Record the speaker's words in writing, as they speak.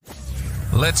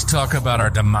Let's talk about our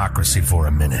democracy for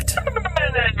a minute.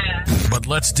 But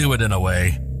let's do it in a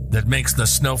way that makes the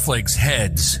snowflakes'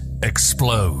 heads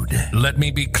explode. Let me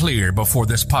be clear before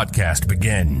this podcast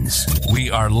begins.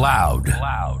 We are loud,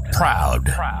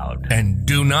 proud, and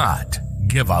do not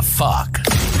give a fuck.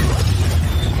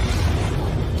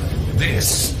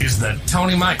 This is the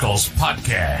Tony Michaels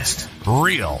Podcast.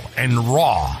 Real and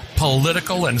raw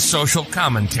political and social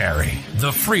commentary.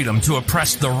 The freedom to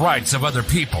oppress the rights of other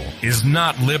people is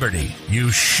not liberty, you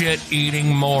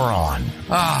shit-eating moron.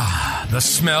 Ah, the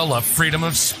smell of freedom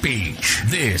of speech.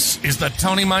 This is the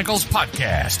Tony Michaels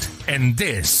Podcast, and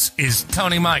this is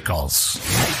Tony Michaels.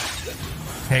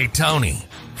 Hey, Tony,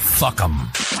 fuck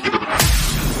 'em.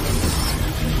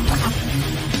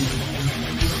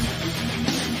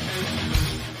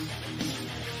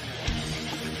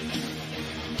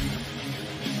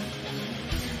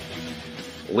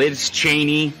 Liz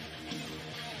Cheney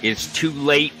is too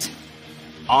late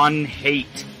on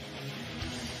hate.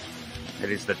 That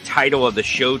is the title of the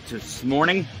show this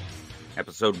morning.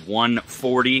 Episode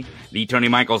 140, the Tony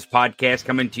Michaels Podcast,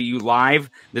 coming to you live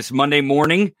this Monday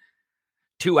morning.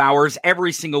 2 hours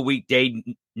every single weekday,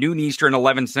 noon Eastern,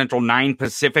 11 Central, 9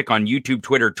 Pacific on YouTube,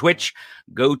 Twitter, Twitch.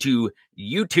 Go to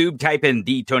YouTube, type in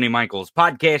the Tony Michaels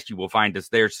Podcast. You will find us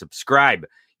there. Subscribe.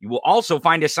 You will also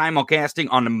find us simulcasting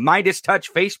on the Midas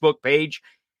Touch Facebook page.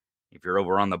 If you're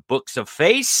over on the Books of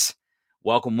Face,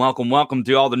 welcome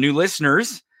to all the new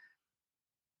listeners.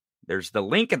 There's the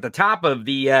link at the top of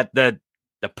the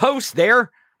post there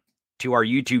to our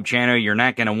YouTube channel. You're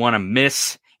not going to want to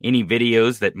miss any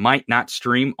videos that might not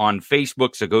stream on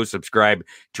Facebook, so go subscribe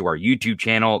to our YouTube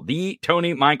channel, The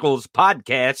Tony Michaels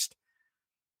Podcast.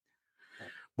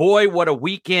 Boy, what a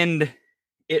weekend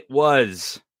it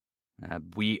was.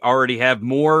 We already have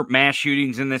more mass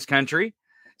shootings in this country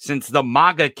since the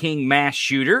MAGA King mass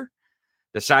shooter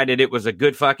decided it was a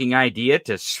good fucking idea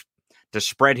to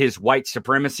spread his white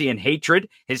supremacy and hatred,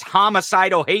 his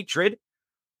homicidal hatred,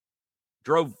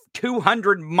 drove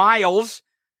 200 miles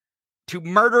to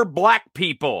murder black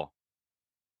people.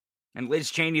 And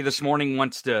Liz Cheney this morning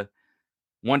wants to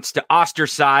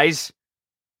ostracize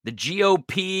the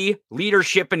GOP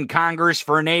leadership in Congress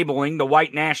for enabling the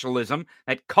white nationalism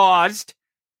that caused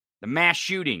the mass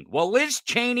shooting. Well, Liz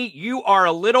Cheney, you are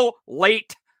a little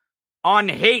late on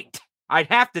hate. I'd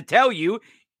have to tell you,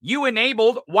 you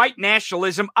enabled white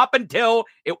nationalism up until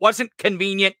it wasn't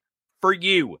convenient for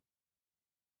you.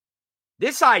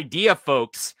 This idea,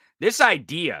 folks, that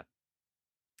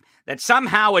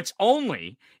somehow it's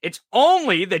only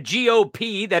the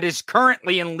GOP that is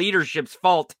currently in leadership's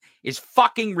fault is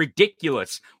fucking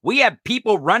ridiculous. We have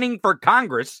people running for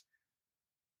Congress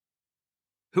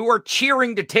who are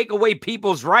cheering to take away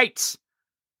people's rights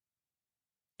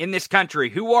in this country,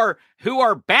 who are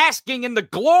basking in the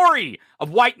glory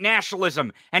of white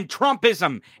nationalism and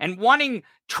Trumpism and wanting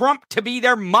Trump to be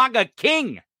their MAGA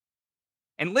king.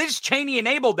 And Liz Cheney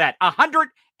enabled that.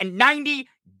 190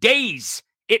 days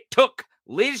it took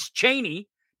Liz Cheney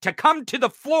to come to the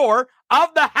floor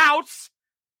of the House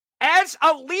as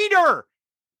a leader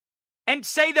and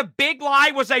say the big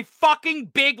lie was a fucking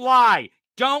big lie.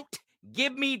 Don't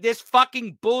give me this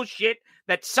fucking bullshit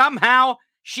that somehow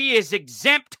she is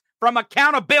exempt from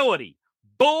accountability.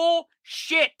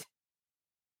 Bullshit.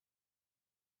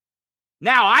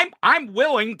 Now, I'm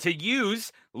willing to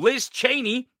use Liz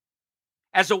Cheney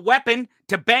as a weapon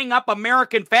to bang up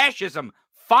American fascism.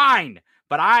 Fine.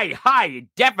 But I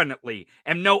definitely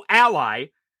am no ally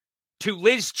to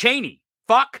Liz Cheney.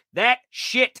 Fuck that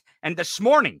shit. And this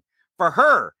morning, for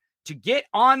her to get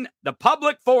on the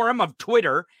public forum of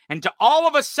Twitter and to all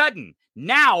of a sudden,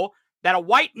 now that a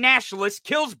white nationalist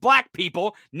kills black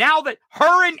people, now that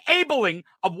her enabling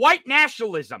of white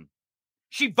nationalism,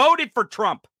 she voted for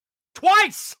Trump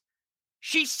twice.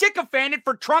 She sycophanted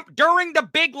for Trump during the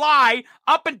big lie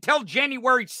up until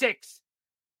January 6th.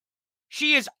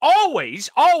 She is always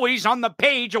on the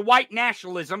page of white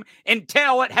nationalism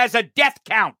until it has a death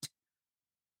count.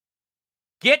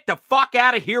 Get the fuck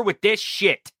out of here with this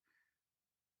shit.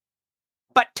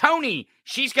 But Tony,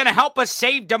 she's going to help us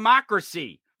save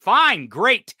democracy. Fine,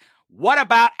 great. What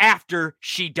about after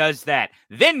she does that?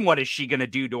 Then what is she going to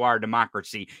do to our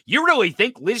democracy? You really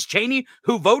think Liz Cheney,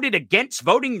 who voted against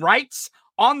voting rights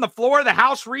on the floor of the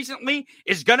House recently,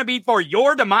 is going to be for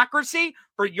your democracy,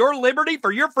 for your liberty,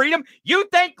 for your freedom? You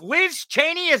think Liz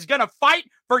Cheney is going to fight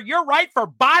for your right for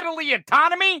bodily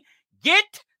autonomy?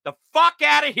 Get the fuck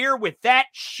out of here with that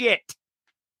shit.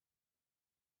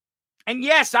 And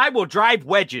yes, I will drive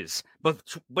wedges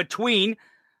between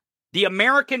the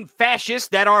American fascists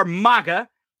that are MAGA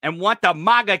and want the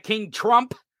MAGA King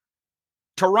Trump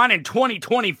to run in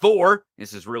 2024,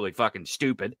 this is really fucking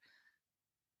stupid,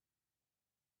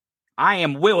 I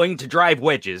am willing to drive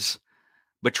wedges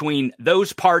between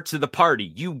those parts of the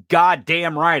party. You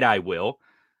goddamn right I will.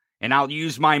 And I'll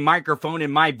use my microphone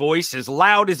and my voice as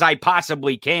loud as I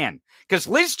possibly can. Because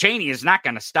Liz Cheney is not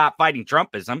going to stop fighting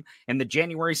Trumpism in the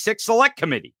January 6th Select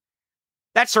Committee.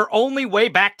 That's her only way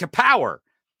back to power.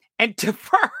 And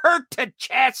for her to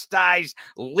chastise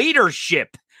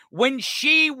leadership when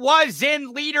she was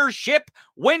in leadership,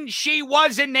 when she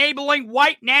was enabling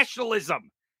white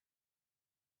nationalism.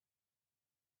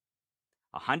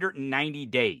 190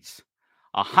 days.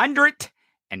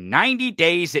 190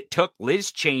 days it took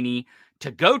Liz Cheney to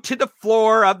go to the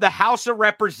floor of the House of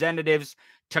Representatives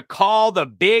to call the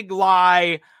big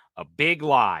lie a big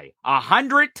lie.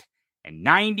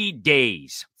 190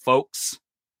 days, folks.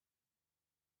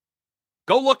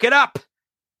 Go look it up.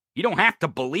 You don't have to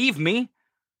believe me.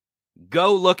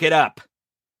 Go look it up.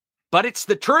 But it's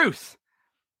the truth.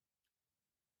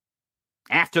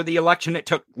 After the election, it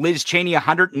took Liz Cheney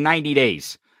 190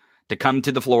 days to come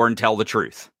to the floor and tell the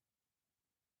truth.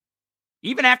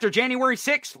 Even after January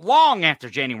 6th, long after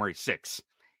January 6th.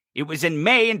 It was in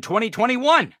May in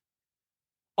 2021.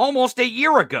 Almost a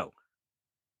year ago.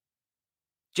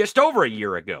 Just over a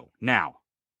year ago now.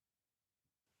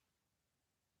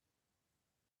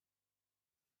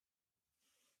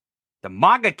 The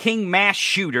MAGA King mass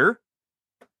shooter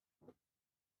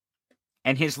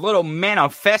and his little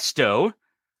manifesto,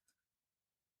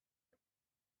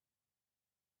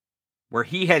 where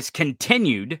he has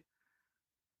continued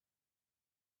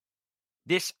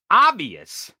this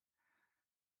obvious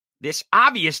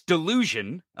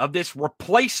delusion of this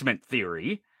replacement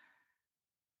theory,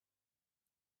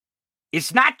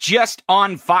 is not just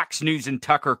on Fox News and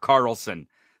Tucker Carlson.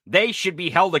 They should be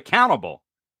held accountable.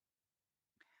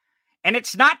 And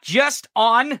it's not just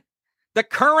on the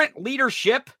current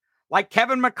leadership like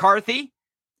Kevin McCarthy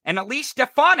and Elise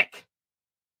Stefanik.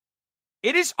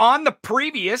 It is on the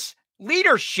previous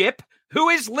leadership, who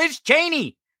is Liz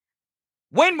Cheney.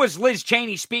 When was Liz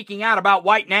Cheney speaking out about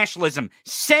white nationalism?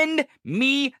 Send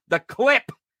me the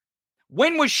clip.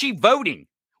 When was she voting?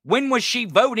 When was she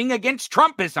voting against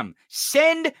Trumpism?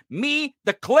 Send me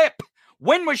the clip.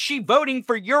 When was she voting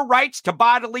for your rights to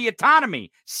bodily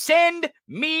autonomy? Send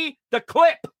me the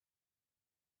clip.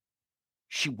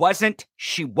 She wasn't,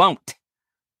 she won't.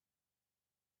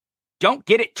 Don't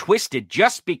get it twisted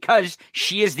just because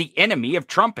she is the enemy of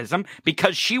Trumpism,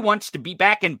 because she wants to be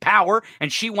back in power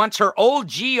and she wants her old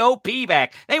GOP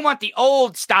back. They want the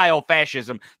old style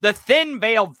fascism, the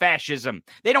thin-veiled fascism.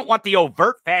 They don't want the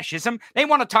overt fascism. They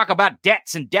want to talk about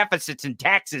debts and deficits and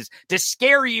taxes to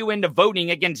scare you into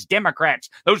voting against Democrats,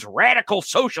 those radical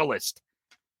socialists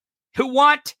who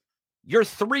want your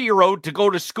 3-year-old to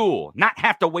go to school, not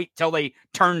have to wait till they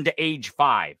turn to age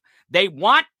 5. They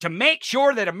want to make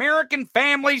sure that American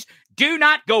families do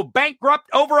not go bankrupt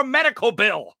over a medical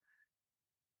bill.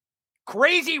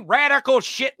 Crazy radical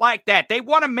shit like that. They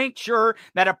want to make sure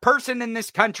that a person in this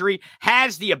country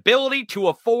has the ability to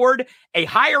afford a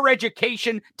higher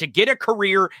education, to get a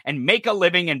career and make a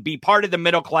living and be part of the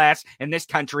middle class in this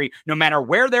country, no matter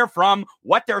where they're from,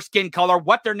 what their skin color,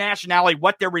 what their nationality,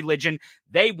 what their religion.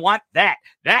 They want that.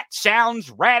 That sounds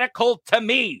radical to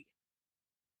me.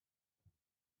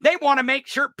 They want to make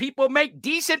sure people make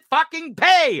decent fucking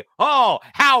pay. Oh,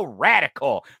 how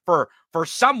radical for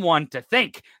someone to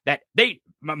think that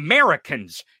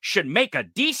Americans should make a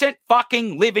decent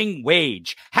fucking living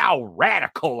wage. How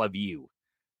radical of you.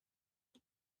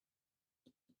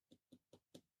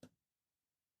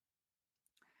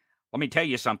 Let me tell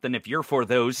you something. If you're for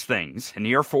those things and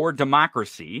you're for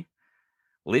democracy,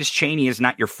 Liz Cheney is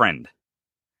not your friend.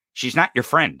 She's not your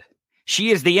friend. She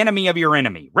is the enemy of your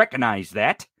enemy. Recognize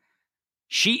that.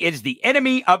 She is the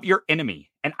enemy of your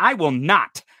enemy. And I will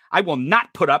not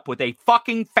put up with a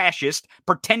fucking fascist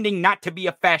pretending not to be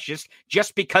a fascist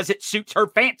just because it suits her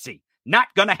fancy.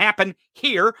 Not gonna happen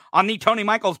here on the Tony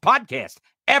Michaels podcast.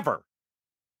 Ever.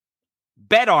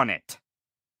 Bet on it.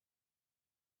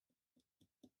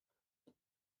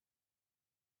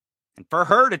 And for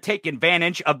her to take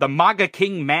advantage of the MAGA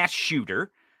King mass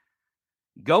shooter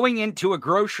going into a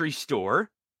grocery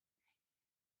store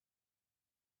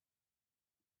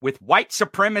with white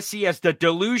supremacy as the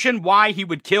delusion why he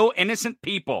would kill innocent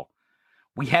people.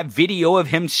 We have video of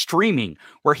him streaming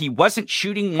where he wasn't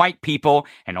shooting white people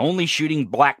and only shooting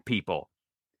black people.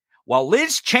 Well,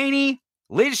 Liz Cheney,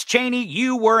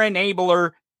 you were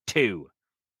enabler too.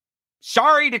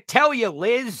 Sorry to tell you,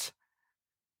 Liz.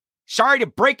 Sorry to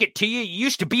break it to you. You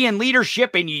used to be in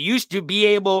leadership and you used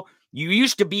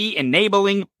to be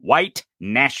enabling white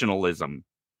nationalism.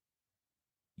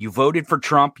 You voted for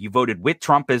Trump. You voted with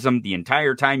Trumpism the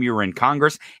entire time you were in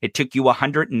Congress. It took you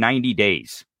 190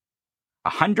 days.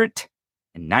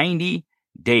 190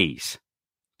 days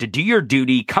to do your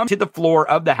duty, come to the floor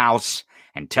of the House,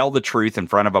 and tell the truth in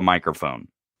front of a microphone.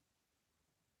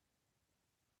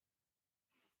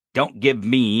 Don't give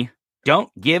me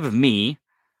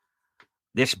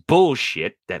this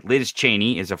bullshit that Liz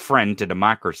Cheney is a friend to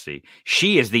democracy.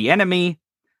 She is the enemy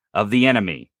of the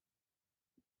enemy.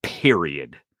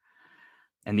 Period.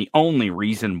 And the only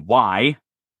reason why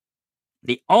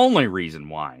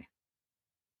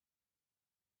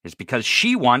is because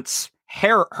she wants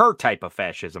her type of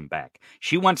fascism back.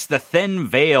 She wants the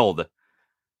thin-veiled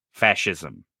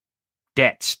fascism.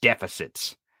 Debts,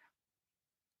 deficits.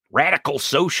 Radical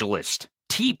socialist,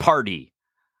 Tea Party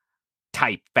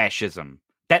type fascism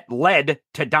that led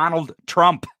to Donald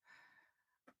Trump.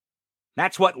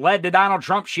 That's what led to Donald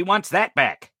Trump. She wants that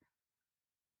back.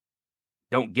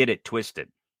 Don't get it twisted.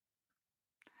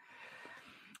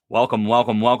 Welcome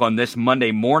this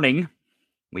Monday morning.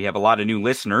 We have a lot of new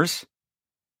listeners.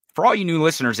 For all you new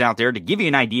listeners out there, to give you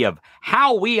an idea of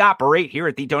how we operate here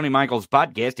at the Tony Michaels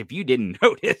Podcast, if you didn't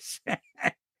notice,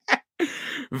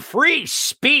 free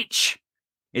speech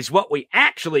is what we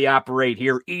actually operate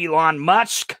here, Elon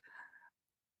Musk.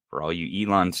 For all you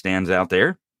Elon stands out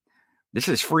there, this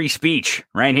is free speech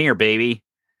right here, baby.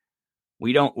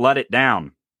 We don't let it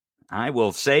down. I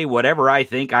will say whatever I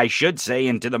think I should say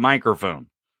into the microphone.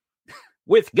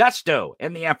 With gusto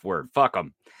and the F word. Fuck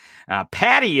them.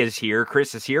 Patty is here.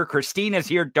 Chris is here. Christina's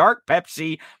here. Dark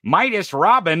Pepsi. Midas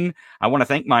Robin. I want to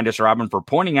thank Midas Robin for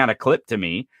pointing out a clip to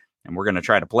me, and we're going to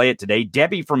try to play it today.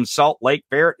 Debbie from Salt Lake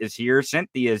Ferret is here.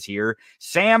 Cynthia is here.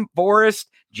 Sam Forrest.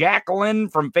 Jacqueline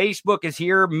from Facebook is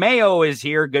here. Mayo is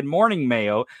here. Good morning,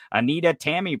 Mayo. Anita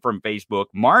Tammy from Facebook.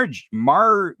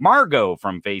 Margot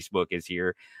from Facebook is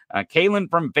here. Kaylin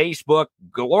from Facebook.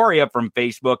 Gloria from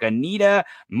Facebook. Anita.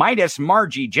 Midas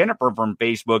Margie. Jennifer from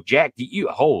Facebook. Jack,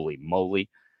 holy moly.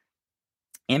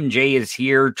 MJ is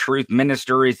here. Truth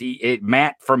Minister is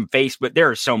Matt from Facebook. There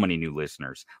are so many new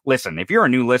listeners. Listen, if you're a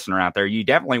new listener out there, you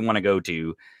definitely want to go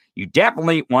to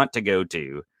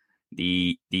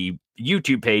the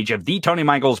YouTube page of the Tony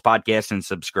Michaels Podcast and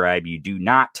subscribe. You do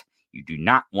not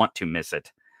want to miss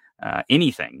it.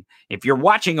 Anything. If you're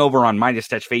watching over on Midas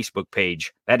Touch Facebook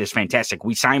page, that is fantastic.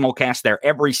 We simulcast there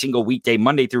every single weekday,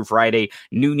 Monday through Friday,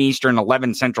 noon Eastern,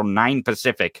 11 Central, 9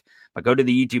 Pacific. But go to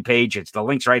the YouTube page. It's the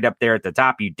links right up there at the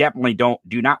top. You definitely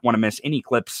do not want to miss any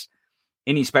clips,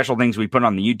 any special things we put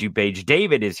on the YouTube page.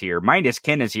 David is here. Midas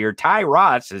Ken is here. Ty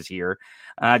Ross is here.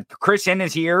 Chris N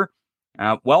is here.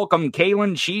 Welcome,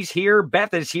 Kaylin. She's here.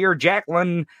 Beth is here.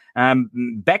 Jacqueline,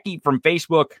 Becky from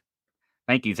Facebook.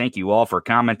 Thank you all for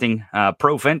commenting.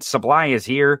 Profence Supply is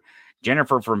here.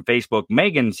 Jennifer from Facebook.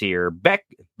 Megan's here.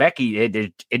 Becky,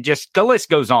 it just, the list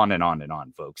goes on and on and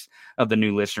on, folks, of the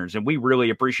new listeners. And we really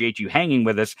appreciate you hanging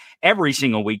with us every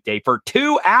single weekday for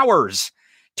 2 hours.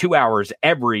 2 hours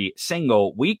every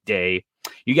single weekday.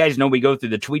 You guys know we go through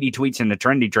the tweety tweets and the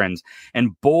trendy trends.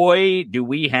 And boy, do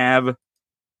we have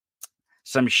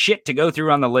some shit to go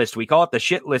through on the list. We call it the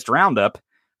shit list roundup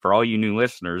for all you new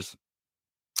listeners.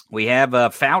 We have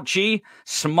Fauci,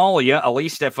 Somalia,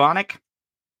 Elise Stefanik,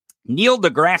 Neil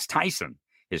deGrasse Tyson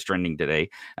is trending today.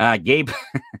 Gabe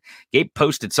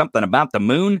posted something about the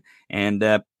moon, and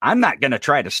I'm not going to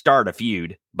try to start a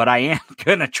feud, but I am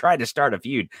going to try to start a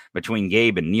feud between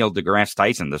Gabe and Neil deGrasse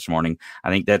Tyson this morning. I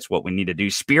think that's what we need to do.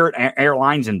 Spirit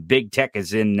Airlines and big tech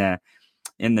is in the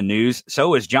news.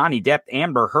 So is Johnny Depp,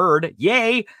 Amber Heard.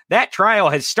 Yay, that trial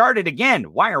has started again.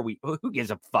 Why are we? Who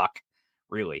gives a fuck?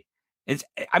 Really?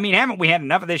 Haven't we had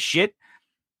enough of this shit?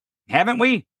 Haven't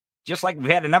we? Just like we've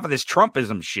had enough of this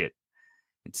Trumpism shit.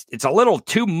 It's a little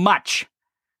too much.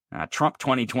 Trump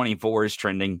 2024 is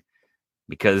trending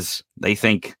because they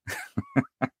think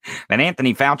that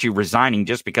Anthony Fauci resigning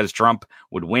just because Trump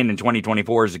would win in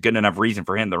 2024 is a good enough reason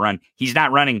for him to run. He's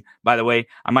not running, by the way.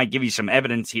 I might give you some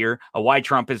evidence here of why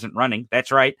Trump isn't running.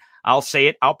 That's right. I'll say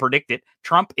it. I'll predict it.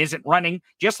 Trump isn't running,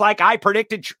 just like I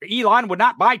predicted Elon would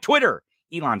not buy Twitter.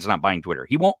 Elon's not buying Twitter.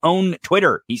 He won't own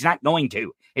Twitter. He's not going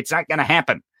to. It's not going to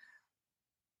happen.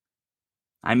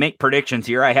 I make predictions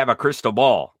here. I have a crystal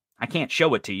ball. I can't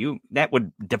show it to you. That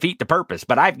would defeat the purpose,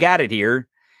 but I've got it here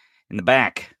in the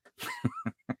back.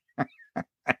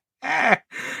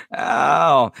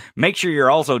 Oh, make sure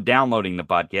you're also downloading the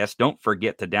podcast. Don't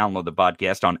forget to download the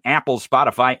podcast on Apple,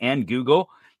 Spotify, and Google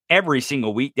every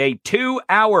single weekday, 2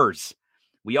 hours.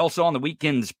 We also on the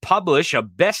weekends publish a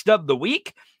best of the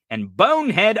week and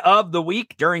bonehead of the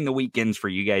week during the weekends for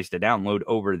you guys to download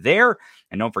over there.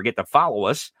 And don't forget to follow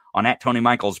us on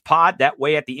 @TonyMichaelsPod. That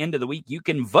way, at the end of the week, you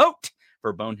can vote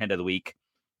for Bonehead of the Week.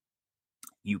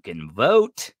 You can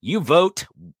vote. You vote.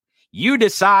 You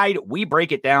decide. We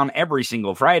break it down every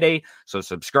single Friday. So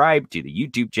subscribe to the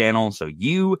YouTube channel so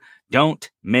you don't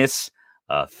miss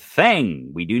a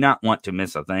thing. We do not want to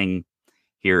miss a thing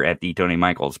here at the Tony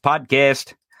Michaels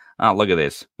Podcast. Oh, look at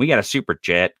this. We got a super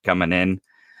chat coming in.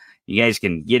 You guys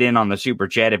can get in on the super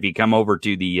chat if you come over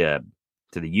to the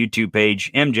YouTube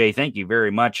page. MJ, thank you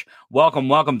very much.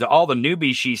 Welcome to all the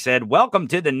newbies, she said. Welcome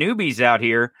to the newbies out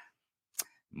here.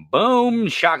 Boom,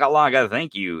 shakalaka.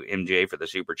 Thank you, MJ, for the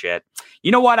super chat.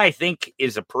 You know what I think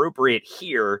is appropriate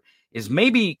here is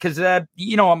maybe because,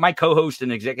 my co-host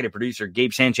and executive producer,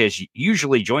 Gabe Sanchez,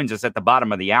 usually joins us at the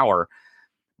bottom of the hour.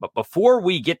 But before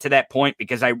we get to that point,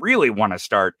 because I really want to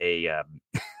start an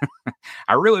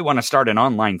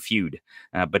online feud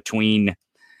between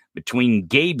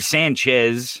Gabe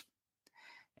Sanchez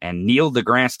and Neil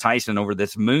deGrasse Tyson over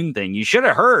this moon thing. You should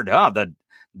have heard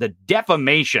the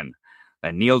defamation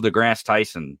that Neil deGrasse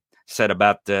Tyson said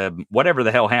about whatever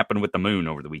the hell happened with the moon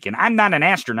over the weekend. I'm not an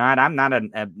astronaut. I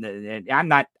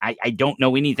don't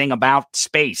know anything about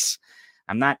space.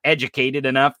 I'm not educated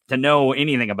enough to know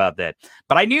anything about that.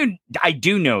 But I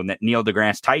do know that Neil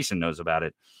deGrasse Tyson knows about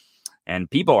it. And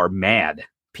people are mad.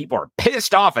 People are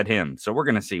pissed off at him. So we're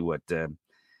going to see what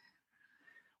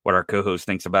our co-host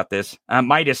thinks about this.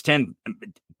 Midas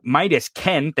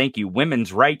Ken, thank you.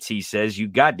 Women's rights, he says. You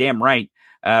goddamn right.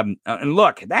 And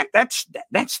look, that's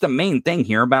the main thing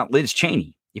here about Liz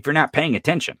Cheney. If you're not paying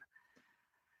attention,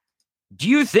 do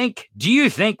you think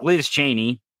Liz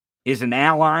Cheney is an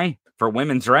ally for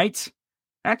women's rights?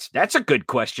 That's a good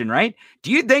question, right?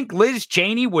 Do you think Liz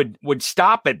Cheney would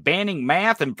stop at banning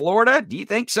math in Florida? Do you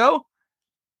think so?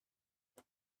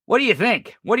 What do you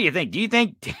think? Do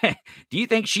you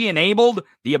think she enabled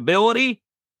the ability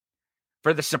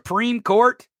for the Supreme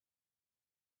Court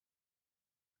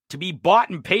to be bought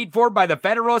and paid for by the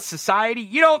Federalist Society?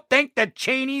 You don't think the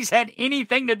Cheneys had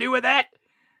anything to do with that?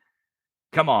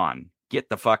 Come on, get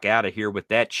the fuck out of here with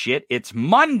that shit. It's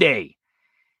Monday.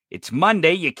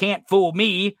 You can't fool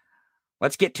me.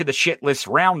 Let's get to the shit list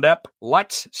roundup.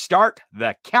 Let's start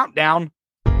the countdown.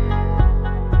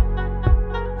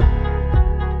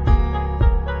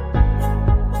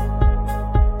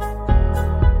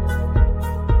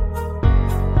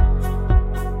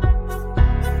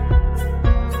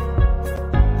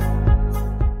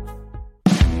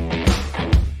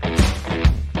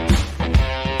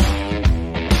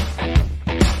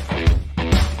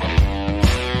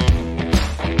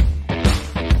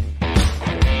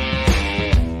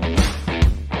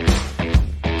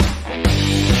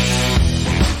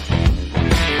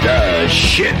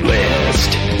 Shit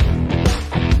list.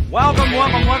 Welcome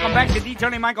back to the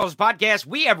Tony Michaels Podcast.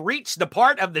 We have reached the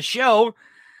part of the show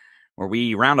where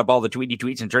we round up all the tweety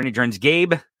tweets and turny turns.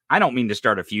 Gabe, I don't mean to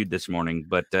start a feud this morning,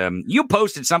 but you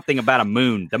posted something about a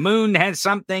moon. The moon has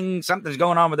something's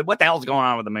going on with it. What the hell's going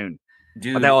on with the moon?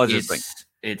 Dude, what the hell is this thing?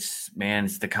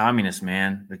 It's the communists,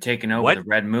 man. They're taking over the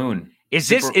red moon. Is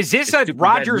this a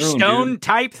Roger Stone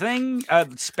type thing?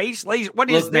 Space laser? What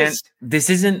is this? Man, this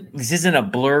isn't a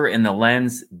blur in the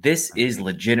lens. This is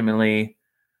legitimately.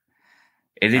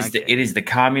 It is the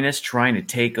communists trying to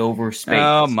take over space.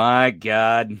 Oh my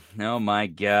god! Let me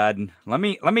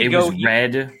go. It was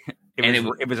red.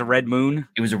 It was a red moon.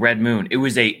 It was a red moon. It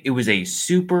was a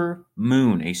super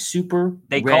moon.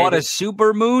 They call it a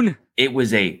super moon. It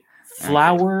was a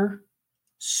flower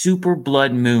super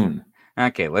blood moon.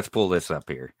 Okay, let's pull this up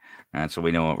here, so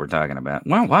we know what we're talking about.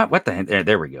 Well, what the heck?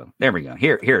 There we go.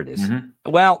 Here it is.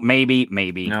 Mm-hmm. Well, maybe.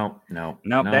 No,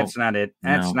 that's not it.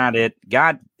 That's not it.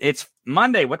 God, it's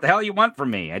Monday. What the hell you want from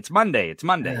me? It's Monday.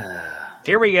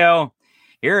 Here we go.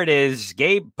 Here it is.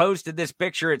 Gabe posted this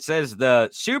picture. It says the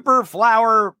super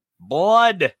flower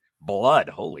blood.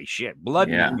 Holy shit, blood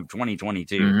moon of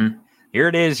 2022. Mm-hmm. Here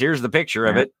it is. Here's the picture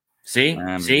of it. See,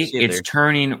 it's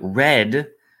turning red.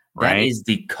 That is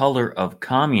the color of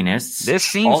communists. This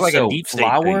seems like a deep state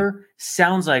flower thing.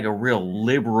 Sounds like a real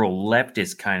liberal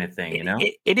leftist kind of thing, you know?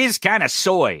 It is kind of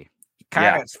soy.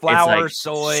 Kind of flour, like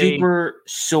soy. Super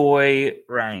soy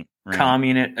right.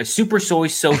 Communist, a super soy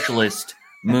socialist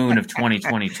moon of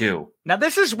 2022. Now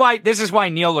this is why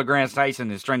Neil deGrasse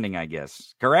Tyson is trending, I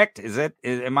guess. Correct? I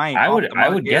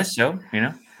would guess so, you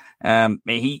know.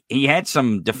 He had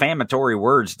some defamatory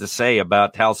words to say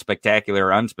about how spectacular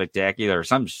or unspectacular or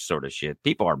some sort of shit.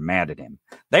 People are mad at him.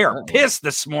 They are pissed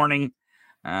this morning.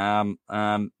 Do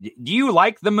you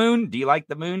like the moon?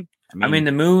 I mean,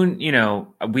 the moon, you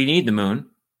know, we need the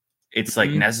moon. It's like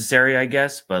necessary, I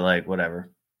guess, but like whatever.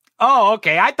 Oh,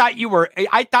 okay. I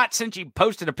thought since you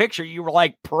posted a picture, you were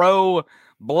like pro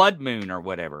blood moon or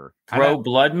whatever. Pro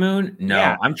blood moon? No,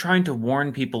 Yeah. I'm trying to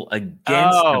warn people against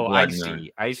the blood moon.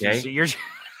 I see. Okay? So you're.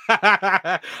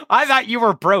 I thought you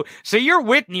were pro. So you're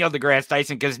with Neil deGrasse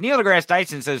Tyson because Neil deGrasse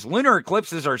Tyson says lunar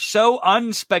eclipses are so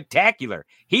unspectacular.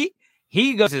 He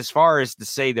goes as far as to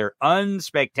say they're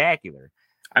unspectacular.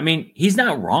 I mean, he's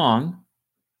not wrong.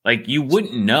 Like, you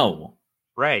wouldn't know.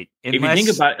 Right. If you think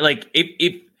about it, like,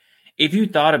 if you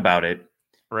thought about it,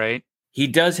 right, he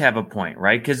does have a point,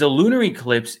 right? Because the lunar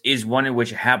eclipse is one in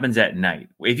which happens at night.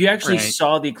 If you actually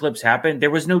saw the eclipse happen, there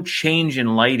was no change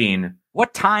in lighting.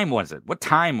 What time was it?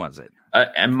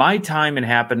 At my time, it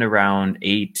happened around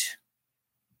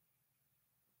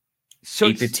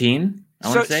 8:15. I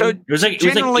want to say it was like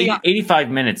 85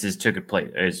 minutes. Took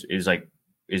place.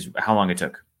 Is how long it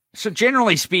took. So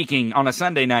generally speaking, on a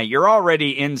Sunday night, you're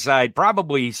already inside,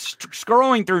 probably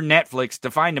scrolling through Netflix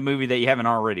to find a movie that you haven't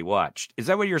already watched. Is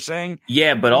that what you're saying?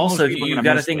 Yeah, but also you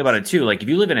got to think about it too. Like if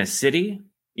you live in a city,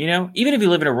 even if you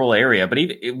live in a rural area, but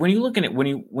even when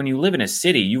you live in a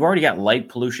city, you've already got light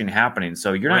pollution happening,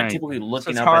 so you're not typically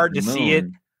looking up hard at the moon, see it,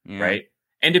 right?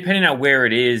 And depending on where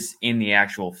it is in the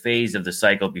actual phase of the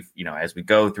cycle, as we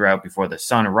go throughout before the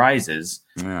sun rises,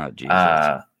 oh,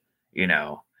 Jesus.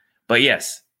 But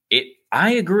yes.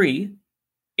 I agree.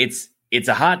 It's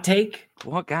a hot take.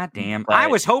 Well, goddamn. I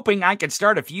was hoping I could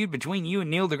start a feud between you and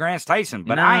Neil deGrasse Tyson,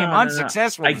 but I am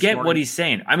unsuccessful. I get what he's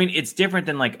saying. I mean, it's different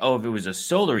than like, if it was a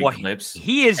solar eclipse.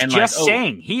 He is just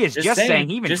saying. He is just saying.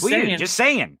 He even tweeted. Just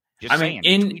saying.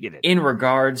 In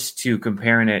regards to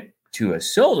comparing it to a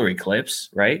solar eclipse,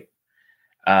 right?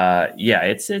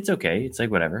 It's okay. It's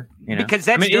like whatever, because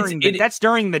that's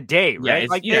during the day, right?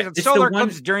 Solar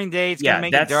eclipse during the day. It's gonna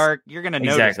make it dark. You're gonna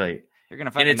notice. Exactly. You're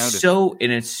gonna fucking notice.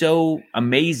 It's so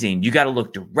amazing. You got to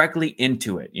look directly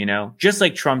into it. Just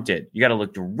like Trump did. You got to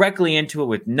look directly into it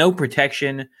with no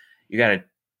protection. You got to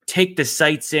take the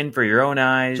sights in for your own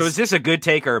eyes. So is this a good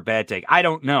take or a bad take? I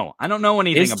don't know. I don't know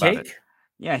anything about it.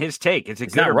 Yeah, his take. It's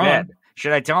good or bad.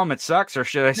 Should I tell him it sucks, or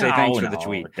should I say thanks for the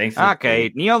tweet?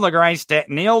 Okay, Neil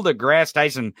deGrasse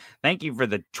Tyson, thank you for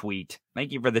the tweet.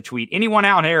 Thank you for the tweet. Anyone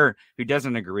out here who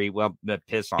doesn't agree, well,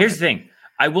 piss off. Here's the thing.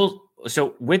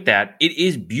 So with that, it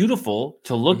is beautiful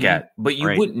to look at, but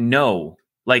you wouldn't know.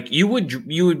 Like you would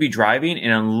be driving,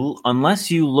 and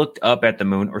unless you looked up at the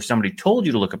moon or somebody told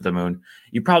you to look up the moon,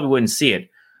 you probably wouldn't see it.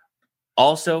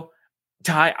 Also,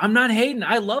 Ty, I'm not hating.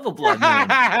 I love a blood moon.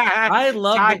 I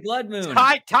love the blood moon.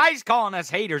 Ty's calling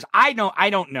us haters. I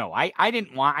don't know. I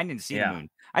didn't see the moon.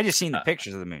 I just seen the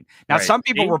pictures of the moon. Now, some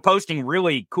people were posting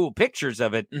really cool pictures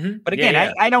of it, but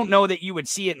again, I don't know that you would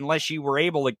see it unless you were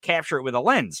able to capture it with a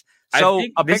lens. So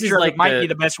a picture of it might be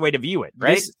the best way to view it,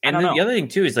 right? The other thing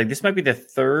too is like this might be the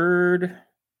third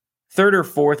or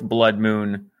fourth blood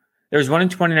moon. There was one in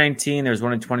 2019. There was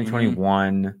one in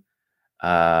 2021.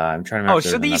 I'm trying to remember.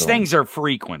 So these things are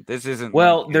frequent. This isn't.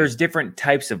 Well, there's different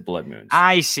types of blood moons.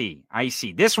 I see.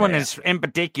 This one is in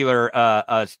particular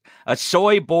a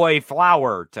soy boy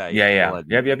flower type.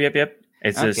 Yep.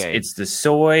 It's the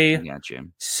soy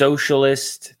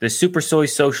socialist, the super soy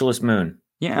socialist moon.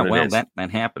 Yeah, well, that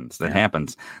happens. That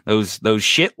happens. Those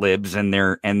shit libs and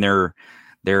their moons.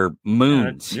 They're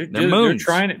moons. They're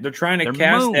trying to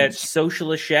cast moons. That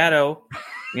socialist shadow.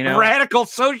 Radical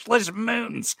socialist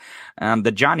moons.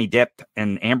 The Johnny Depp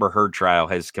and Amber Heard trial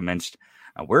has commenced.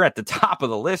 We're at the top of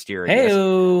the list here. Hey,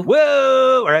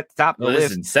 whoa! We're at the top of the list.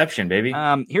 This is Inception, baby.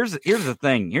 Here's the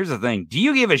thing. Do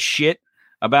you give a shit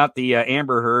about the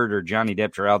Amber Heard or Johnny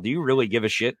Depp trial? Do you really give a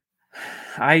shit?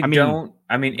 I don't.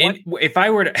 I mean, if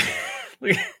I were to,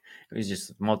 there's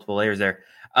just multiple layers there.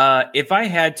 If I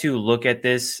had to look at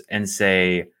this and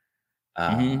say,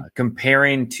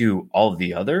 comparing to all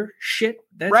the other shit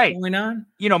that's going on,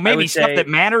 maybe stuff that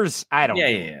matters. I don't.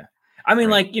 Yeah. I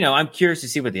mean, I'm curious to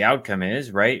see what the outcome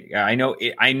is. Right. I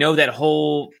know that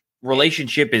whole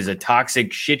relationship is a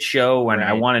toxic shit show, and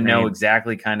I want to know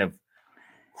exactly kind of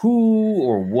who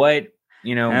or what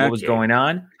what was going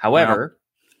on. However.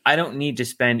 I don't need to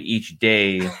spend each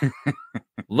day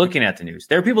looking at the news.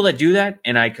 There are people that do that,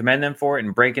 and I commend them for it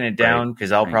and breaking it down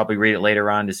because I'll probably read it later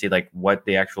on to see what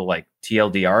the actual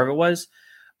TLDR of it was.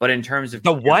 But in terms of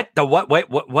the what?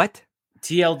 What?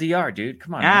 TLDR, dude,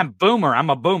 come on. I'm boomer. I'm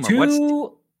a boomer.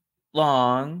 Too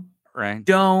long. Right.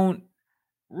 Don't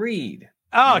read.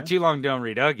 Oh, too long, don't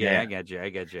read. Okay, yeah. I got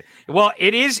you. Well,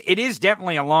 it is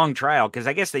definitely a long trial because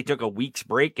I guess they took a week's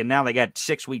break and now they got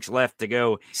 6 weeks left to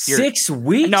go. 6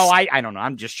 weeks? No, I don't know.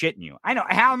 I'm just shitting you. I know.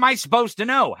 How am I supposed to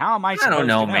know? I don't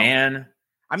know, man.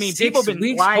 I mean, people have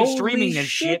been live streaming this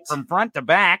shit from front to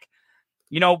back.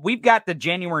 we've got the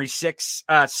January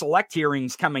 6th select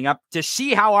hearings coming up to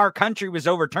see how our country was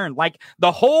overturned. Like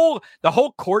the whole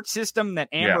court system that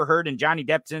Amber Heard and Johnny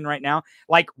Depp's in right now,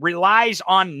 like relies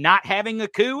on not having a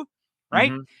coup,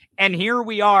 right? Mm-hmm. And here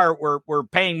we are, we're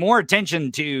paying more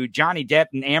attention to Johnny Depp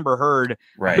and Amber Heard,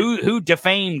 right? Who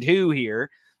defamed who here.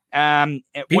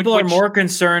 People are more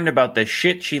concerned about the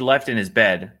shit she left in his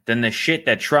bed than the shit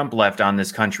that Trump left on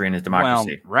this country and his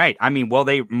democracy. Well, right. I mean,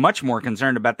 they're much more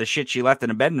concerned about the shit she left in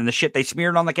the bed than the shit they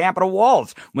smeared on the Capitol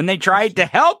walls when they tried to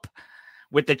help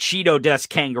with the Cheeto dust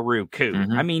kangaroo coup.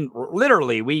 Mm-hmm. I mean,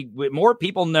 literally, we more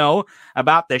people know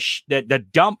about the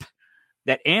dump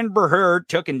that Amber Heard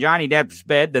took in Johnny Depp's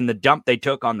bed than the dump they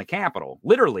took on the Capitol.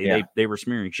 Literally, they were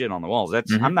smearing shit on the walls.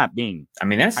 That's I'm not being. I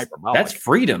mean, that's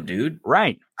freedom, dude.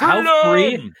 Right?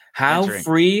 How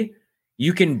free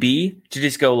you can be to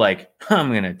just go like,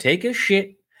 I'm gonna take a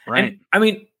shit. Right. And, I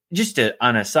mean, just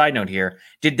on a side note here,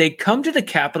 did they come to the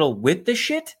Capitol with the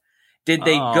shit? Did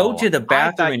they go to the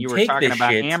bathroom and take the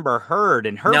shit? Amber Heard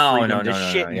and her freedom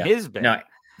to shit in his bed. No,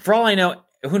 for all I know.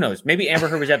 Who knows? Maybe Amber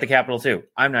Heard was at the Capitol too.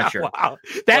 I'm not sure. Wow.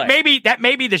 That may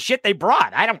be the shit they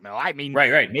brought. I don't know. I mean,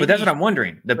 right. But that's what I'm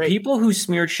wondering. The people who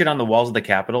smeared shit on the walls of the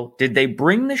Capitol, did they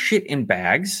bring the shit in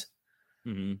bags,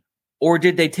 or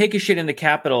did they take a shit in the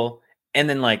Capitol and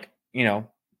then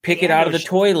pick it out of the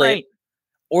toilet,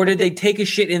 or did they take a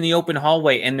shit in the open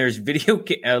hallway and there's video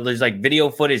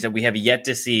footage that we have yet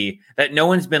to see that no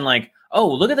one's been like,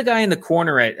 oh, look at the guy in the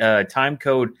corner at time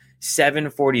code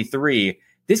 743.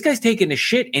 This guy's taking a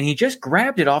shit and he just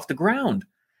grabbed it off the ground.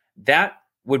 That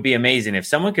would be amazing if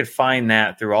someone could find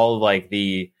that through all of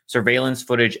the surveillance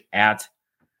footage at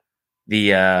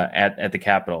the at the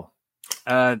Capitol.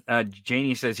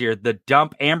 Janie says here the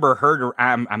dump Amber Heard.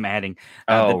 I'm adding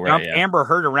Amber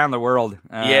Heard around the world.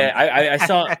 I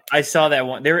saw that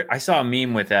one there. I saw a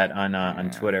meme with that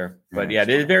on Twitter. But it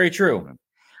is very true.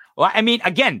 Well, I mean,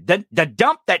 again, the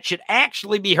dump that should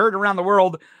actually be heard around the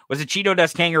world was a Cheeto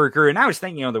dust kangaroo crew. And I was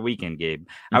thinking on the weekend, Gabe.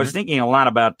 I was thinking a lot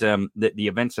about the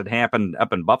events that happened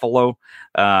up in Buffalo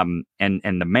and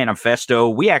the manifesto.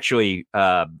 We actually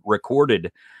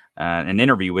recorded an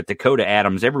interview with Dakota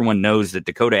Adams. Everyone knows that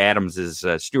Dakota Adams is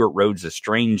Stuart Rhodes'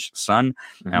 estranged son.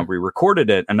 We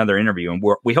recorded another interview, and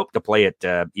we hope to play it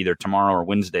either tomorrow or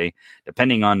Wednesday,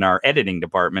 depending on our editing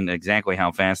department, exactly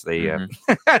how fast they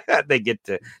they get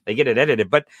it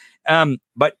edited. But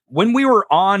when we were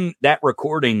on that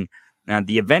recording,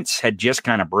 the events had just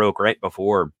kind of broke right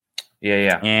before.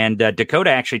 Yeah. And Dakota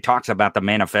actually talks about the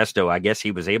manifesto. I guess he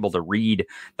was able to read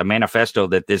the manifesto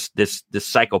that this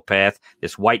psychopath,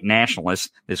 this white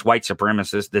nationalist, this white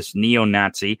supremacist, this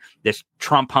neo-Nazi, this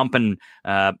Trump-humping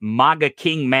MAGA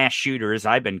king mass shooter, as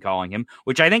I've been calling him,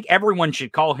 which I think everyone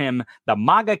should call him the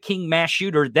MAGA king mass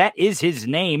shooter. That is his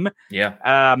name.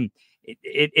 Yeah.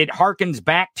 It harkens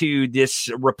back to this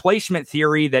replacement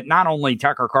theory that not only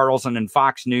Tucker Carlson and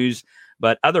Fox News,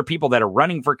 but other people that are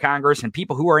running for Congress and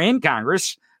people who are in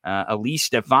Congress, Elise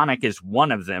Stefanik is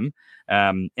one of them.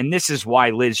 And this is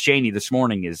why Liz Cheney this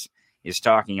morning is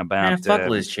talking about. Fuck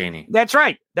Liz Cheney. That's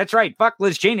right. Fuck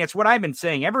Liz Cheney. That's what I've been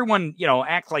saying. Everyone,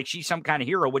 acts like she's some kind of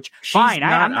hero, which she's fine.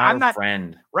 I'm not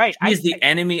friend. Right. She is the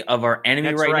enemy of our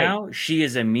enemy right now. She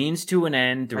is a means to an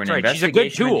end through an investigation. She's a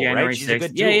good tool, January right? She's 6th. a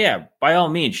good tool. Yeah. By all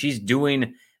means, she's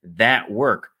doing that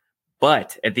work.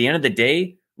 But at the end of the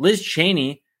day, Liz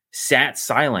Cheney sat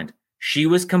silent. She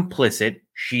was complicit.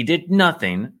 She did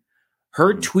nothing.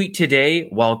 Her tweet today,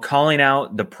 while calling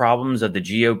out the problems of the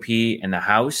GOP and the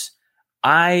House,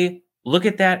 I look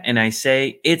at that and I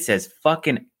say it's as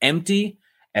fucking empty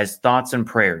as thoughts and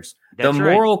prayers. The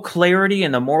moral clarity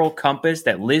and the moral compass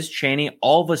that Liz Cheney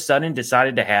all of a sudden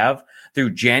decided to have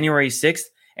through January 6th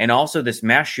and also this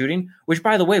mass shooting, which,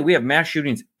 by the way, we have mass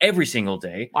shootings every single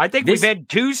day. I think we've had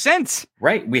two since.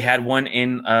 Right. We had one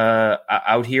in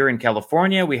out here in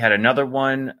California. We had another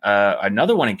one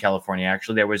in California,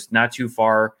 actually, that was not too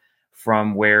far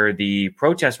from where the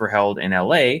protests were held in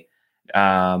L.A.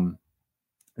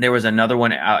 There was another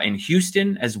one out in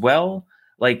Houston as well.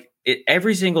 Like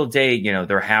every single day,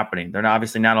 they're happening. They're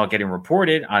obviously not all getting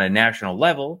reported on a national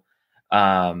level.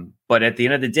 But at the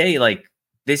end of the day,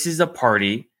 this is a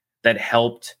party that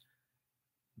helped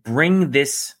bring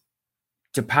this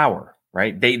to power,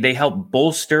 right? They helped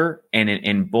bolster and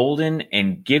embolden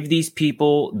and give these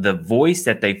people the voice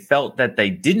that they felt that they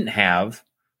didn't have,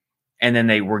 and then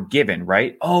they were given,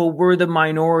 right? Oh, we're the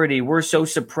minority. We're so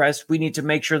suppressed. We need to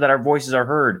make sure that our voices are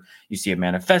heard. You see a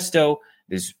manifesto.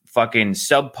 This fucking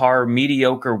subpar,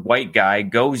 mediocre white guy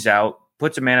goes out,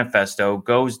 puts a manifesto,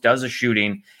 does a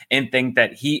shooting, and think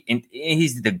that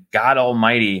he's the God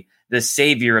Almighty the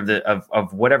savior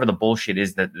of whatever the bullshit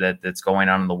is that's going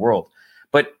on in the world.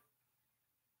 But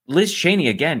Liz Cheney,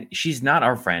 again, she's not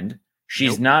our friend.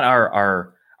 She's not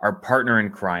our partner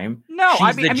in crime. No,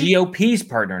 she's the GOP's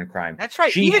partner in crime. That's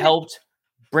right. She helped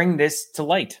bring this to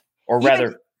light, or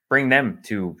rather, bring them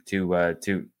to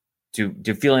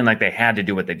feeling like they had to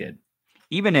do what they did.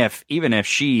 Even if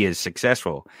she is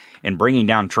successful in bringing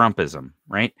down Trumpism,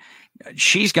 right?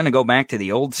 She's going to go back to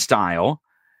the old style,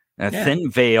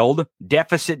 thin-veiled,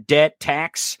 deficit debt,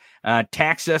 tax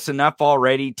us enough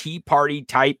already, Tea Party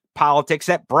type politics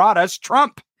that brought us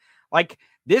Trump. Like,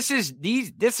 this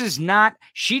is not,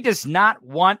 she does not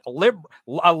want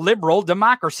a liberal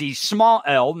democracy, small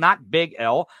L, not big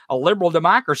L, a liberal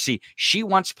democracy. She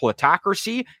wants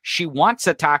plutocracy. She wants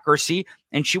autocracy,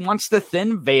 and she wants to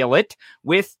thin veil it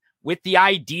with the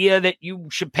idea that you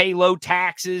should pay low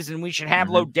taxes and we should have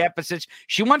low deficits.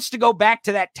 She wants to go back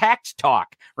to that tax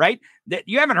talk, right? That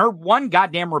you haven't heard one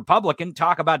goddamn Republican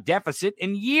talk about deficit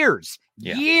in years.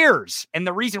 Years. And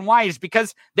the reason why is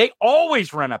because they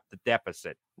always run up the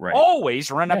deficit. Right.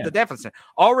 Always run up the deficit.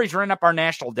 Always run up our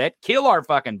national debt, kill our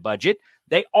fucking budget.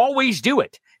 They always do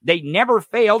it. They never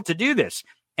fail to do this.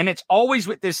 And it's always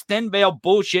with this thin veil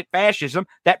bullshit fascism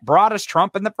that brought us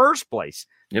Trump in the first place.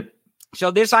 Yep. So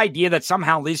this idea that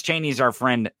somehow Liz Cheney is our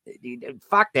friend,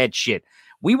 fuck that shit.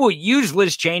 We will use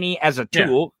Liz Cheney as a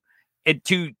tool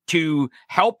to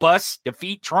help us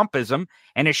defeat Trumpism.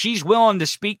 And if she's willing to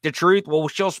speak the truth, well,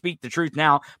 she'll speak the truth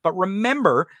now. But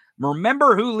remember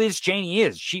who Liz Cheney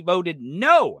is. She voted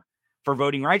no for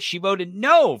voting rights. She voted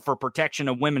no for protection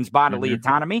of women's bodily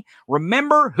autonomy.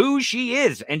 Remember who she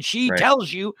is. And she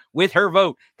tells you with her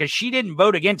vote, because she didn't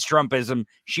vote against Trumpism.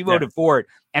 She voted for it.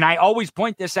 And I always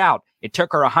point this out. It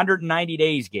took her 190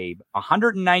 days, Gabe,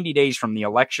 190 days from the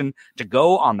election to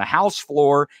go on the House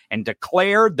floor and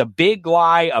declare the big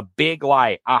lie a big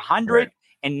lie.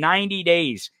 190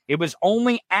 days. It was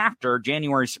only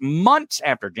months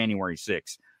after January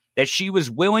 6th, that she was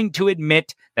willing to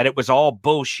admit that it was all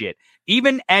bullshit,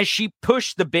 even as she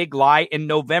pushed the big lie in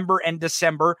November and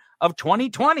December of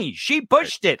 2020. She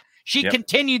pushed it. She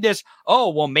continued this. Oh,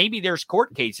 well, maybe there's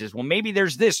court cases. Well, maybe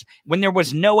there's this, when there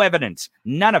was no evidence,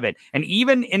 none of it. And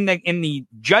even in the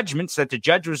judgments that the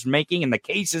judge was making, and the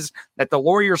cases that the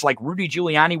lawyers like Rudy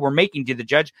Giuliani were making to the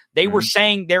judge, they were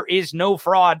saying there is no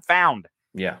fraud found.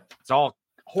 Yeah. It's all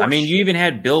horseshit. I mean, you even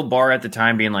had Bill Barr at the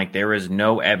time being like, there is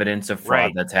no evidence of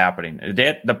fraud that's happening.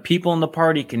 The people in the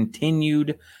party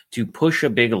continued to push a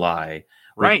big lie.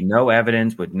 With no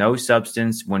evidence, with no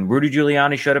substance. When Rudy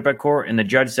Giuliani showed up at court and the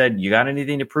judge said, you got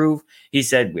anything to prove? He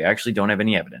said, we actually don't have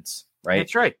any evidence. Right?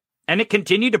 That's right. And it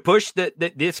continued to push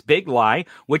this big lie,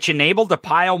 which enabled to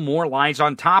pile more lies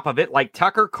on top of it, like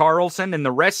Tucker Carlson and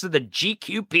the rest of the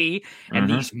GQP and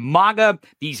these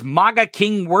MAGA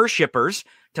king worshippers,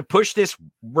 to push this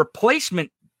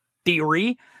replacement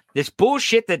theory, this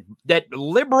bullshit that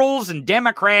liberals and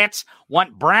Democrats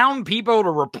want brown people to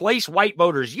replace white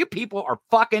voters. You people are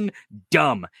fucking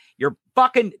dumb. You're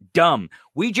fucking dumb.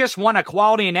 We just want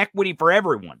equality and equity for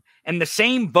everyone, and the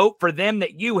same vote for them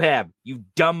that you have, you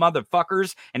dumb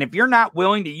motherfuckers. And if you're not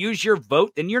willing to use your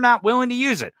vote, then you're not willing to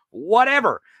use it.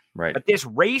 Whatever. Right. But this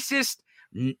racist,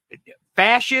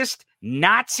 fascist,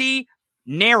 Nazi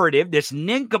narrative, this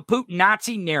nincompoop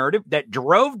Nazi narrative that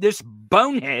drove this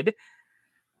bonehead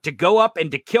to go up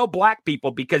and to kill black people,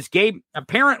 because Gabe,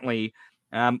 apparently,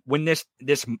 when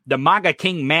the MAGA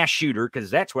King mass shooter,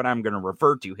 because that's what I'm going to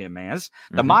refer to him as,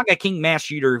 the MAGA King mass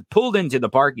shooter pulled into the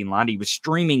parking lot. He was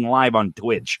streaming live on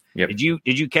Twitch. Yep. Did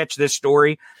you catch this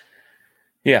story?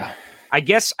 Yeah. I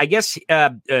guess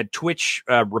Twitch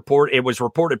it was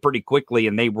reported pretty quickly,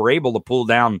 and they were able to pull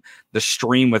down the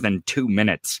stream within 2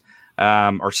 minutes.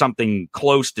 Or something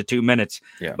close to 2 minutes.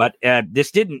 Yeah. But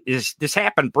this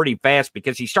happened pretty fast,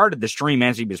 because he started the stream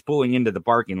as he was pulling into the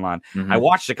parking lot. I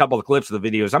watched a couple of clips of the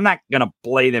videos. I'm not going to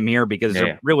play them here because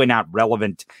they're really not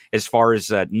relevant as far as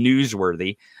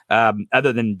newsworthy,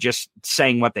 other than just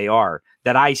saying what they are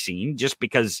that I seen, just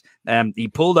because he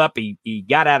pulled up, he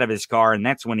got out of his car, and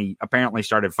that's when he apparently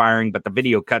started firing. But the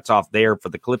video cuts off there for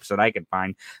the clips that I could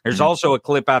find. There's also a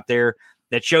clip out there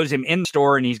that shows him in the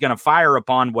store, and he's going to fire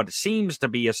upon what seems to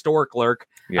be a store clerk.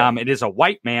 Yeah. It is a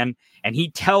white man, and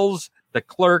he tells the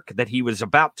clerk that he was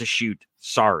about to shoot.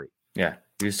 Sorry. Yeah.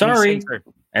 He was sorry.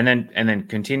 And then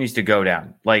continues to go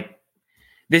down. Like,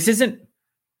 this isn't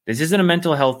a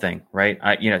mental health thing, right?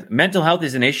 Mental health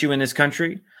is an issue in this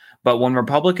country, but when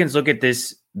Republicans look at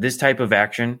this type of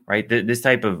action, right, this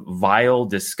type of vile,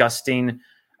 disgusting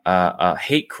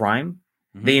hate crime,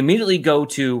 they immediately go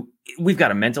to, we've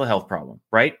got a mental health problem,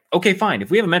 right? Okay, fine.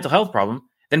 If we have a mental health problem,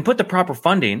 then put the proper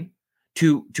funding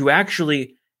to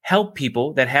actually help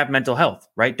people that have mental health,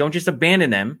 right? Don't just abandon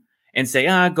them and say,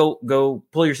 go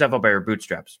pull yourself up by your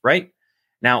bootstraps, right?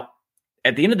 Now,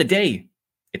 at the end of the day,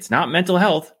 it's not mental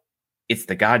health. It's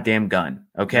the goddamn gun.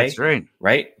 Okay. That's right.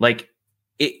 Right. Like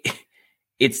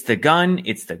it's the gun.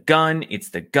 It's the gun.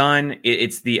 It's the gun.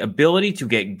 It's the ability to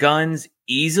get guns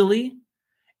easily.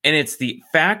 And it's the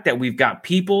fact that we've got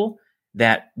people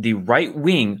that the right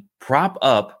wing prop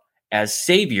up as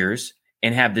saviors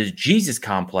and have this Jesus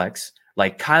complex,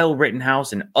 like Kyle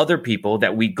Rittenhouse and other people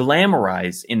that we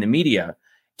glamorize in the media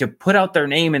to put out their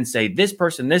name and say, this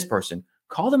person,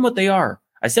 call them what they are.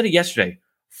 I said it yesterday.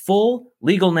 Full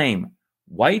legal name,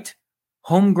 white,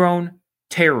 homegrown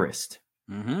terrorist.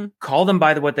 Mm-hmm. Call them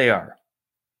by what they are.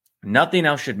 Nothing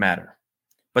else should matter.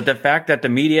 But the fact that the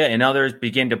media and others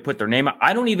begin to put their name out,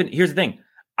 here's the thing.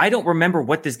 I don't remember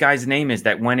what this guy's name is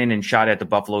that went in and shot at the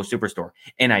Buffalo Superstore.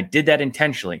 And I did that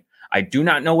intentionally. I do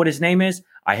not know what his name is.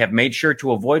 I have made sure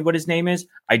to avoid what his name is.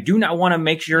 I do not want to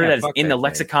make sure that it's in the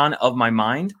lexicon of my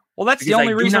mind. Well, that's the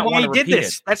only reason why he did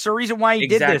this. That's the reason why he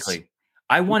did this.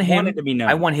 I want him to be known.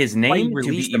 I want his name to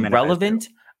be irrelevant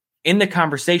in the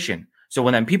conversation. So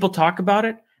when people talk about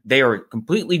it, they are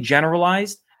completely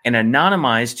generalized and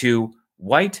anonymized to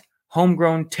white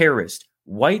homegrown terrorist,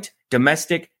 white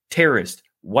domestic terrorist,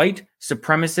 white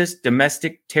supremacist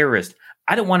domestic terrorist.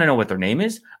 I don't want to know what their name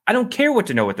is. I don't care what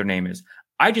to know what their name is.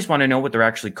 I just want to know what they're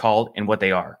actually called and what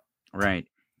they are. Right.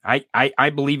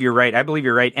 I believe you're right. I believe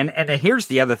you're right. And here's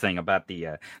the other thing about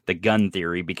the gun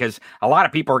theory, because a lot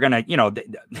of people are going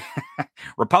to,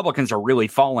 Republicans are really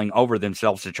falling over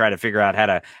themselves to try to figure out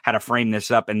how to frame this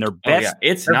up. And their best,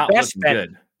 it's not looking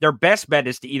good. Their best bet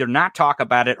is to either not talk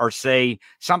about it or say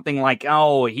something like,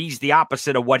 oh, he's the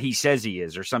opposite of what he says he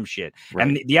is or some shit. Right.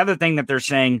 And the other thing that they're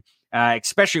saying,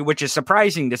 especially, which is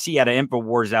surprising to see out of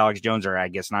InfoWars, Alex Jones, or I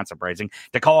guess not surprising,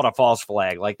 to call it a false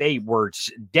flag. Like they were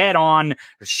dead on,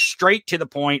 straight to the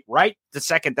point, right the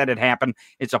second that it happened.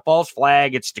 It's a false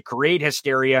flag. It's to create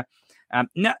hysteria.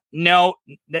 No,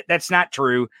 that's not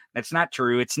true. That's not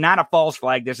true. It's not a false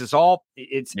flag. This is all,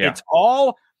 it's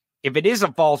all, if it is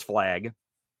a false flag,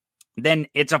 then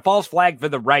it's a false flag for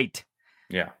the right.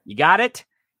 Yeah. You got it?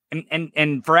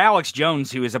 And for Alex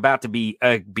Jones, who is about to be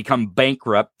become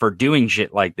bankrupt for doing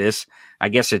shit like this, I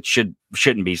guess it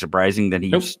shouldn't be surprising that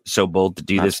he's so bold to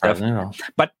do this stuff.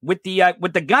 But with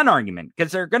the gun argument,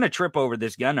 because they're going to trip over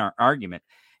this gun argument,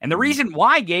 and the reason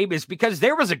why, Gabe, is because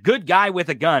there was a good guy with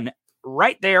a gun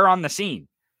right there on the scene.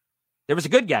 There was a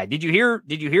good guy. Did you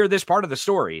hear this part of the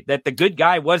story, that the good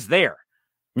guy was there?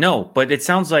 No, but it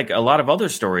sounds like a lot of other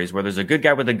stories where there's a good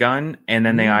guy with a gun and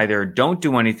then they either don't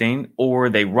do anything or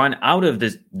they run out of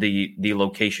the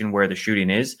location where the shooting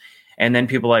is. And then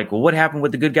people are like, well, what happened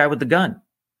with the good guy with the gun?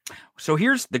 So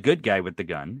here's the good guy with the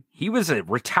gun. He was a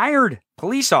retired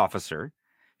police officer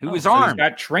who was armed. He's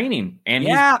got training and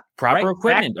proper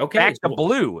equipment. Back to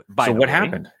blue. So what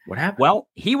happened? What happened? Well,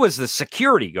 he was the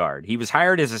security guard. He was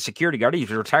hired as a security guard. He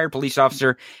was a retired police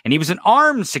officer and he was an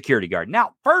armed security guard.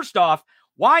 Now, first off,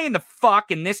 why in the fuck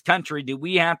in this country do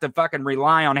we have to fucking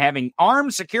rely on having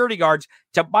armed security guards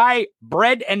to buy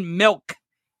bread and milk?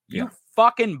 You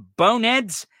fucking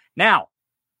boneheads. Now,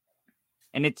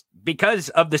 and it's because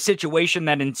of the situation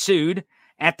that ensued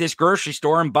at this grocery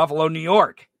store in Buffalo, New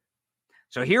York.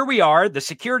 So here we are, the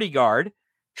security guard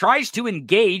tries to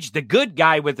engage the good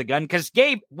guy with the gun, because,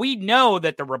 Gabe, we know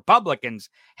that the Republicans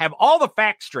have all the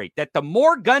facts straight, that the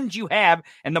more guns you have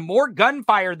and the more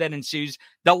gunfire that ensues,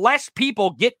 the less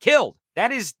people get killed.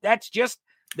 That's just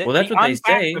that's what they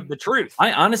say. Of the truth.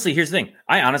 Here's the thing.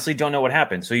 I honestly don't know what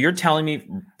happened. So you're telling me,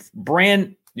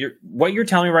 what you're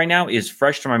telling me right now is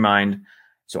fresh to my mind.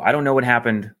 So I don't know what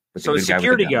happened. So a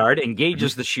security guard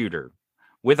engages the shooter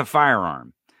with a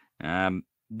firearm.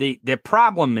 The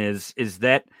problem is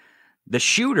that the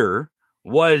shooter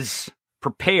was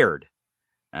prepared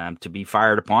to be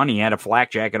fired upon. He had a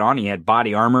flak jacket on, he had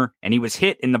body armor, and he was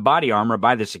hit in the body armor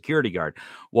by the security guard.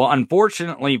 Well,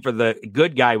 unfortunately for the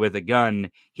good guy with the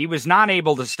gun, he was not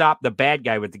able to stop the bad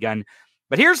guy with the gun.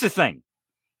 But here's the thing.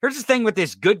 Here's the thing with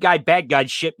this good guy, bad guy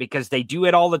shit, because they do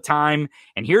it all the time.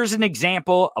 And here's an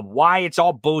example of why it's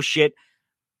all bullshit.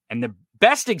 And the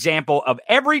best example of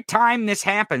every time this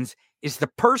happens is the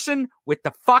person with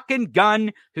the fucking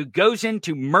gun who goes in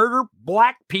to murder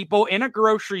black people in a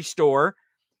grocery store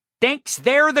thinks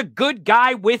they're the good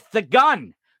guy with the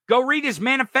gun. Go read his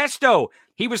manifesto.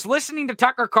 He was listening to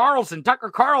Tucker Carlson. Tucker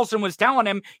Carlson was telling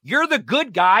him, you're the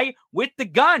good guy with the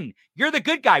gun. You're the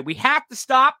good guy. We have to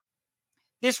stop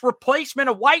this replacement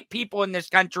of white people in this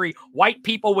country, white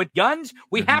people with guns.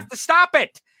 We have to stop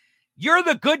it. You're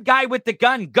the good guy with the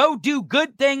gun. Go do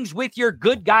good things with your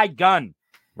good guy gun.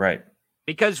 Right.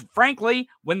 Because frankly,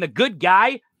 when the good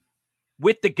guy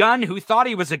with the gun who thought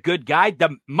he was a good guy,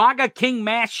 the MAGA King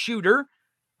mass shooter,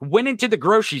 went into the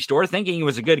grocery store thinking he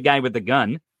was a good guy with the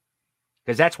gun,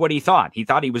 because that's what he thought. He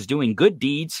thought he was doing good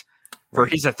deeds for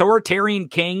his authoritarian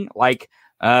king, like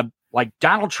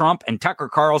Donald Trump and Tucker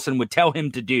Carlson would tell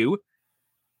him to do.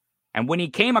 And when he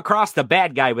came across the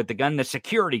bad guy with the gun, the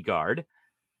security guard,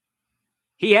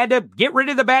 he had to get rid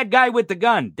of the bad guy with the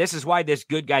gun. This is why this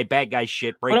good guy, bad guy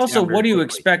shit breaks down. But also, what do you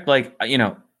expect? Like,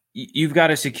 you've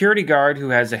got a security guard who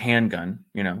has a handgun,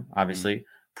 obviously,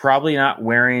 probably not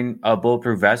wearing a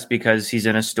bulletproof vest because he's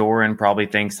in a store and probably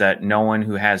thinks that no one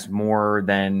who has more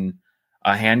than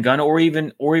a handgun or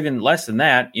even less than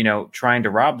that, trying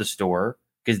to rob the store,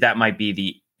 because that might be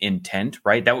the intent,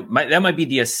 right? That might be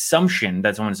the assumption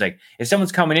that someone's like, if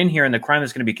someone's coming in here and the crime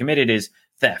that's going to be committed is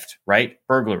theft, right?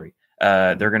 Burglary.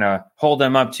 They're going to hold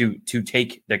them up to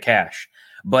take the cash.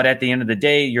 But at the end of the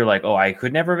day, you're like, oh, I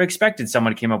could never have expected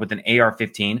someone to came up with an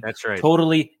AR-15. That's right.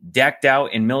 Totally decked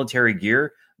out in military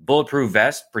gear, bulletproof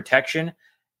vest, protection.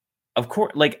 Of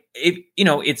course, like,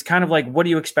 it's kind of like, what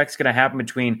do you expect is going to happen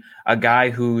between a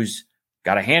guy who's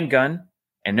got a handgun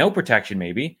and no protection,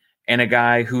 maybe, and a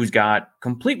guy who's got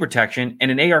complete protection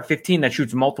and an AR-15 that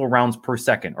shoots multiple rounds per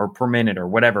second or per minute or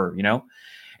whatever,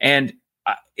 And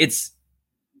it's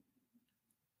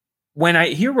when I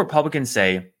hear Republicans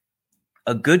say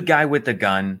a good guy with a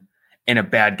gun and a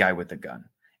bad guy with a gun,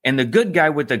 and the good guy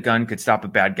with the gun could stop a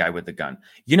bad guy with a gun.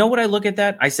 You know what I look at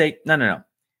that? I say, no.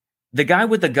 The guy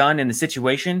with the gun in the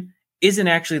situation isn't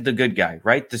actually the good guy,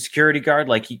 right? The security guard,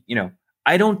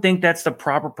 I don't think that's the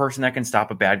proper person that can stop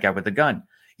a bad guy with a gun.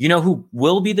 You know who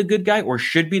will be the good guy or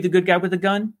should be the good guy with a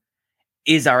gun?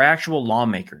 Is our actual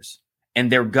lawmakers.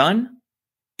 And their gun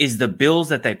is the bills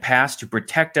that they pass to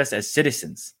protect us as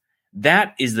citizens.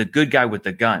 That is the good guy with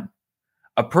the gun.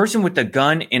 A person with a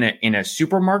gun in a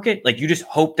supermarket, like, you just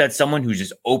hope that someone who's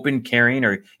just open carrying,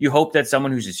 or you hope that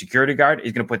someone who's a security guard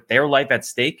is going to put their life at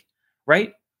stake,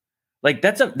 right? Like,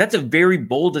 that's a very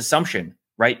bold assumption,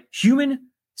 right? Human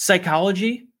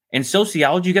psychology and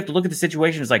sociology, you have to look at the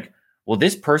situation as like, well,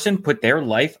 this person put their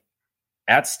life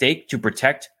at stake to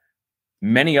protect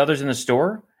many others in the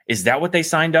store. Is that what they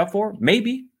signed up for?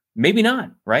 Maybe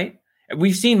not, right?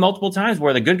 We've seen multiple times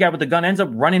where the good guy with the gun ends up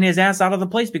running his ass out of the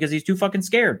place because he's too fucking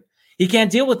scared. He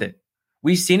can't deal with it.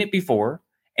 We've seen it before.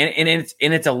 And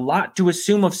it's a lot to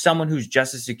assume of someone who's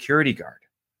just a security guard,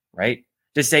 right?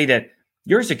 To say that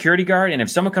you're a security guard, and if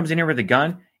someone comes in here with a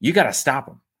gun, you got to stop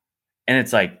them. And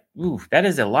it's like, ooh, that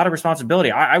is a lot of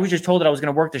responsibility. I was just told that I was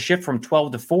going to work the shift from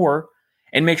 12 to 4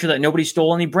 and make sure that nobody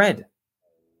stole any bread.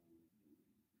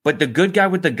 But the good guy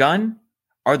with the gun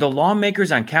are the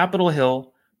lawmakers on Capitol Hill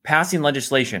passing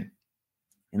legislation.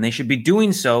 And they should be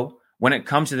doing so when it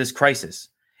comes to this crisis.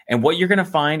 And what you're going to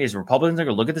find is Republicans are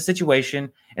going to look at the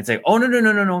situation and say, oh, no,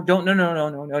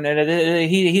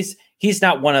 he's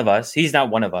not one of us. He's not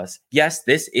one of us. Yes,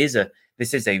 this is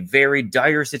a very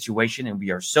dire situation, and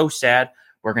we are so sad.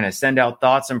 We're going to send out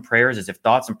thoughts and prayers, as if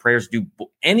thoughts and prayers do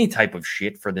any type of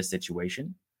shit for this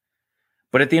situation.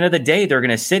 But at the end of the day, they're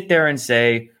going to sit there and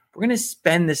say, we're going to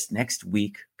spend this next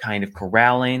week kind of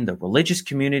corralling the religious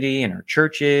community and our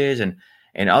churches and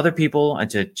other people, and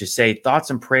to just say thoughts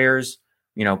and prayers,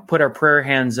 put our prayer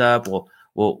hands up.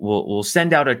 We'll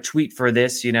send out a tweet for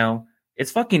this,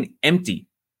 It's fucking empty.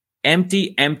 And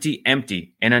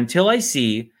until I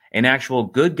see an actual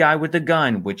good guy with a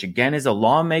gun, which again is a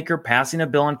lawmaker passing a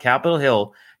bill on Capitol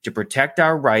Hill to protect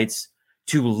our rights,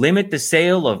 to limit the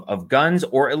sale of guns,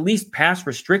 or at least pass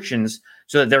restrictions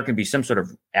so that there can be some sort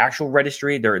of actual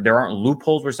registry. There aren't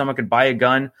loopholes where someone could buy a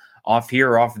gun off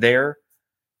here or off there.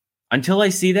 Until I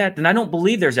see that, then I don't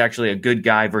believe there's actually a good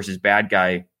guy versus bad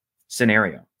guy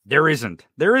scenario. There isn't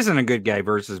a good guy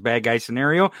versus bad guy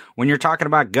scenario. When you're talking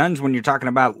about guns, when you're talking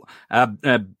about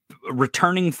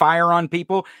returning fire on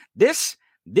people, this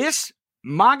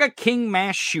MAGA King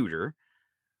mass shooter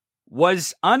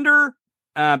was under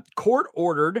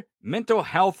court-ordered mental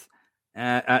health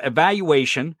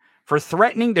evaluation for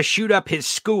threatening to shoot up his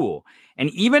school. And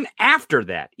even after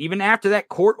that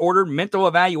court-ordered mental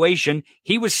evaluation,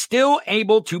 he was still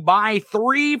able to buy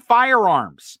 3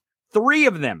 firearms. 3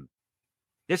 of them.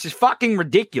 This is fucking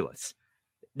ridiculous.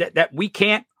 That we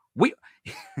can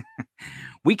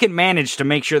manage to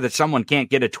make sure that someone can't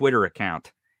get a Twitter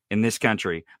account in this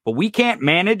country, but we can't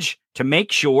manage to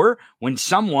make sure when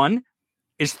someone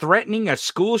is threatening a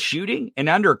school shooting and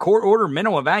under a court order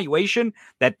mental evaluation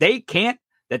that they can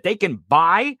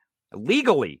buy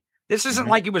legally. This isn't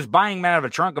like he was buying them out of a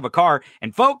trunk of a car.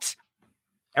 And folks,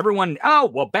 Everyone,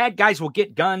 oh, well, bad guys will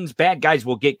get guns. Bad guys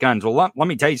will get guns. Well, let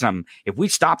me tell you something. If we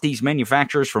stop these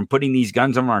manufacturers from putting these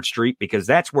guns on our street, because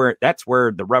that's where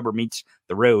the rubber meets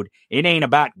the road. It ain't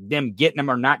about them getting them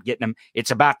or not getting them.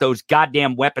 It's about those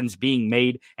goddamn weapons being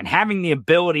made and having the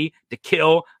ability to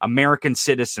kill American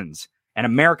citizens and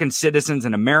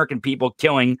American people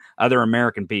killing other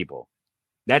American people.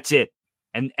 That's it.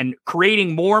 And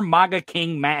creating more MAGA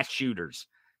King mass shooters,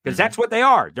 because that's what they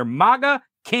are. They're MAGA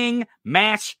King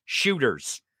mass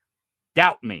shooters.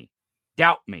 Doubt me.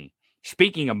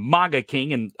 Speaking of MAGA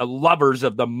King and lovers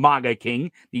of the MAGA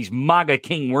King, these MAGA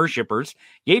King worshipers,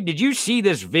 Gabe, did you see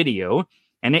this video?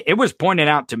 And it was pointed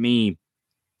out to me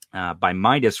by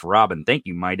Midas Robin. Thank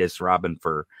you, Midas Robin,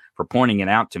 for pointing it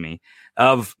out to me,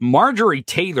 of Marjorie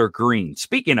Taylor Greene.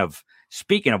 Speaking of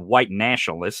white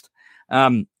nationalist,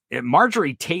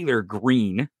 Marjorie Taylor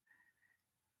Greene,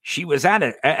 she was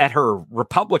at her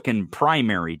Republican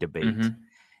primary debate. Mm-hmm.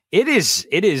 It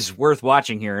is worth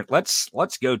watching here. Let's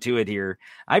go to it here.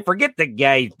 I forget the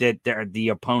guy the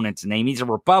opponent's name. He's a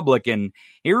Republican.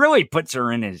 He really puts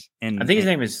her in his. I think his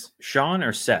name is Sean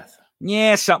or Seth.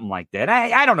 Yeah, something like that.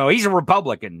 I don't know. He's a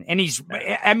Republican, and he's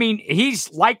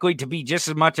likely to be just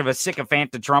as much of a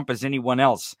sycophant to Trump as anyone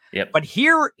else. Yep. But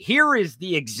here is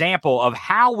the example of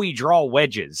how we draw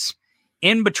wedges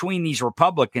in between these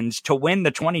Republicans to win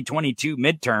the 2022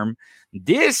 midterm.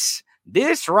 This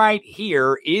right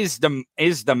here is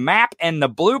the map and the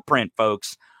blueprint,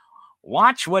 folks.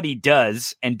 Watch what he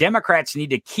does, and Democrats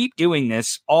need to keep doing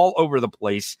this all over the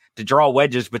place to draw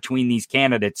wedges between these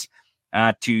candidates,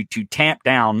 to tamp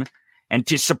down and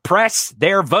to suppress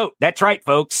their vote. That's right,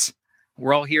 folks.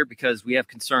 We're all here because we have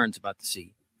concerns about the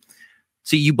seat.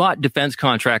 See, you bought defense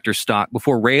contractor stock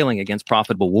before railing against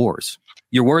profitable wars.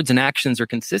 Your words and actions are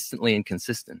consistently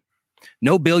inconsistent.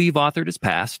 No bill you've authored is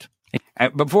passed.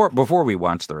 Before we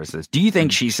watch the rest of this, do you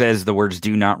think she says the words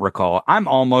 "do not recall"? I'm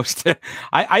almost,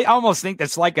 I almost think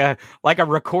that's like a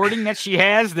recording that she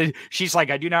has. That she's like,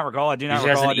 "I do not recall. I do not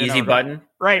recall." She has an easy button.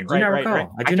 Right.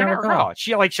 I do not recall.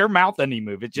 She her mouth doesn't even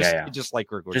move. It just like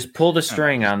recording. Just pull the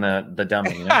string on the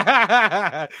dummy. You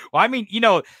know? Well, I mean,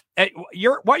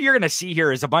 what you're going to see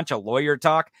here is a bunch of lawyer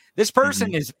talk. This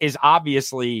person is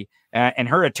obviously, and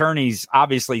her attorneys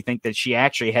obviously think that she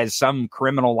actually has some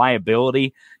criminal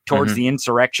liability towards the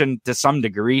insurrection to some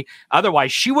degree.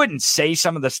 Otherwise, she wouldn't say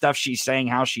some of the stuff she's saying,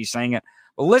 how she's saying it.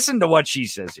 But listen to what she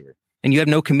says here. And you have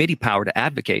no committee power to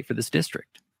advocate for this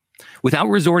district. Without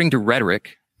resorting to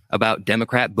rhetoric about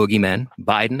Democrat boogeymen,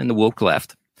 Biden, and the woke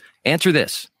left, answer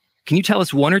this. Can you tell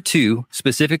us one or two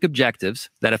specific objectives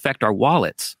that affect our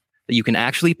wallets that you can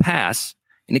actually pass,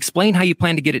 and explain how you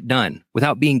plan to get it done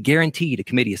without being guaranteed a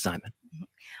committee assignment?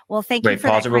 Well, thank you for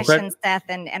that question, Seth.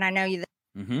 And I know you.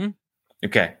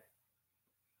 Okay.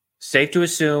 Safe to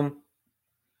assume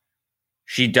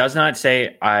she does not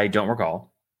say, "I don't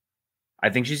recall." I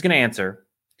think she's going to answer,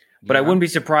 but I wouldn't be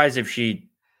surprised if she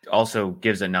also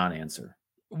gives a non-answer.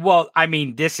 Well, I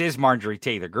mean, this is Marjorie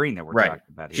Taylor Greene that we're talking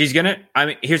about here. She's going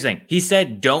to, here's the thing. He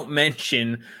said, don't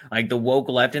mention like the woke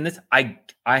left in this. I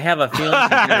have a feeling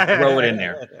she's going to throw it in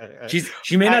there.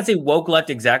 She may not say woke left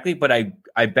exactly, but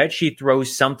I bet she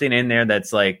throws something in there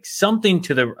that's like something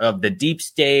to the deep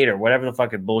state or whatever the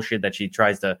fucking bullshit that she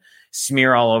tries to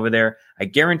smear all over there. I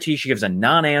guarantee she gives a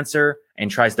non-answer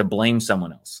and tries to blame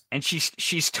someone else. And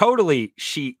she's totally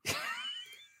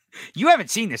You haven't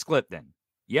seen this clip then.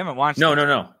 You haven't watched No.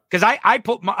 Because I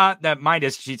put that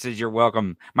Midas, she says, "You're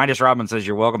welcome." Midas Robin says,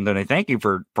 "You're welcome, Tony. Thank you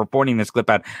for pointing this clip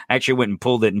out." I actually went and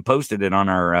pulled it and posted it on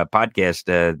our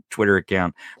podcast Twitter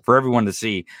account for everyone to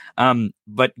see.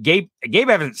 But Gabe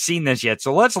hasn't seen this yet.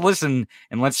 So let's listen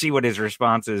and let's see what his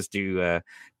response is to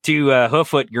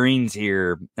Hooffoot Green's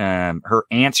here, her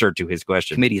answer to his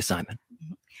question. Committee assignment.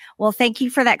 Well, thank you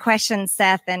for that question,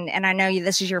 Seth. And I know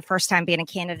this is your first time being a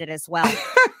candidate as well.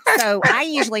 So I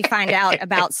usually find out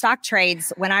about stock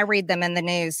trades when I read them in the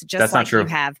news, just like you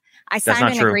have. I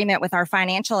signed an agreement with our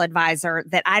financial advisor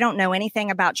that I don't know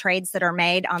anything about trades that are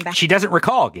made on behalf. She doesn't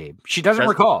recall, Gabe. She doesn't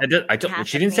recall.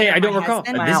 She didn't say I don't recall.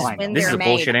 This is a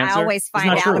bullshit answer. I always find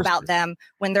out about them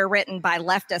when they're written by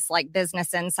leftists like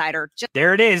Business Insider.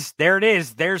 There it is.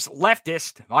 There's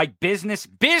leftist like Business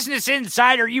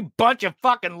Insider. You bunch of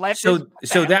fucking leftists.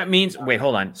 So that means wait,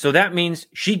 hold on. So that means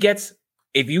she gets.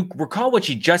 If you recall what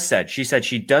she just said, she said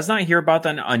she does not hear about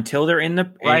them until they're in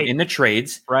the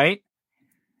trades, right?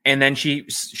 And then she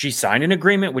signed an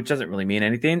agreement, which doesn't really mean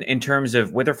anything in terms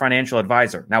of with her financial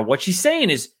advisor. Now, what she's saying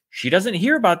is she doesn't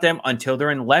hear about them until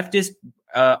they're in leftist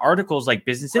articles like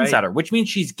Business Insider, which means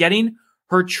she's getting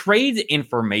her trades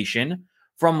information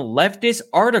from leftist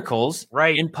articles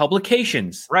in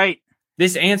publications. Right.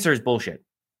 This answer is bullshit.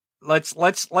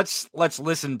 let's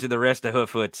listen to the rest of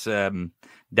Hooffoot's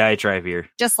diatribe here.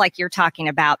 Just like you're talking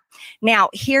about. Now,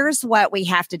 here's what we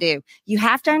have to do. You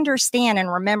have to understand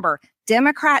and remember,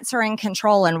 Democrats are in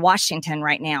control in Washington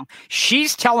right now.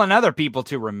 She's telling other people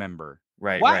to remember.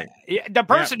 Right, what? right. The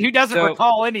person who doesn't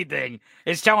recall anything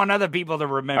is telling other people to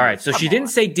remember. All right, so she didn't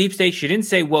say deep state. She didn't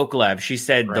say woke left. She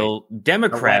said the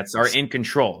Democrats are in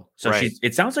control. So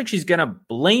it sounds like she's going to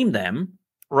blame them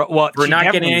for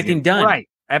not getting anything done. Right,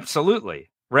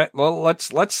 absolutely. Right. Well,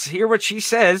 let's hear what she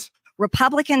says.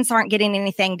 Republicans aren't getting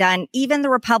anything done. Even the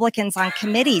Republicans on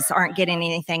committees aren't getting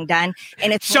anything done.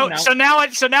 And it's so now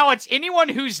it's anyone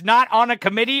who's not on a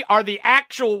committee are the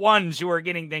actual ones who are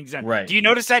getting things done. Right. Do you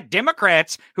notice that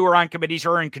Democrats who are on committees who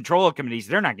are in control of committees,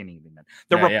 they're not getting anything done.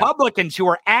 The Republicans who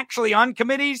are actually on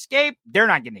committees, Gabe, they're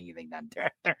not getting anything done.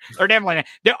 They're definitely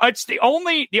not. It's the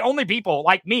only people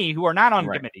like me who are not on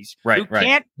committees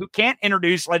who can't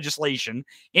introduce legislation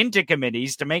into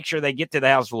committees to make sure they get to the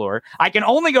House floor. I can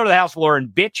only go to the House floor and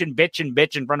bitch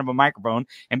in front of a microphone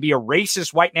and be a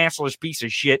racist white nationalist piece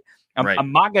of shit, a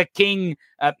MAGA king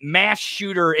mass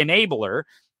shooter enabler,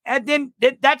 and then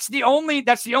that's the only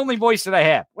voice that I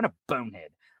have. What a bonehead.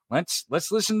 Let's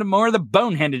listen to more of the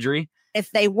boneheadedry.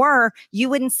 If they were, you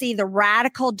wouldn't see the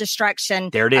radical destruction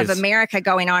of America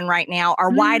going on right now. Our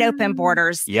wide open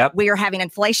borders. Yep. We are having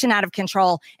inflation out of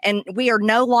control, and we are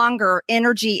no longer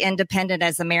energy independent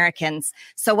as Americans.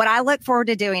 So what I look forward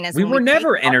to doing is we were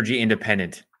never energy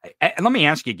independent. Let me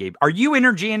ask you, Gabe, are you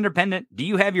energy independent? Do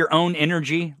you have your own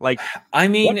energy? Like, I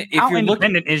mean, how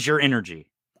independent is your energy?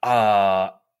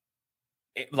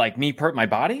 Like me, my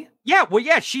body? Yeah, well,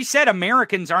 yeah. She said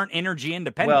Americans aren't energy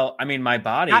independent. Well, I mean, my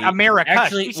body, not America.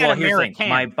 Actually, she said American.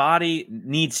 My body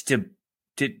needs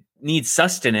needs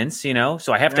sustenance, you know.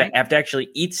 So I have to actually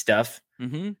eat stuff.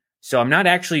 Mm-hmm. So I'm not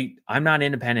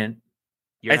independent.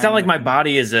 It's not like my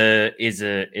body is a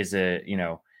you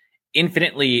know,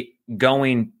 infinitely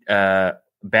going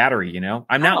battery, you know.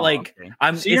 I'm not like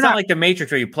it's not like the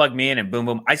Matrix where you plug me in and boom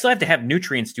boom. I still have to have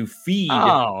nutrients to feed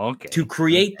to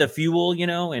create the fuel, you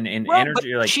know, and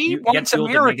energy. Like she wants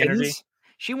Americans.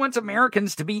 She wants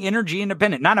Americans to be energy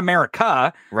independent, not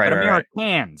America, but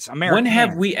Americans. When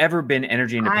have we ever been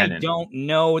energy independent? I don't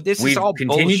know. We've is all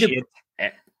bullshit.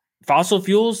 Fossil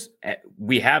fuels.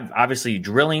 We have obviously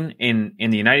drilling in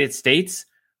the United States,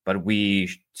 but we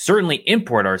certainly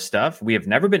import our stuff. We have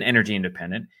never been energy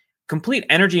independent. Complete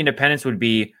energy independence would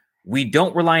be we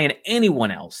don't rely on anyone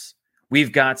else.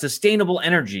 We've got sustainable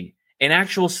energy and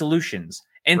actual solutions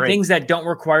and things that don't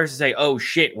require us to say, oh,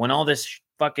 shit, when all this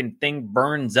fucking thing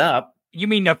burns up. You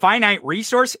mean a finite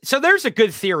resource? So there's a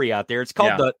good theory out there. It's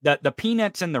called the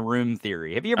peanuts in the room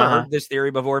theory. Have you ever heard this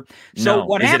theory before? So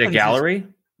what is it a gallery?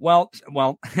 Well,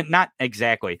 not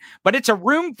exactly, but it's a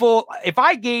room full. If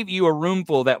I gave you a room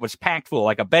full that was packed full,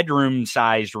 like a bedroom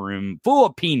sized room full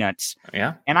of peanuts,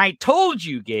 and I told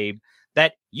you, Gabe,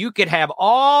 that you could have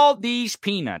all these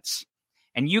peanuts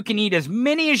and you can eat as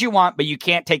many as you want, but you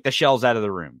can't take the shells out of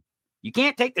the room. You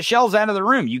can't take the shells out of the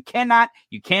room. You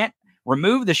can't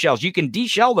remove the shells. You can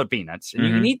deshell the peanuts and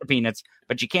you can eat the peanuts,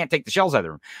 but you can't take the shells out of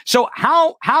the room. So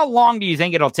how long do you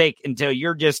think it'll take until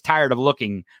you're just tired of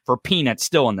looking for peanuts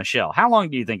still in the shell? How long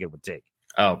do you think it would take?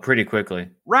 Oh, pretty quickly.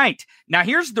 Right. Now,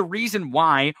 here's the reason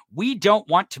why we don't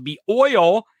want to be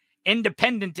oil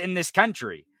independent in this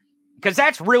country, because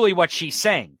that's really what she's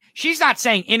saying. She's not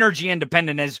saying energy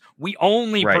independent as we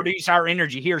only produce our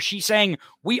energy here. She's saying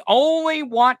we only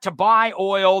want to buy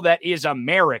oil that is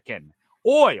American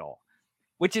oil,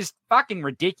 which is fucking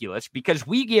ridiculous because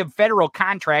we give federal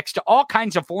contracts to all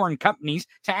kinds of foreign companies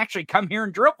to actually come here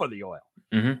and drill for the oil.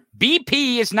 Mm-hmm.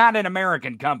 BP is not an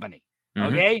American company.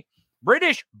 Okay.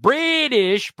 British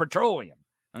Petroleum.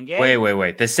 Okay.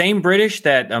 Wait. The same British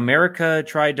that America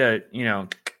tried to,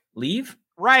 leave?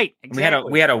 Right.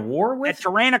 Exactly. We had a war with a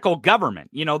tyrannical government.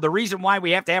 The reason why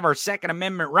we have to have our Second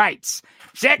Amendment rights.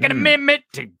 Second Amendment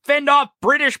to fend off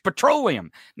British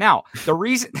Petroleum. Now, the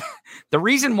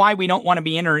reason why we don't want to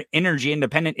be energy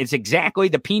independent is exactly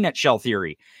the peanut shell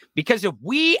theory. Because if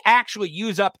we actually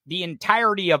use up the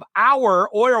entirety of our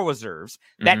oil reserves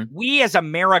that we as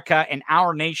America and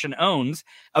our nation owns,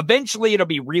 eventually it'll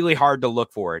be really hard to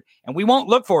look for it. And we won't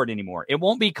look for it anymore. It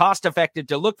won't be cost effective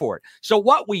to look for it. So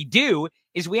what we do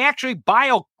is we actually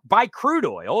buy crude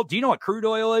oil. Do you know what crude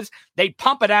oil is? They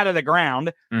pump it out of the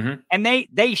ground and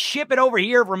they ship it over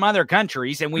here from other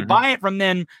countries and we buy it from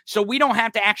them. So we don't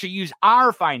have to actually use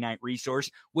our finite resource,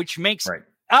 which makes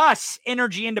us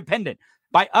energy independent.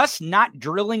 By us not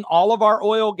drilling all of our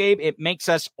oil, Gabe, it makes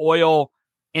us oil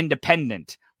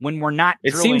independent when we're not.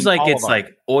 It seems like it's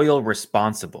like oil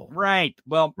responsible. Right.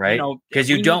 Well, because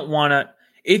you don't want to.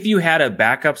 if you had a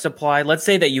backup supply, let's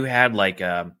say that you had like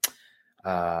a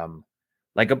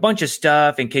bunch of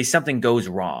stuff in case something goes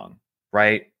wrong,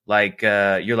 right? Like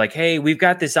you're like, hey, we've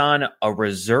got this on a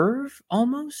reserve,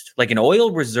 almost like an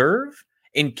oil reserve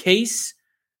in case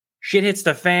shit hits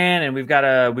the fan, and we've got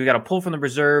to pull from the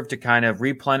reserve to kind of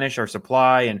replenish our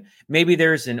supply, and maybe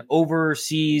there's an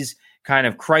overseas kind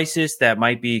of crisis that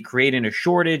might be creating a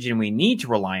shortage, and we need to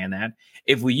rely on that.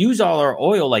 If we use all our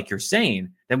oil, like you're saying,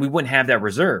 then we wouldn't have that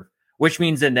reserve, which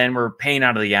means that then we're paying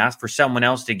out of the ass for someone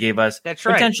else to give us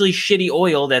potentially shitty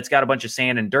oil that's got a bunch of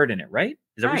sand and dirt in it, right?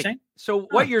 Is that what you're saying? So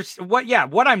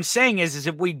what I'm saying is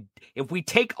if we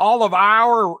take all of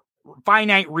our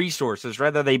finite resources,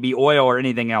 whether they be oil or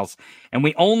anything else, and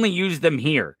we only use them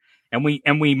here, and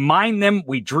we mine them,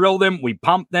 we drill them, we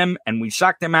pump them, and we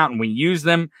suck them out, and we use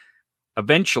them,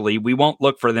 eventually we won't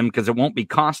look for them because it won't be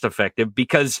cost effective,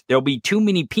 because there'll be too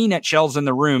many peanut shells in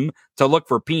the room to look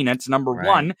for peanuts. Number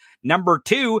one. Number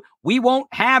two, we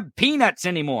won't have peanuts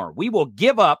anymore. We will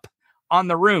give up on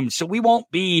the room, so we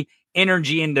won't be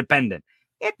energy independent.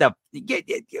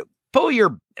 Pull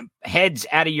your heads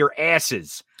out of your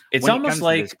asses. It's almost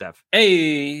like stuff.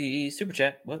 Hey, super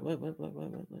chat. What?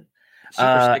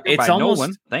 It's almost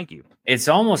Nolan. Thank you. It's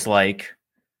almost like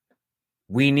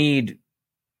we need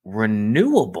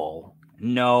renewable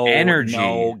energy.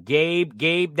 No,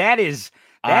 Gabe, that is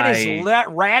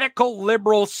radical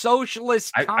liberal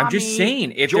socialist. I'm just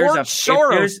saying, if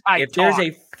there's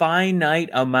a finite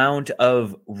amount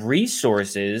of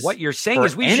resources, what you're saying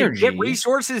is we should get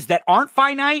resources that aren't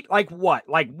finite. Like what?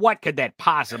 Like what could that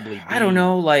possibly be? I don't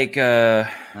know, like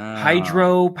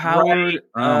hydro powered,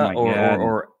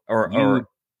 or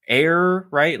air,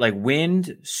 right? Like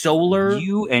wind, solar.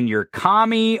 You and your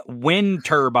commie wind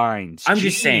turbines. I'm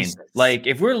just saying, like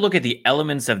if we're to look at the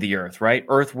elements of the earth, right?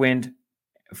 Earth, wind,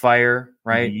 fire,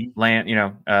 right? Mm-hmm. Land,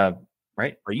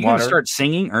 right? Are you going to start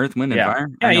singing Earth, Wind, and Fire?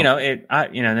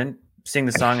 Yeah, then sing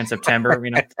the song in September,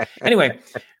 Anyway,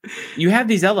 you have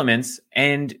these elements,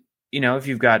 and, if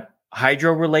you've got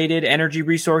hydro-related energy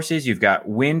resources, you've got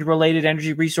wind-related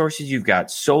energy resources, you've got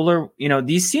solar,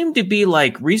 these seem to be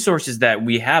like resources that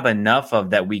we have enough of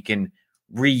that we can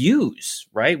reuse,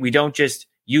 right? We don't just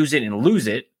use it and lose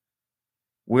it.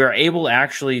 We're able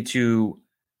actually to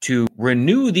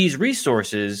renew these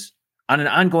resources on an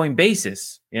ongoing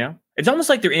basis. It's almost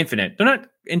like they're infinite. They're not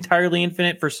entirely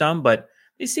infinite for some, but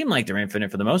they seem like they're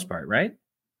infinite for the most part, right?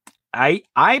 I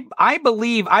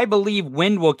believe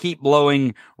wind will keep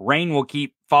blowing, rain will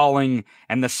keep falling,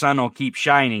 and the sun will keep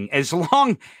shining as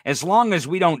long as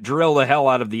we don't drill the hell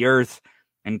out of the earth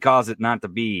and cause it not to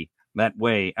be that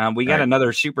way. We got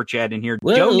another super chat in here.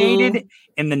 Whoa. Donated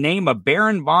in the name of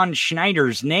Baron von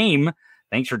Schneider's name.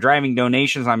 Thanks for driving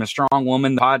donations. I'm a strong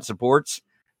woman. The pod supports.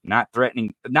 Not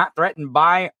threatened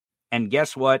by, and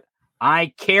guess what?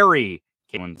 I carry.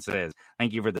 Caitlin says,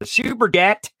 thank you for the super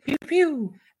chat. Pew,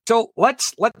 pew. So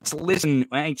let's listen.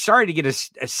 Sorry to get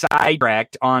us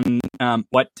sidetracked on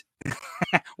what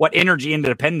energy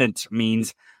independence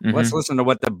means. Mm-hmm. Let's listen to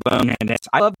what the bonehead is.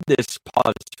 I love this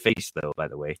paused face, though, by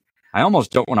the way. I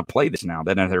almost don't want to play this now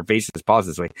that their face is paused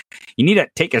this way. You need to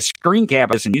take a screen cap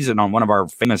of this and use it on one of our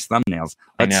famous thumbnails.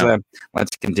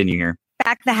 Let's continue here.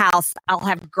 Back the House, I'll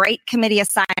have great committee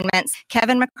assignments.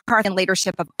 Kevin McCarthy and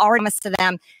leadership have already promised to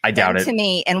them. I doubt it. To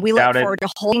me, and we look forward to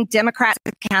holding Democrats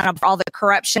accountable for all the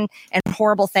corruption and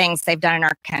horrible things they've done in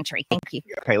our country. Thank you.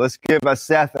 Okay, let's give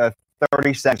Seth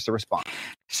 30 seconds to respond.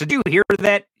 So do you hear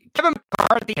that? Kevin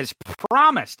McCarthy has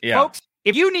promised, folks.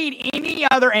 If you need any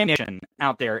other ammunition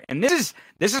out there, and this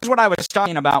is what I was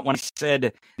talking about when I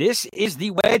said this is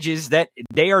the wedges that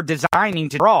they are designing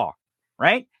to draw,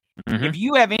 right? Mm-hmm. If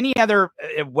you have any other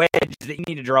wedge that you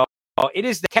need to draw, it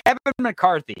is the Kevin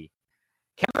McCarthy.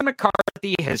 Kevin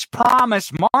McCarthy has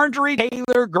promised Marjorie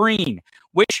Taylor Greene,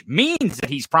 which means that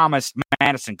he's promised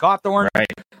Madison Cawthorn,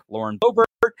 Lauren Boebert.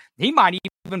 He might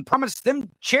even promise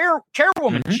them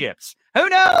chairwomanships. Mm-hmm. Who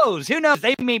knows?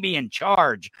 They may be in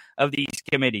charge of these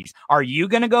committees. Are you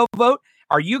going to go vote?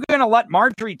 Are you going to let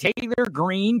Marjorie Taylor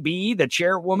Greene be the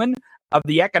chairwoman of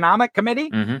the Economic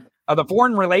Committee? Mm-hmm. Of the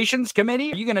Foreign Relations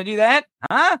Committee? Are you going to do that?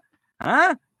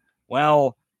 Huh?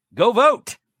 Well, go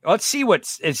vote. Let's see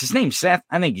is his name Seth?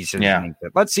 I think he said his name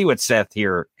Seth. Let's see what Seth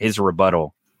here, his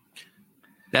rebuttal.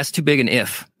 That's too big an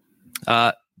if.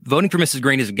 Voting for Mrs.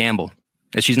 Greene is a gamble,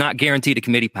 as she's not guaranteed a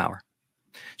committee power.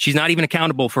 She's not even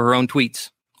accountable for her own tweets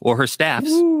or her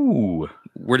staff's. Ooh.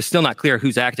 We're still not clear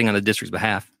who's acting on the district's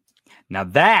behalf. Now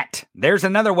there's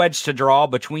another wedge to draw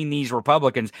between these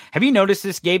Republicans. Have you noticed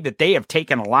this, Gabe, that they have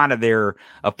taken a lot of their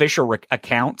official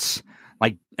accounts,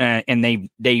 and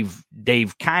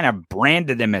they've kind of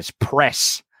branded them as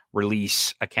press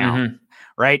release account.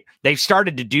 Right? They've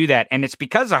started to do that, and it's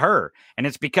because of her, and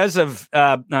it's because of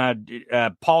Paul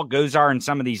Gosar and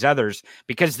some of these others,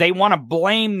 because they want to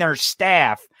blame their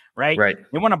staff, right?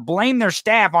 They want to blame their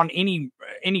staff on any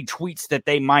tweets that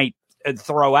they might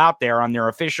throw out there on their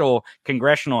official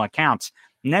congressional accounts.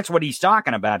 And that's what he's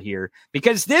talking about here,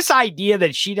 because this idea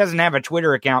that she doesn't have a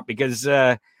Twitter account because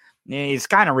it's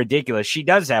kind of ridiculous. She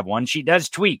does have one. She does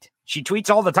tweet. She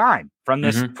tweets all the time from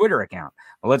this Twitter account.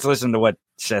 Well, let's listen to what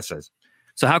Seth says.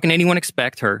 So how can anyone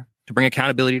expect her to bring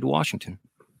accountability to Washington?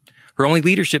 Her only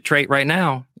leadership trait right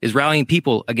now is rallying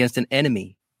people against an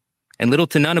enemy. And little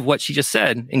to none of what she just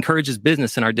said encourages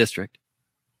business in our district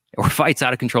or fights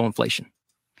out of control inflation.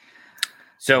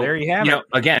 So there you have it.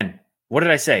 Again, what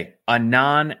did I say? A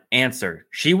non-answer.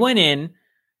 She went in.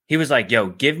 He was like, yo,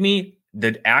 give me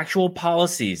the actual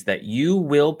policies that you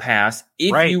will pass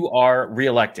if you are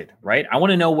reelected, right? I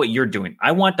want to know what you're doing.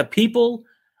 I want the people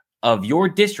of your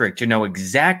district to know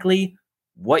exactly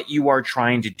what you are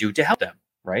trying to do to help them,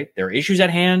 right? There are issues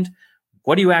at hand.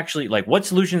 What do you actually like? What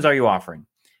solutions are you offering?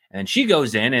 And she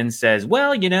goes in and says,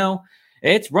 well,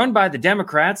 it's run by the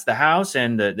Democrats, the House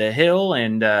and the Hill,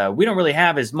 and we don't really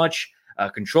have as much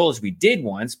control as we did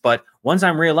once. But once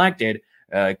I'm reelected,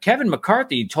 Kevin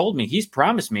McCarthy told me, he's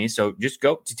promised me, so just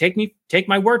go to take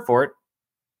my word for it.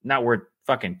 Not worth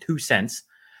fucking 2 cents.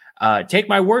 Take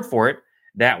my word for it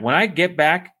that when I get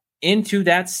back into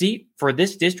that seat for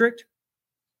this district,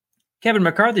 Kevin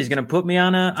McCarthy is going to put me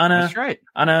on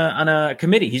a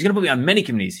committee. He's going to put me on many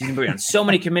committees. He's going to put me on so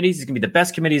many committees. He's going to be the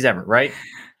best committees ever, right?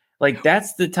 Like,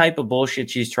 that's the type of bullshit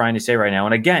she's trying to say right now.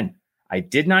 And again, I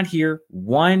did not hear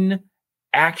one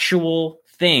actual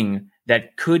thing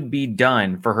that could be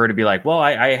done for her to be like, well,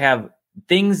 I have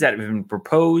things that have been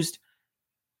proposed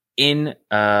in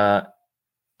the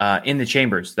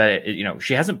chambers that,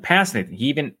 she hasn't passed anything. He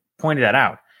even pointed that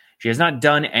out. She has not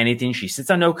done anything. She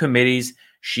sits on no committees.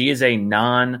 She is a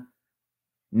non-rep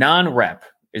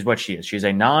is what she is. She's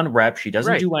a non-rep. She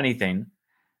doesn't do anything.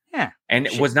 Yeah. And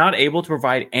was not able to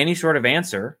provide any sort of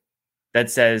answer that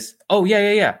says, oh,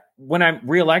 yeah. When I'm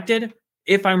reelected,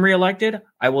 if I'm reelected,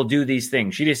 I will do these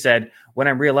things. She just said, when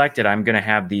I'm reelected, I'm going to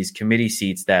have these committee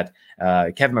seats that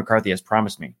Kevin McCarthy has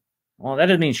promised me. Well, that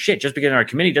doesn't mean shit. Just because in our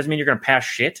committee doesn't mean you're going to pass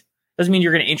shit. Doesn't mean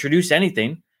you're going to introduce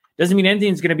anything. Doesn't mean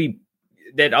anything's going to be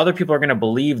that other people are going to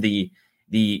believe the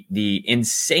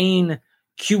insane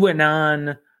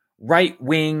QAnon,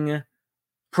 right-wing,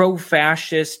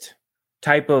 pro-fascist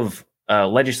type of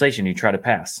legislation you try to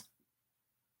pass.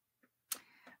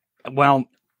 Well,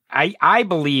 I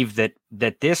believe that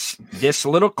this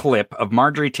little clip of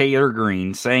Marjorie Taylor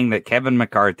Greene saying that Kevin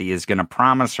McCarthy is going to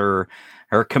promise her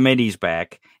committees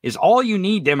back is all you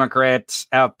need, Democrats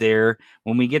out there,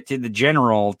 when we get to the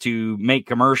general to make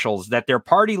commercials, that their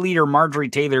party leader, Marjorie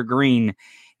Taylor Greene,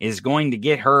 is going to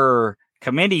get her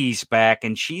committees back,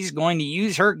 and she's going to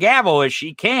use her gavel as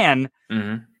she can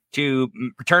to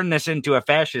turn this into a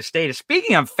fascist state.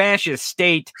 Speaking of fascist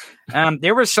state,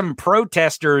 there were some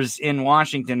protesters in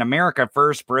Washington, America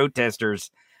First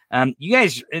protesters. You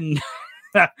guys,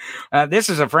 this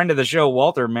is a friend of the show,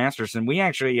 Walter Masterson. We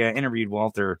actually interviewed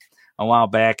Walter a while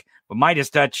back, but Midas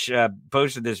Touch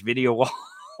posted this video,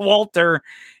 Walter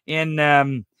in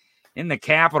the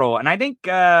Capitol, and I think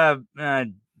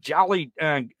Jolly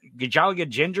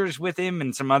Ginger's with him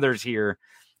and some others here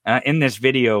in this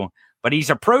video. But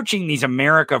he's approaching these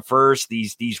America First,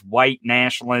 these white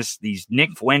nationalists, these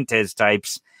Nick Fuentes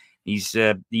types, these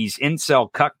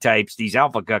incel cuck types, these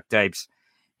alpha cuck types,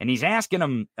 and he's asking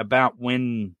them about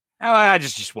when. Oh, I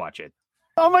just watch it.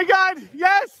 Oh my God!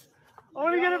 Yes, I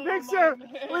want to get a picture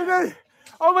with it.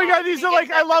 Oh my God, these are like,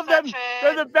 I love them.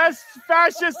 They're the best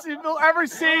fascists you'll ever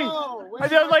see. And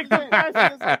they're like the best.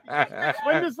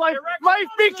 When this life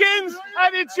begins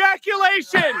at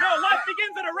ejaculation. No, life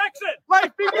begins at erection.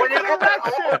 Life begins at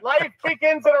erection. Life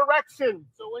begins at erection.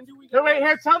 So when do we get wait,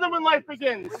 here, tell them when life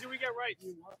begins. When do we get rights?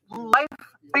 Life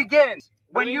begins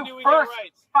when you first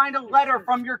find a letter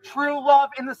from your true love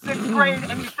in the 6th grade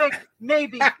and you think,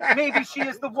 maybe she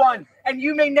is the one. And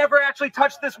you may never actually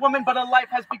touch this woman, but a life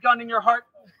has begun in your heart.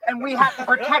 And we have to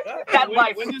protect that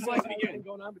life. When does life begin?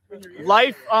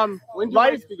 Life, when do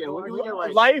life begin? When do we get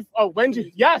rights? Life,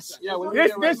 yes. Yeah,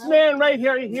 this man right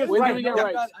here, he is when right. Do we get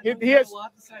rights? He is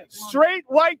straight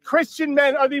white Christian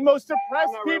men are the most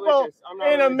oppressed people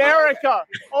in America.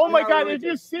 Oh my God, if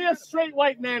you see a straight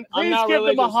white man, please give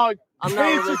them a hug.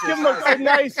 Please just give them a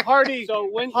nice, hearty hug.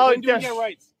 When do we get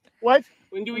rights? What?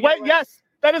 When do we get rights? Yes,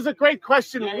 that is a great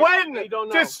question. Yeah, when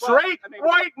do straight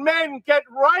white men get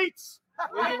rights?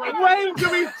 When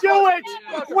do we do it?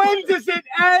 When does it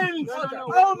end?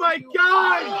 Oh my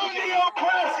God!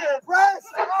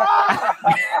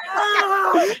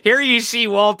 Here you see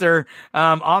Walter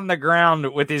on the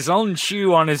ground with his own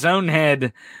shoe on his own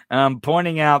head,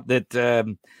 pointing out that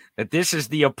that this is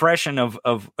the oppression of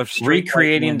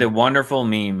recreating the wonderful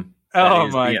meme. Oh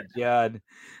my God,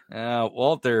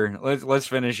 Walter! Let's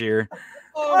finish here.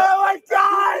 Oh my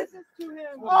God!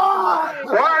 Why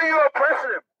are you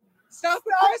oppressing him? Stop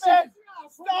it!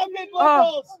 Stop it,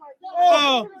 liberals!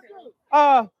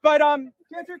 But to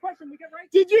answer your question, we get right.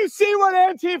 Did you see what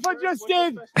Antifa just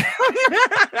did?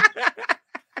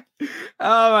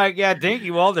 Oh my God! Thank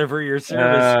you, Walter, for your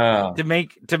service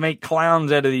to make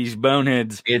clowns out of these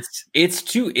boneheads. It's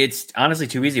honestly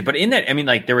too easy. But in that, I mean,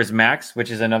 like there was Max,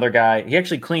 which is another guy. He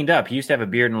actually cleaned up. He used to have a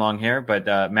beard and long hair,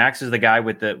 but Max is the guy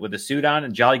with the suit on.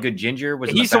 And Jolly Good Ginger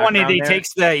was. He's the one that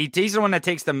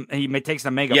takes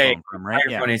the megaphone from, right?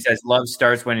 Yeah. When he says love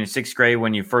starts when in 6th grade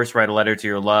when you first write a letter to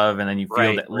your love, and then you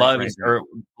feel that love is or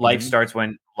life starts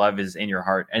when love is in your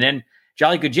heart. And then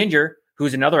Jolly Good Ginger,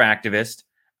 who's another activist.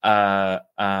 He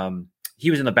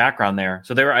was in the background there,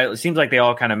 so they were. It seems like they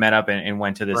all kind of met up and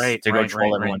went to this to go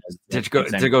troll everyone.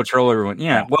 To go troll everyone.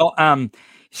 Yeah. Well,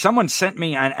 someone sent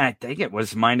me. I think it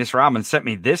was Minus Robin sent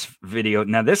me this video.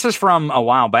 Now this is from a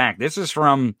while back. This is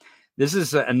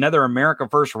another America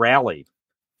First rally.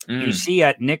 You see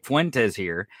Nick Fuentes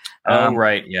here.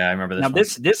 Right. Yeah, I remember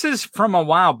this. Now this is from a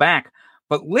while back,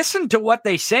 but listen to what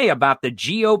they say about the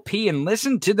GOP and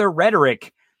listen to their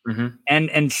rhetoric.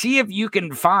 And see if you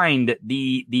can find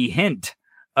the hint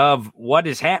of what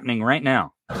is happening right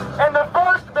now. In the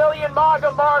first Million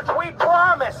MAGA March, we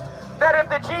promised that if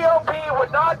the GOP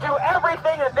would not do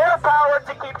everything in their power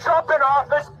to keep Trump in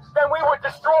office, then we would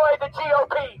destroy the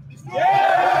GOP.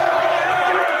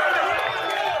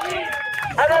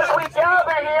 And as we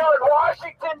gather here in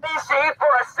Washington, D.C.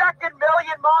 for a second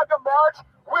Million MAGA March,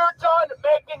 we're done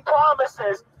making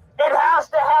promises. It has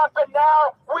to happen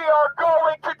now. We are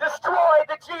going to destroy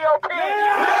the GOP.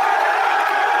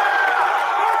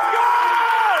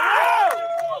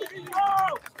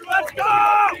 Let's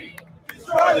go!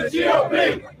 Destroy the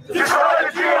GOP! Destroy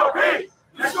the GOP!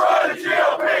 Destroy the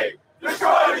GOP!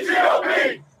 Destroy the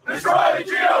GOP! Destroy the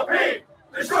GOP!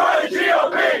 Destroy the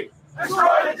GOP!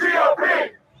 Destroy the GOP!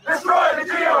 Destroy the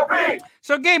GOP!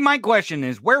 So, Gabe, my question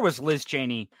is, where was Liz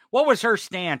Cheney? What was her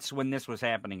stance when this was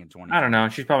happening in 2020? I don't know.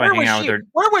 She's probably hanging out with her.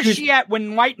 Where was she at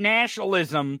when white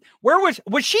nationalism? Was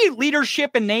she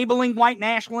leadership enabling white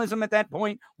nationalism at that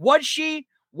point? Was she?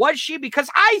 Because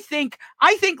I think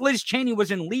Liz Cheney was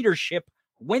in leadership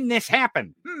when this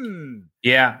happened.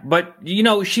 Yeah, but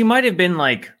she might have been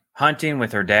like hunting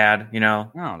with her dad.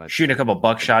 Shooting a couple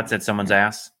buckshots at someone's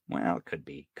ass. Well, it could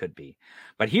be.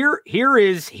 But here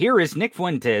is Nick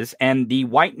Fuentes and the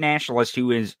white nationalist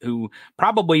who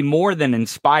probably more than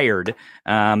inspired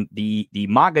the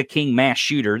MAGA King mass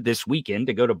shooter this weekend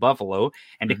to go to Buffalo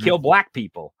and to kill black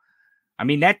people. I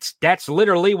mean, that's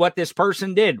literally what this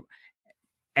person did.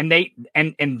 And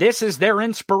this is their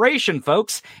inspiration,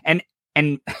 folks. And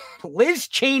Liz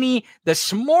Cheney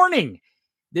this morning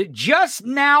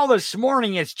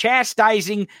is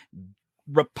chastising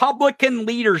Republican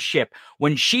leadership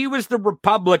when she was the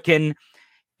Republican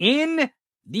in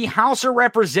the House of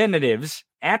Representatives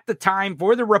at the time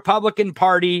for the Republican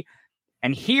Party.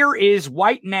 And here is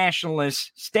white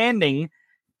nationalists standing,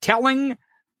 telling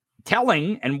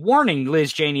and warning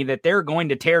Liz Cheney that they're going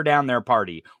to tear down their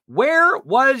party. Where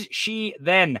was she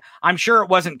then? I'm sure it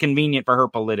wasn't convenient for her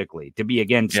politically to be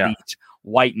against these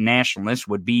white nationalists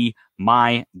would be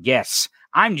my guess.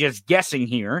 I'm just guessing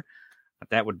here. But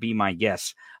that would be my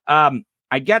guess. I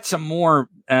got some more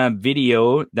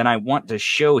video that I want to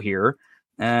show here.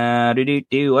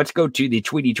 Let's go to the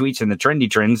tweety tweets and the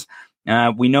trendy trends.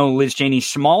 We know Liz Cheney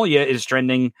Somalia is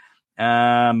trending.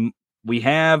 We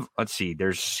have, let's see,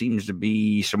 there seems to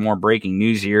be some more breaking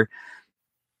news here.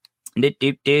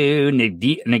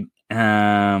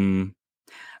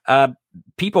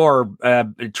 People are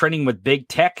trending with big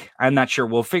tech. I'm not sure.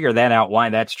 We'll figure that out why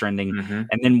that's trending.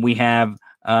 And then we have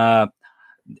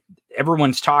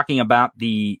everyone's talking about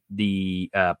the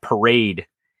parade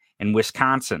in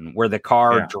Wisconsin where the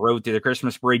car drove through the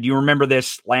Christmas parade. Do you remember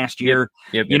this last year?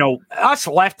 Yep. Us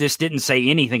leftists didn't say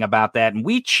anything about that, and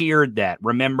we cheered that.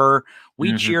 Remember,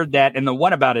 we cheered that, and the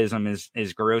whataboutism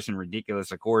is gross and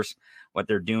ridiculous. Of course, what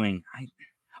they're doing.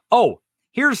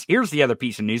 Here's the other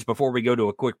piece of news before we go to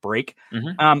a quick break.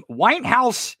 White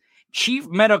House Chief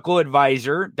Medical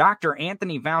Advisor Dr.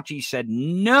 Anthony Fauci said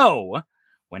no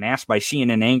when asked by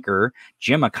CNN anchor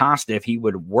Jim Acosta if he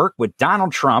would work with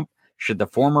Donald Trump should the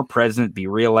former president be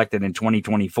reelected in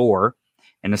 2024.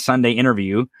 in a Sunday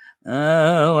interview.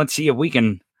 Let's see if we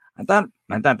can. I thought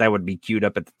that would be queued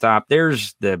up at the top.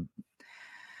 There's the.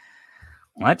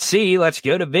 Let's see. Let's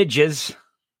go to vidges.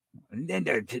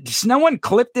 Does no one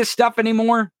clip this stuff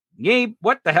anymore? Gabe,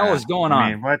 what the hell is going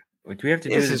on? What do we have to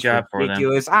do this the job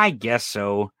ridiculous. For them? I guess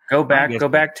so. Go back to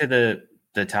the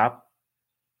top.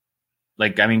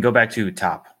 Go back to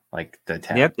top, like the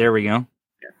tab. Yep, there we go.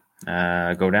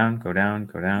 Go down. Yeah.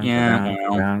 Go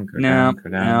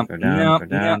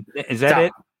down. Is that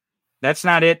it? That's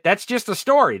not it. That's just a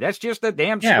story. That's just a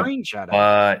damn screenshot.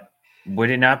 But would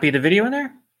it not be the video in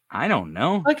there? I don't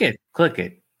know. Click it.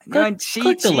 Click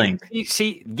the link.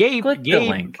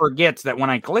 Gabe forgets that when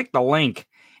I click the link,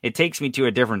 it takes me to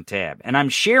a different tab, and I'm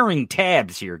sharing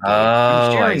tabs here. Gabe.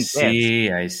 I see.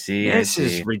 This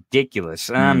is ridiculous.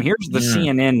 Here's the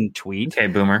CNN tweet. Okay,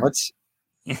 boomer. Let's.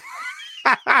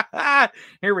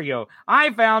 Here we go.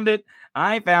 I found it.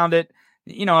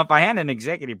 You know, if I had an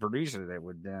executive producer that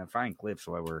would find clips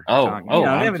while we're talking.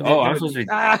 I'm supposed to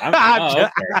be. Okay.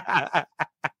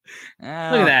 Look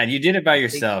at that. You did it by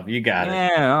yourself. You got it.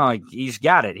 Yeah, he's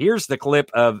got it. Here's the clip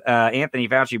of Anthony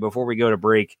Fauci before we go to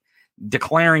break,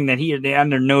 declaring that he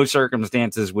under no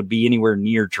circumstances would be anywhere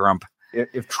near Trump.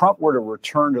 If Trump were to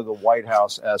return to the White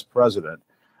House as president,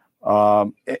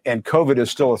 and COVID is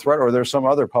still a threat, or there's some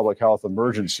other public health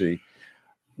emergency,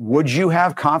 would you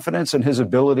have confidence in his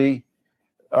ability?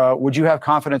 Would you have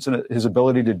confidence in his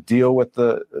ability to deal with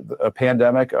a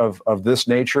pandemic of this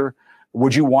nature?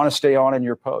 Would you want to stay on in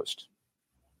your post?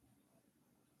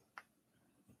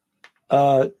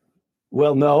 Well,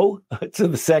 no. To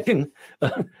the second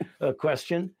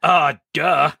question.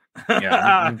 Duh.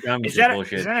 Yeah, is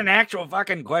that an actual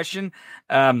fucking question?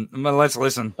 Let's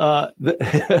listen.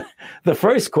 The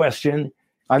first question.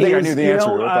 I think I knew the answer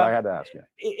to it, but I had to ask you.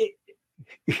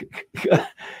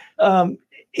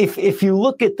 If you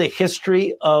look at the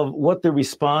history of what the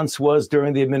response was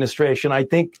during the administration, I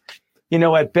think,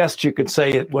 at best you could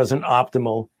say it wasn't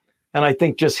optimal. And I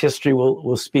think just history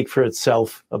will speak for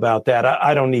itself about that.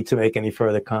 I don't need to make any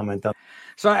further comment on.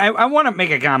 So I want to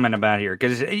make a comment about here,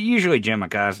 because usually Jim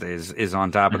Acosta is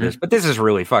on top of this, but this is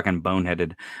really fucking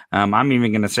boneheaded. I'm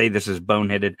even going to say this is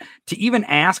boneheaded. To even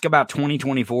ask about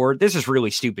 2024, this is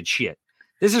really stupid shit.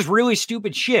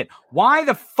 Why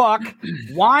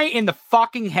in the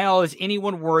fucking hell is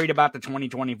anyone worried about the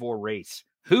 2024 race?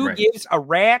 Who gives a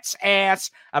rat's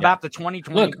ass about the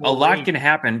 2024 Look, a lot can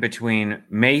happen between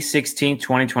May 16th,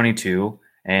 2022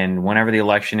 and whenever the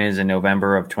election is in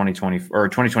November of 2020 or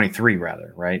 2023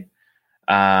 rather, right?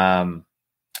 Or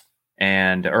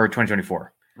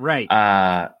 2024. Right.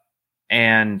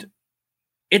 And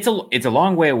it's a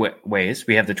long ways.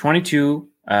 We have the 2022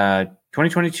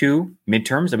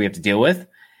 midterms that we have to deal with.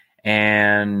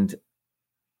 And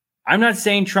I'm not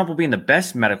saying Trump will be in the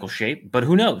best medical shape, but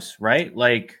who knows, right?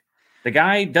 Like, the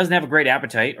guy doesn't have a great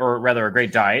appetite, or rather a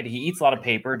great diet. He eats a lot of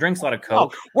paper, drinks a lot of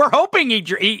Coke. We're hoping he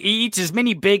eats as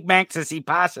many Big Macs as he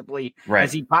possibly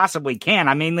can.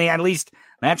 I mean, at least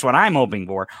that's what I'm hoping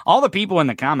for. All the people in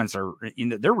the comments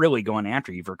they're really going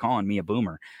after you for calling me a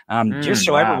boomer. Just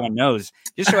so everyone knows,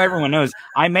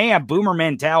 I may have boomer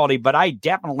mentality, but I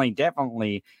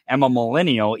definitely am a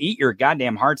millennial. Eat your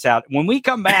goddamn hearts out. When we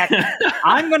come back,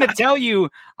 I'm going to tell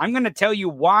you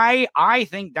why I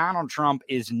think Donald Trump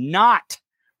is not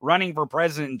running for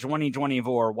president in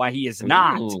 2024. Why he is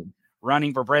not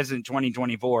running for president in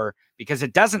 2024, because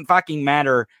it doesn't fucking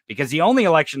matter, because the only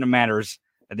election that matters,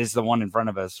 that is the one in front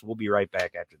of us. We'll be right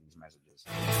back after these messages.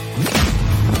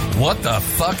 What the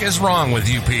fuck is wrong with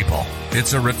you people?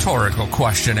 It's a rhetorical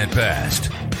question at best.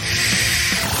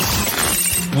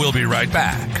 We'll be right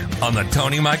back on the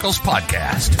Tony Michaels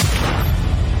Podcast.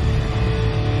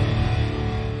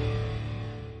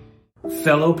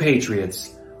 Fellow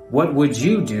patriots, what would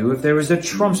you do if there was a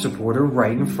Trump supporter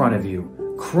right in front of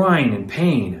you, crying in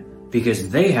pain because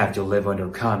they have to live under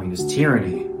communist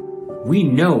tyranny? We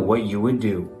know what you would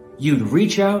do. You'd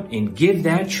reach out and give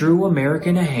that true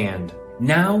American a hand.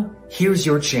 Now, here's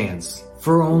your chance.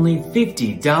 For only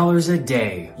 $50 a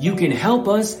day, you can help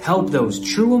us help those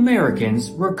true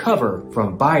Americans recover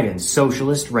from Biden's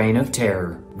socialist reign of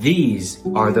terror. These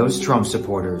are those Trump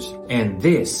supporters, and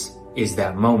this is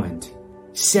that moment.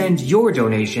 Send your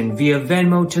donation via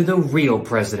Venmo to the real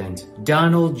president,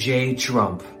 Donald J.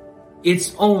 Trump.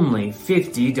 It's only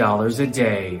 $50 a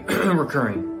day,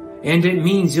 recurring. And it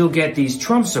means you'll get these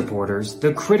Trump supporters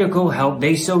the critical help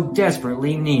they so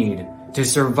desperately need to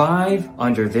survive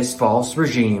under this false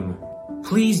regime.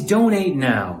 Please donate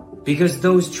now, because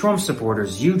those Trump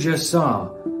supporters you just saw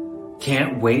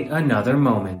can't wait another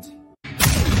moment.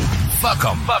 Fuck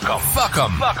 'em. Fuck 'em. Fuck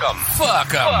 'em. Fuck 'em.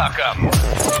 Fuck 'em. Fuck 'em.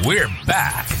 We're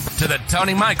back to the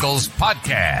Tony Michaels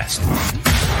Podcast.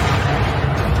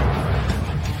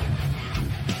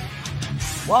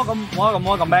 Welcome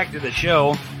back to the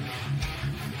show.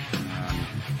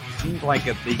 Seems like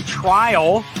the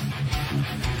trial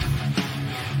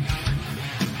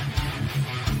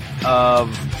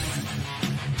of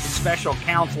special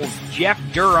counsel's John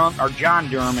Durham,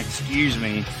 excuse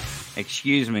me.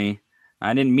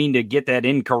 I didn't mean to get that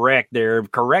incorrect there.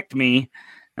 Correct me.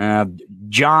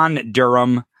 John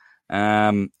Durham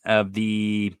of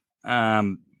the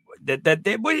what's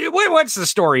the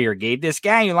story here, Gabe? This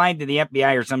guy who lied to the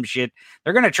FBI or some shit.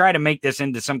 They're going to try to make this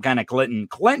into some kind of Clinton.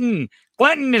 Clinton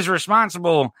is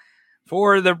responsible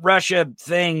for the Russia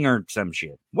thing or some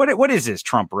shit. What is this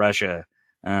Trump Russia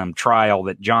trial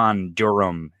that John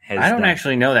Durham has? I don't done?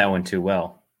 actually know that one too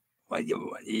well.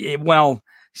 Well,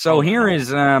 so here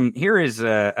is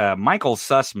Michael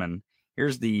Sussman.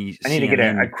 Here's the. I need to get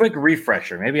a quick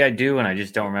refresher. Maybe I do, and I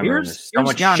just don't remember. There's so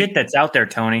much shit that's out there,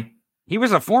 Tony. He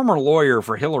was a former lawyer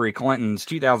for Hillary Clinton's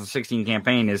 2016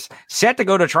 campaign, is set to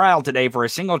go to trial today for a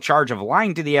single charge of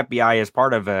lying to the FBI as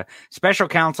part of a special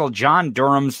counsel John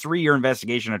Durham's 3-year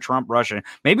investigation of Trump Russia.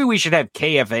 Maybe we should have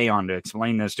KFA on to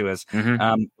explain this to us,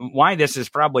 why this is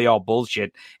probably all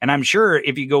bullshit. And I'm sure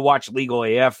if you go watch Legal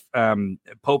AF,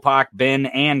 Popak, Ben,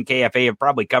 and KFA have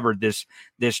probably covered this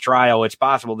trial. It's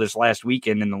possible this last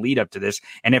weekend in the lead up to this.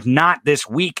 And if not this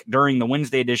week during the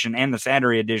Wednesday edition and the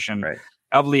Saturday edition,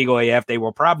 of Legal AF, they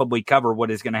will probably cover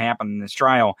what is going to happen in this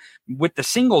trial. With the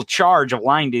single charge of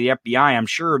lying to the FBI, I'm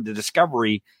sure the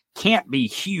discovery can't be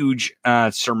huge,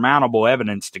 surmountable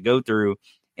evidence to go through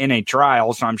in a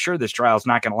trial. So I'm sure this trial is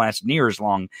not going to last near as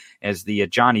long as the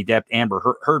Johnny Depp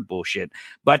Amber Heard bullshit.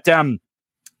 But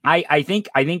I think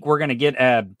we're going to get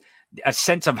a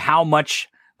sense of how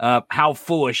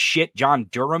full of shit John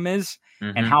Durham is.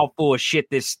 And how full of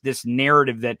shit this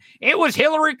narrative that it was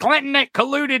Hillary Clinton that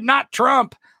colluded, not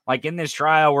Trump. Like in this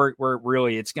trial, where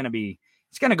really it's going to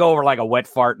go over like a wet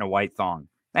fart and a white thong.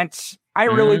 I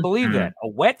really believe that a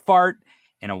wet fart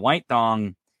and a white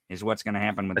thong is what's going to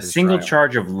happen with this single trial.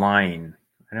 charge of lying.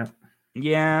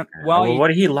 Yeah. Well, what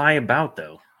did he lie about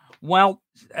though? Well,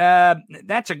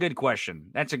 that's a good question.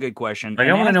 I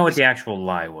don't want to know what the actual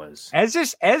lie was. As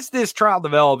this trial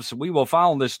develops, we will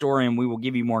follow this story and we will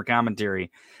give you more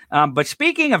commentary. But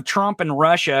speaking of Trump and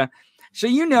Russia, so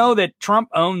you know that Trump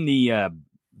owns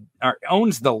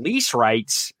the lease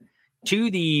rights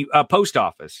to the post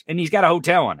office, and he's got a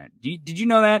hotel on it. Did you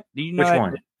know that? Did you know Which that?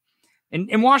 one?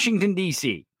 In Washington,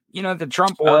 D.C. You know, the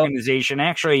Trump organization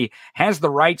actually has the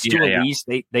rights to a lease.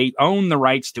 They own the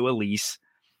rights to a lease.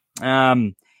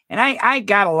 And I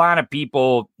got a lot of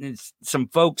people, some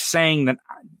folks saying that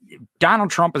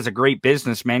Donald Trump is a great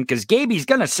businessman because Gaby's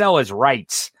going to sell his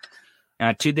rights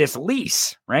to this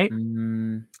lease, right?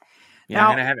 Yeah,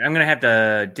 now, I'm going to have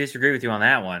to disagree with you on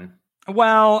that one.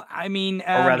 Well, I mean, or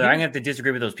rather, I'm going to have to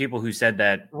disagree with those people who said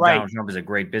that Donald Trump is a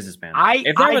great businessman.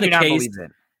 If that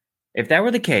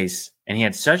were the case, and he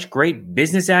had such great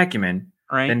business acumen,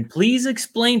 then please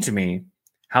explain to me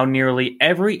how nearly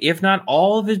every, if not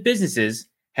all of his businesses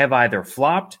have either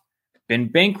flopped, been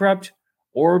bankrupt,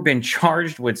 or been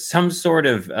charged with some sort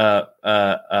of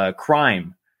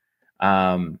crime.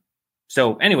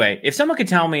 So anyway, if someone could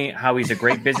tell me how he's a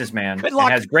great businessman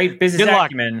and has great business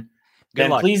acumen,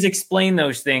 then please explain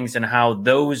those things and how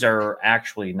those are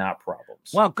actually not problems.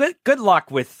 Well, good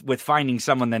luck with finding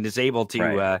someone that is able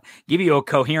to give you a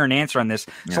coherent answer on this.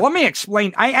 Yeah. So let me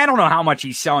explain. I don't know how much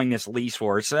he's selling this lease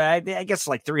for. So I guess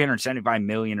like $375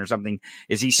 million or something.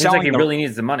 Is he selling? Seems like he really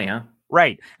needs the money, huh?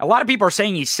 Right. A lot of people are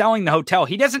saying he's selling the hotel.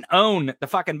 He doesn't own the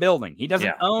fucking building. He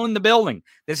doesn't own the building.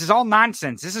 This is all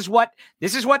nonsense. This is what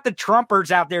the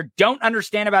Trumpers out there don't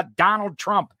understand about Donald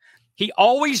Trump. He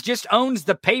always just owns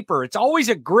the paper. It's always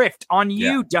a grift on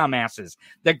you, dumbasses.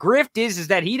 The grift is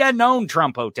that he doesn't own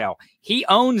Trump Hotel. He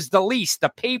owns the lease, the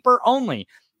paper only.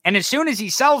 And as soon as he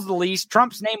sells the lease,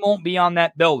 Trump's name won't be on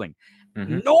that building.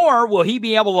 Nor will he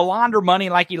be able to launder money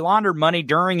like he laundered money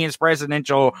during his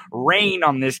presidential reign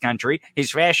on this country, his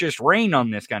fascist reign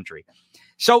on this country.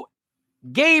 So,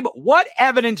 Gabe, what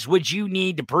evidence would you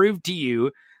need to prove to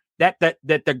you that the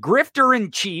grifter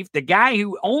in chief, the guy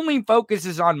who only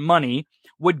focuses on money,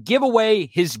 would give away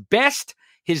his best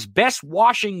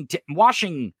washing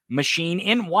machine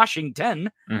in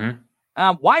Washington?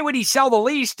 Why would he sell the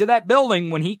lease to that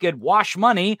building when he could wash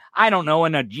money, I don't know,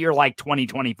 in a year like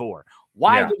 2024?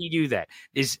 Why would he do that?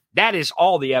 That is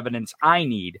all the evidence I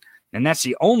need. And that's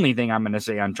the only thing I'm going to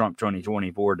say on Trump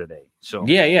 2024 today. So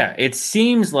yeah. It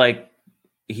seems like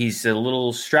he's a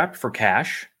little strapped for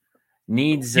cash.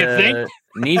 needs You think?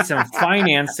 needs some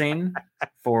financing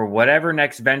for whatever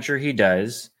next venture he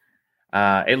does.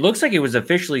 It looks like it was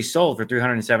officially sold for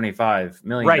 $375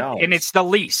 million. Right, and it's the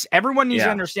lease. Everyone needs to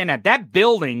understand that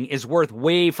building is worth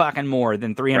way fucking more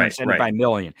than $375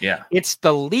 million. Yeah, it's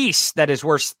the lease that is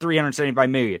worth $375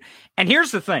 million. And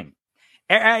here's the thing,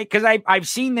 because I've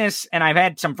seen this, and I've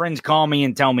had some friends call me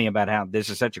and tell me about how this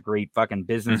is such a great fucking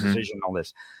business decision. And all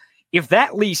this. If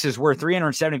that lease is worth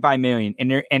 $375 million,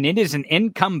 and it is an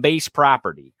income-based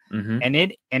property. And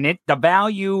the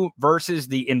value versus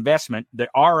the investment, the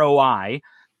ROI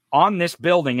on this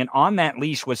building and on that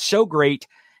lease was so great,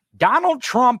 Donald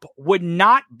Trump would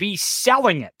not be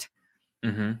selling it.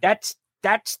 That's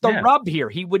the rub here.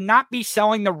 He would not be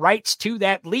selling the rights to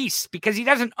that lease because he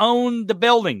doesn't own the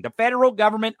building. The federal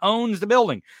government owns the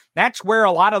building. That's where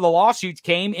a lot of the lawsuits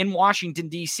came in Washington,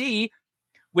 D.C.,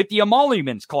 with the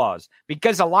emoluments clause,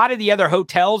 because a lot of the other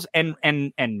hotels and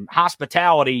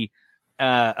hospitality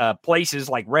places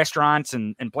like restaurants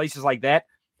and places like that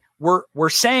were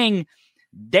saying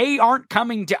they aren't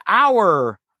coming to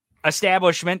our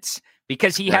establishments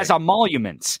because he has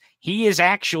emoluments. He is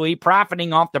actually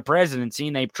profiting off the presidency,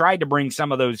 and they've tried to bring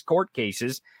some of those court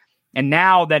cases. And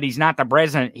now that he's not the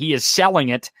president, he is selling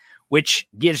it, which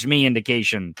gives me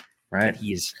indication that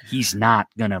he's not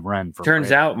going to run for Turns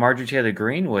president. out Marjorie Taylor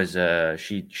Greene was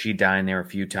she dined there a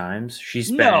few times. She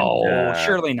spent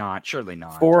surely not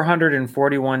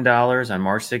 $441 on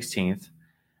March 16th,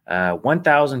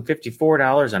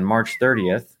 $1,054 on March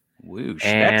 30th. Whoosh,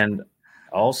 and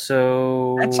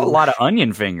also that's a lot of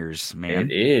onion fingers, man.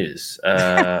 It is.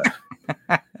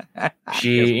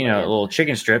 She, little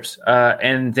chicken strips,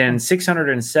 and then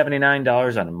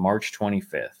 $679 on March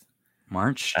 25th.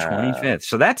 March 25th.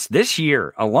 So that's this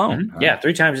year alone. Yeah,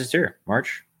 3 times this year.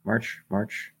 March.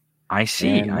 I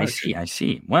see.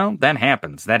 Well, that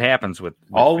happens. That happens with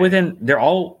they're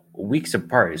all weeks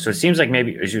apart. So it seems like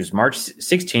maybe it was March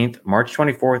 16th, March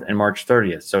 24th, and March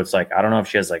 30th. So it's like, I don't know if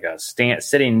she has like a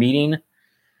sitting meeting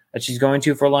that she's going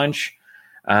to for lunch.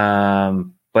 But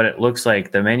it looks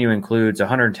like the menu includes a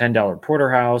 $110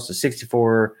 porterhouse, a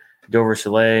 $64 Dover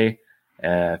Soleil,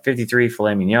 $53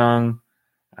 filet mignon.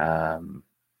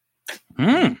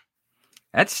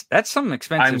 That's some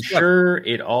expensive I'm stuff. sure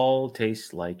it all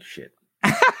tastes like shit.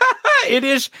 It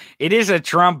is a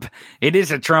Trump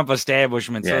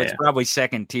establishment, so it's probably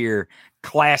second tier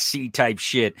Class C type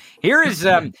shit. Here is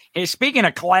speaking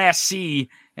of Class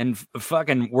C and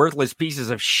fucking worthless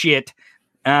pieces of shit.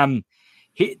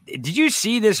 Did you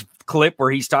see this clip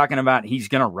where he's talking about he's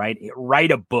gonna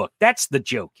write a book? That's the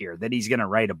joke here, that he's gonna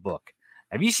write a book.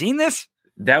 Have you seen this?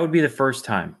 That would be the first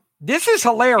time. This is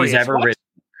hilarious. He's ever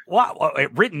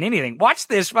written anything. Watch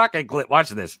this fucking clip. Watch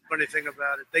this. Funny thing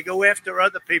about it, they go after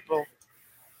other people.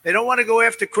 They don't want to go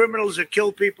after criminals or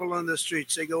kill people on the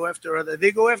streets. They go after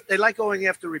they like going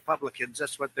after Republicans.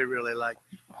 That's what they really like.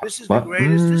 This is the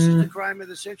greatest. This is the crime of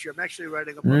the century. I'm actually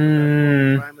writing a book about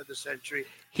the crime of the century.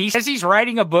 He says he's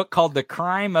writing a book called The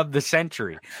Crime of the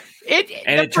Century.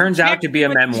 It turns out to be a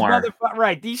memoir.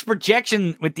 Right. These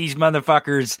projection with these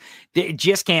motherfuckers, they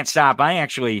just can't stop. I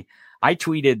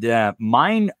tweeted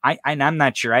mine. I'm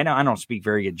not sure. I don't speak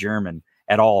very good German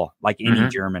at all, like any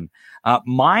German.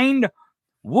 Mind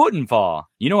Wouldn't-fall.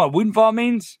 You know what wouldn't-fall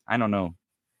means? I don't know.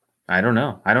 I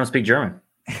don't speak German.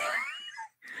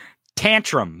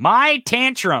 Tantrum. My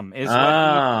Tantrum is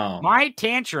My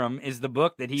Tantrum is the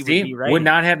book that he would be writing. Would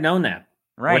not have known that.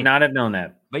 Right. Would not have known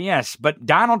that. But yes,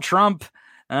 Donald Trump,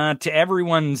 to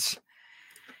everyone's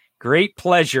great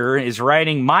pleasure, is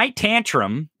writing My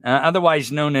Tantrum,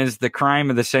 otherwise known as The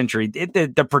Crime of the Century.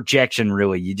 The projection,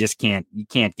 really, you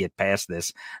can't get past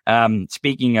this.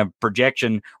 Speaking of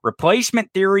projection,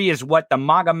 replacement theory is what the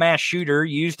MAGA mass shooter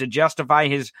used to justify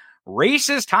his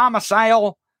racist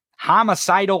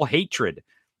homicidal hatred.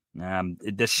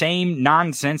 The same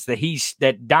nonsense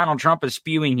that Donald Trump is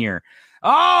spewing here.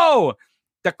 Oh,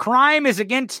 the crime is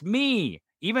against me.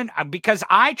 Even because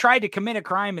I tried to commit a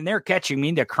crime and they're catching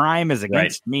me, the crime is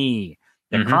against me.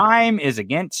 The crime is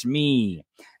against me.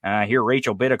 Here,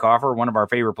 Rachel Bidikofer, one of our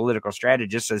favorite political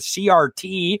strategists, says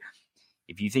CRT.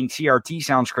 If you think CRT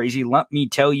sounds crazy, let me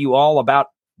tell you all about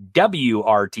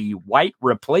WRT, white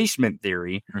replacement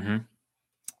theory.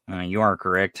 You are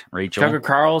correct, Rachel. Tucker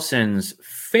Carlson's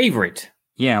favorite.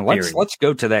 Yeah, let's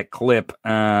go to that clip.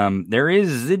 There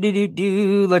is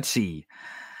let's see.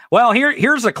 Well,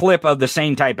 here's a clip of the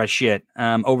same type of shit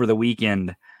over the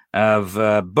weekend of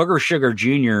Booger Sugar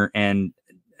Jr. and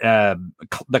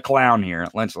the clown here.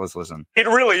 Let's listen. It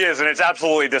really is, and it's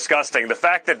absolutely disgusting. The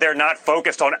fact that they're not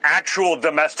focused on actual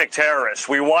domestic terrorists.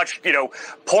 We watched,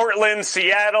 Portland,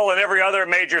 Seattle, and every other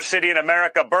major city in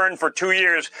America burn for 2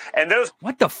 years, and those.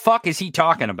 What the fuck is he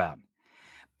talking about?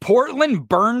 Portland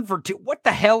burned for 2. What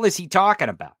the hell is he talking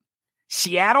about?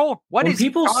 Seattle? What when is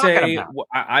people he talking say? about?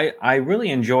 I really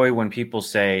enjoy when people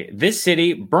say this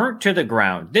city burnt to the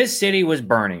ground. This city was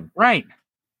burning. Right.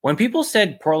 When people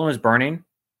said Portland was burning,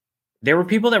 there were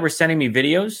people that were sending me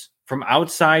videos from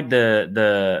outside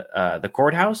the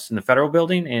courthouse in the federal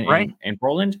building in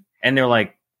Portland, and they're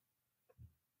like,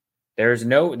 they're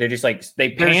just like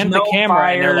they panned the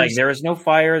camera and they're like, there is no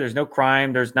fire, there's no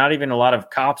crime, there's not even a lot of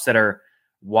cops that are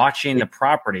watching the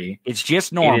property. It's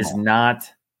just normal. It is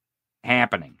not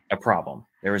happening. A problem.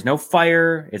 There is no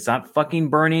fire. It's not fucking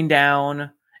burning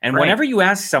down. And whenever you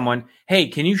ask someone, hey,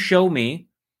 can you show me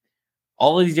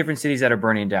all of these different cities that are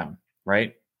burning down,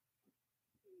 right?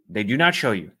 They do not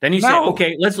show you. Then you say,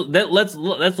 okay, let's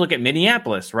look at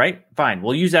Minneapolis, right? Fine.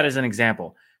 We'll use that as an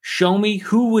example. Show me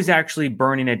who was actually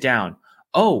burning it down.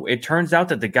 Oh, it turns out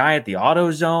that the guy at the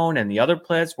AutoZone and the other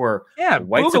place were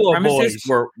white supremacists,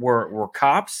 were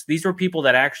cops. These were people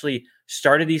that actually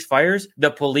started these fires.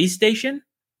 The police station,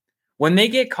 when they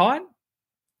get caught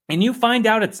and you find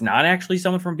out it's not actually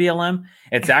someone from BLM,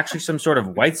 it's actually some sort of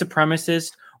white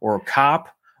supremacist or a cop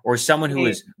or someone who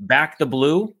is back the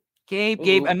blue.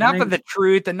 Gabe, enough of the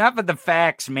truth, enough of the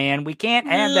facts, man. We can't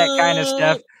have that kind of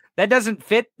stuff. That doesn't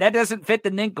fit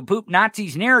the nincompoop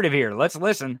Nazis narrative here. Let's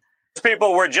listen.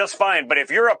 People were just fine. But if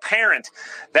you're a parent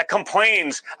that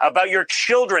complains about your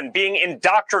children being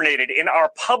indoctrinated in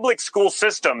our public school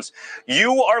systems,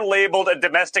 you are labeled a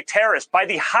domestic terrorist by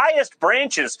the highest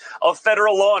branches of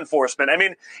federal law enforcement. I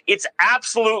mean, it's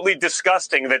absolutely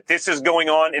disgusting that this is going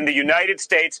on in the United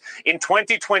States in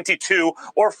 2022,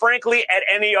 or frankly, at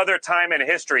any other time in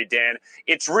history, Dan.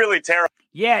 It's really terrible.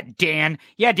 Yeah, Dan.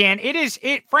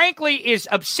 It frankly is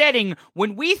upsetting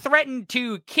when we threaten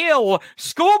to kill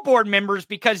school board members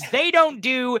because they don't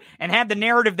do and have the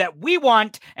narrative that we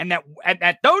want, and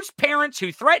that those parents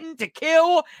who threaten to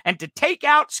kill and to take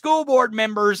out school board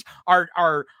members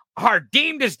are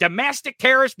deemed as domestic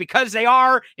terrorists because they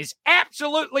are is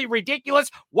absolutely ridiculous.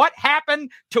 What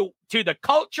happened to the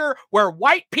culture where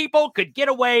white people could get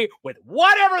away with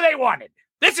whatever they wanted?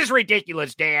 This is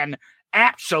ridiculous, Dan.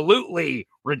 Absolutely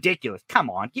ridiculous. Come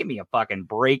on, give me a fucking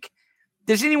break.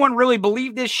 Does anyone really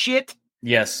believe this shit?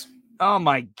 Yes. Oh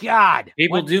my God.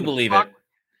 People do believe it.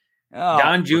 Oh,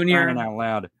 Don Jr. out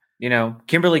loud.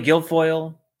 Kimberly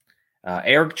Guilfoyle,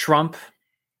 Eric Trump,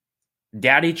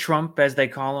 Daddy Trump, as they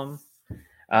call him.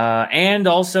 And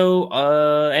also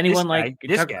anyone like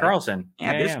Tucker Carlson.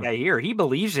 Yeah, this guy here, he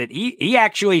believes it.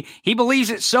 He believes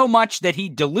it so much that he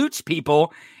dilutes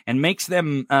people and makes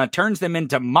them turns them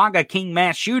into MAGA King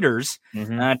mass shooters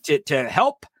to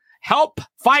help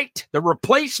fight the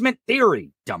replacement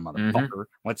theory. Dumb motherfucker.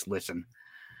 Let's listen.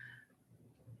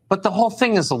 But the whole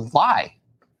thing is a lie.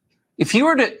 If you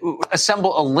were to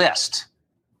assemble a list,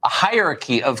 a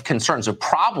hierarchy of concerns, of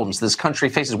problems this country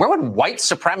faces, where would white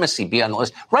supremacy be on the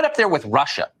list? Right up there with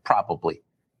Russia, probably.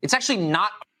 It's actually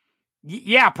not.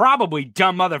 Yeah, probably,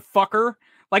 dumb motherfucker.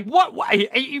 Like, what?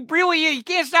 You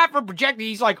can't stop from projecting.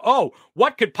 He's like, oh,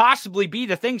 what could possibly be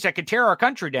the things that could tear our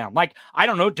country down? Like, I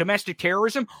don't know, domestic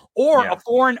terrorism or a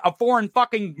foreign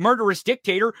fucking murderous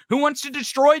dictator who wants to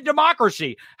destroy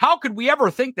democracy. How could we ever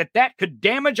think that could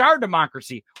damage our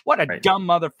democracy? What a dumb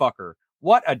motherfucker.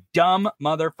 What a dumb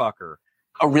motherfucker.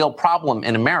 A real problem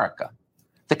in America.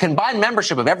 The combined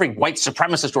membership of every white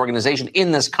supremacist organization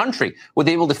in this country would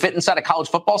be able to fit inside a college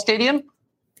football stadium?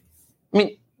 I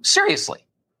mean, seriously.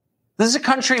 This is a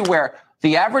country where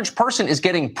the average person is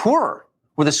getting poorer,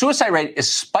 where the suicide rate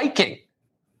is spiking.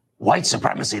 White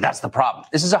supremacy, that's the problem.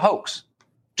 This is a hoax.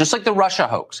 Just like the Russia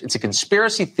hoax. It's a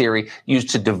conspiracy theory used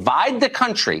to divide the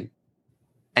country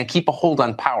and keep a hold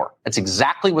on power. That's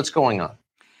exactly what's going on.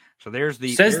 So there's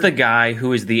the guy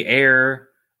who is the heir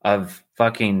of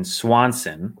fucking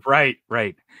Swanson. Right.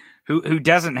 Who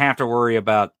doesn't have to worry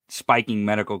about spiking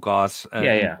medical costs,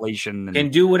 inflation. Can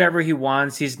do whatever he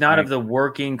wants. He's not of the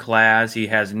working class. He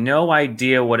has no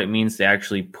idea what it means to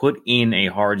actually put in a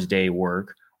hard day's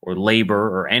work or labor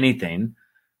or anything,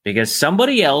 because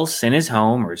somebody else in his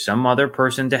home or some other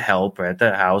person to help at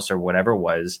the house or whatever it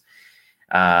was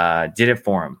did it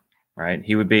for him, right?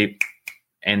 He would be...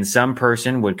 And some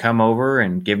person would come over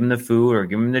and give him the food or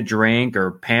give him the drink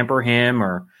or pamper him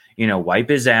or, wipe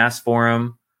his ass for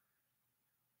him.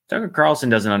 Tucker Carlson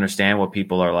doesn't understand what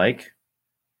people are like.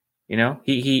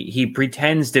 He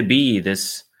pretends to be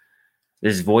this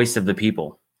voice of the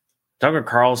people. Tucker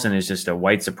Carlson is just a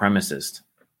white supremacist.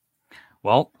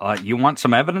 Well, you want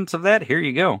some evidence of that? Here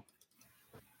you go.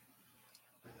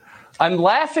 I'm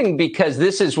laughing because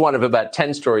this is one of about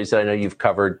 10 stories that I know you've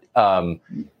covered,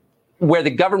 where the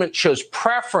government shows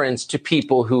preference to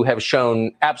people who have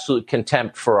shown absolute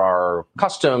contempt for our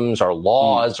customs, our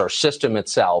laws, our system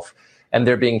itself, and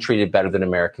they're being treated better than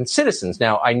American citizens.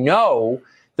 Now, I know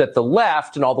that the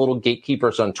left and all the little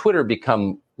gatekeepers on Twitter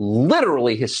become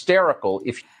literally hysterical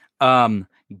if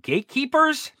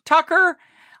gatekeepers, Tucker?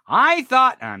 I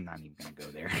thought I'm not even going to go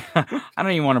there. I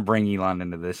don't even want to bring Elon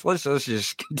into this. Let's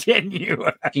just continue.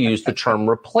 You use the term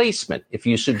replacement. If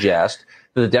you suggest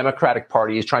that the Democratic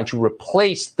Party is trying to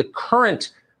replace the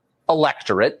current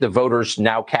electorate, the voters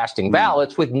now casting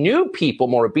ballots, with new people,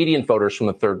 more obedient voters from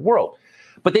the third world.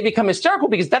 But they become hysterical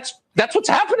because that's what's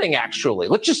happening, actually.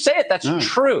 Let's just say it. That's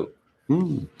true.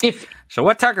 So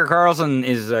what Tucker Carlson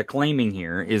is claiming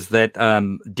here is that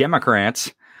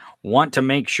Democrats want to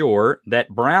make sure that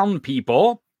brown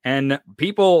people and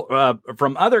people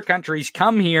from other countries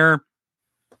come here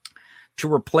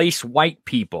to replace white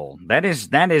people. That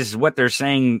is what they're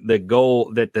saying. The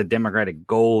goal, that the Democratic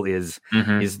goal is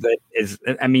and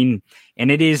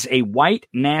it is a white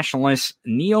nationalist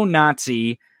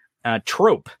neo-Nazi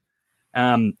trope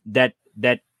that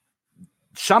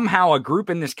somehow a group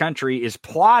in this country is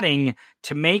plotting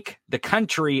to make the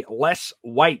country less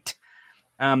white.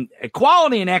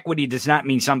 Equality and equity does not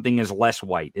mean something is less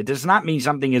white. It does not mean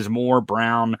something is more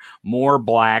brown, more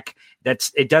black.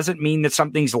 It doesn't mean that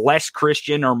something's less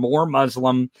Christian or more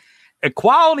Muslim.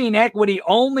 Equality and equity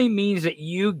only means that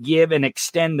you give and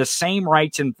extend the same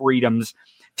rights and freedoms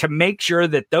to make sure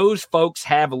that those folks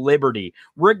have liberty,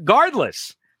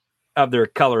 regardless of their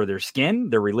color of their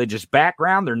skin, their religious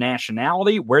background, their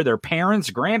nationality, where their parents,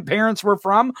 grandparents were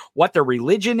from, what their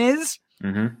religion is.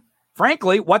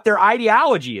 Frankly, what their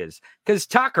ideology is. Because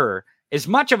Tucker, as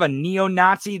much of a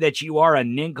neo-Nazi that you are, a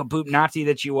nincompoop Nazi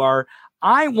that you are,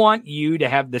 I want you to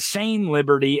have the same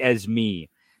liberty as me.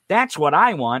 That's what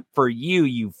I want for you,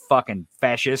 you fucking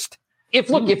fascist. If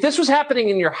this was happening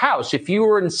in your house, if you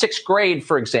were in 6th grade,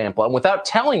 for example, and without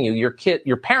telling you,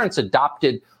 your parents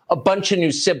adopted a bunch of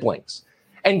new siblings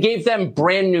and gave them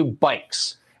brand new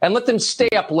bikes and let them stay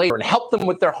up later and help them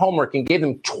with their homework and gave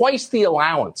them twice the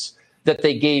allowance that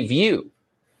they gave you,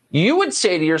 you would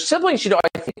say to your siblings, I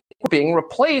think we're being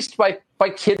replaced by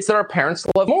kids that our parents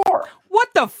love more. What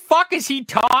the fuck is he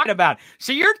talking about?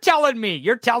 So you're telling me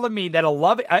that a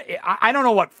loving, I don't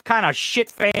know what kind of shit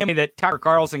family that Tucker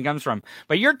Carlson comes from,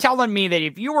 but you're telling me that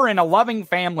if you were in a loving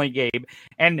family, Gabe,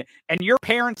 and your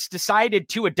parents decided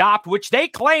to adopt, which they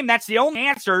claim that's the only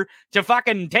answer to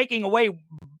fucking taking away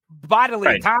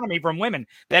bodily autonomy from women,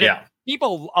 that if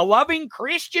a loving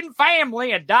Christian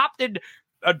family adopted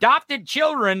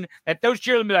children, that those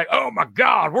children be like, oh my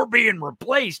God, we're being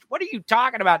replaced. What are you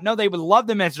talking about? No, they would love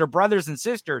them as their brothers and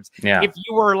sisters. Yeah. If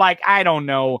you were like, I don't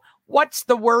know, what's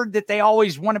the word that they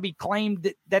always want to be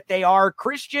claimed that they are?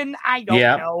 Christian? I don't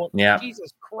know. Yeah.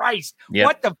 Jesus Christ. Yep.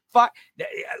 What the fuck?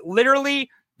 Literally,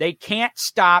 they can't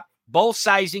stop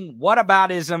bull-sizing,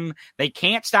 whataboutism. They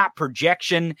can't stop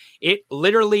projection.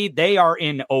 They are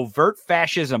in overt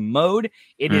fascism mode.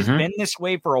 It has been this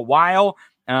way for a while.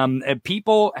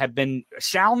 People have been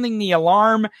sounding the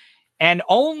alarm, and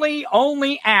only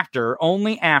after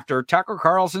Tucker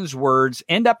Carlson's words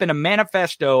end up in a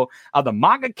manifesto of the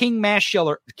MAGA King mass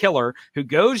killer who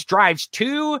drives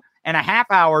 2.5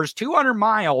 hours, 200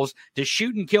 miles to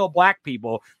shoot and kill black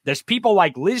people. There's people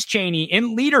like Liz Cheney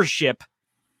in leadership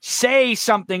say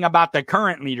something about the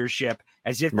current leadership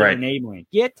as if they're enabling.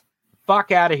 Get the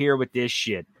fuck out of here with this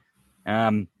shit.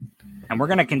 And we're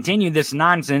going to continue this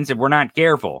nonsense if we're not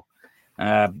careful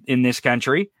in this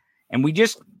country. And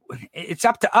it's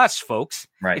up to us, folks.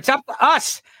 Right. It's up to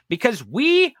us because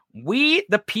we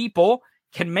the people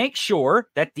can make sure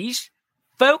that these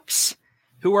folks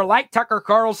who are like Tucker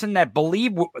Carlson that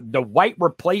believe the white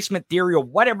replacement theory or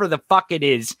whatever the fuck it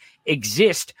is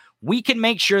exist. We can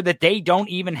make sure that they don't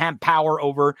even have power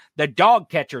over the dog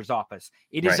catcher's office.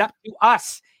 It is up to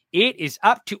us. It is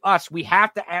up to us. We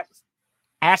have to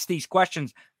ask these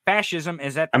questions. Fascism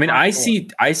is at the I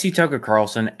see Tucker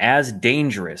Carlson as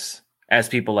dangerous as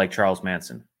people like Charles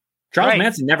Manson. Charles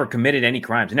Manson never committed any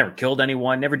crimes. He never killed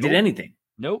anyone, never did anything.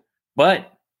 Nope.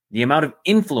 But the amount of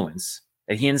influence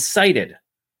that he incited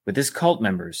with his cult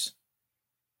members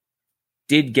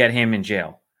did get him in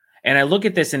jail. And I look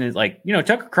at this and it's like,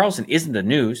 Tucker Carlson isn't the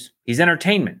news. He's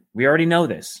entertainment. We already know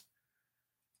this.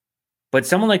 But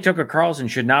someone like Tucker Carlson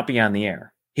should not be on the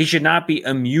air. He should not be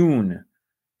immune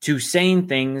to saying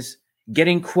things,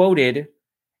 getting quoted,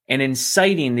 and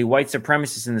inciting the white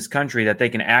supremacists in this country that they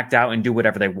can act out and do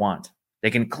whatever they want. They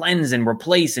can cleanse and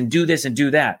replace and do this and do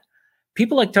that.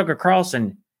 People like Tucker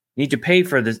Carlson need to pay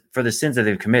for the sins that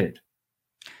they've committed.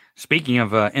 Speaking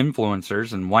of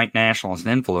influencers and white nationalist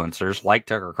influencers like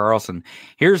Tucker Carlson,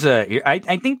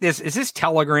 I think this is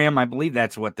Telegram. I believe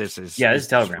that's what this is. Yeah, this is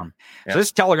Telegram. So this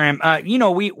is Telegram.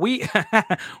 We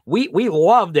we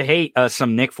love to hate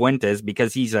some Nick Fuentes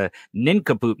because he's a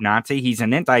nincompoop Nazi. He's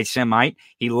an anti-Semite.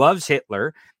 He loves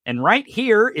Hitler. And right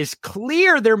here is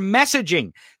clear their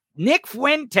messaging. Nick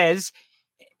Fuentes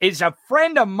is a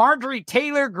friend of Marjorie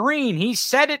Taylor Greene. He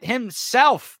said it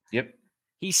himself. Yep.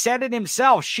 He said it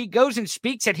himself. She goes and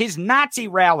speaks at his Nazi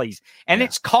rallies, and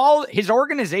it's called, his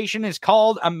organization is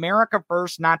called America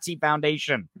First Nazi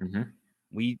Foundation. Mm-hmm.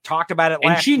 We talked about it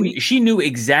last week. She knew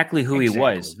exactly who he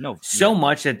was. So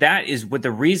much that is what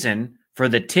the reason for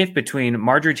the tiff between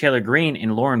Marjorie Taylor Greene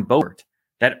and Lauren Boebert.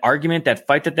 That argument, that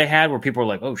fight that they had where people were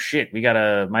like, oh shit,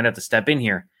 might have to step in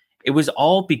here. It was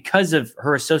all because of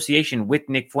her association with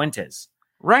Nick Fuentes.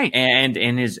 Right. And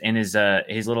his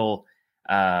little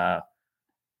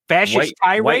fascist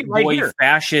tirade right here.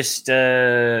 Fascist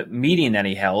meeting that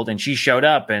he held, and she showed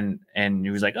up and he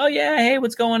was like, "Oh yeah, hey,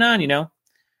 what's going on?"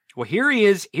 Well, here he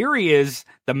is,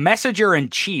 the messenger in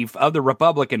chief of the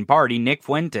Republican Party, Nick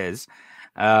Fuentes,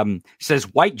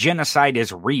 says white genocide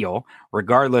is real,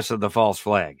 regardless of the false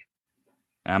flag.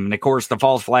 And of course, the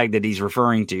false flag that he's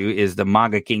referring to is the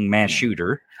MAGA King mass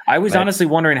shooter. I was honestly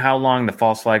wondering how long the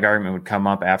false flag argument would come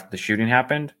up after the shooting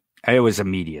happened. It was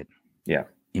immediate. Yeah,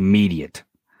 immediate.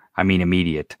 I mean,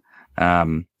 immediate.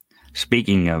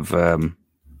 Speaking of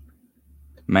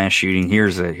mass shooting,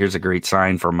 here's a great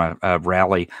sign from a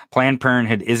rally. Planned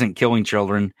Parenthood isn't killing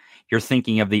children. You're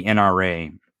thinking of the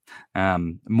NRA.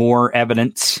 More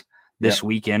evidence this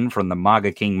weekend from the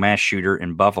MAGA King mass shooter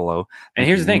in Buffalo. And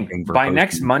here's the thing: by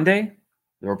next Monday,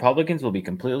 the Republicans will be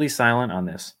completely silent on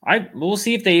this. We'll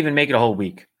see if they even make it a whole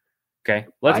week. Okay,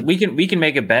 we can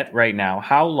make a bet right now.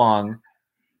 How long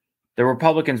the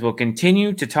Republicans will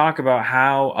continue to talk about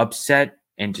how upset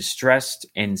and distressed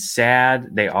and sad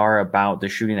they are about the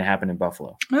shooting that happened in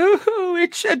Buffalo. Ooh,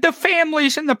 it's the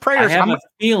families and the prayers. I have a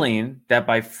feeling that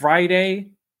by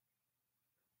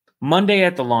Monday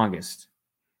at the longest,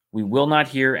 we will not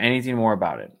hear anything more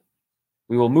about it.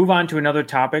 We will move on to another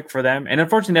topic for them. And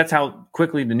unfortunately, that's how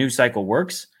quickly the news cycle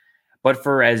works. But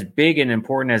for as big and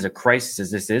important as a crisis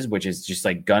as this is, which is just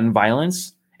like gun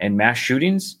violence and mass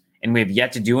shootings, and we have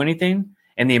yet to do anything,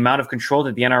 and the amount of control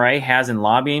that the NRA has in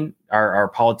lobbying our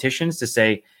politicians to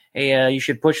say, hey, you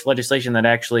should push legislation that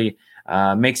actually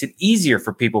makes it easier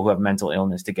for people who have mental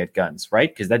illness to get guns,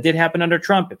 right? Because that did happen under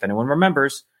Trump, if anyone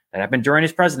remembers. That happened during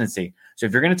his presidency. So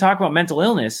if you're going to talk about mental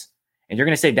illness and you're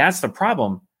going to say that's the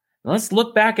problem, let's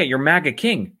look back at your MAGA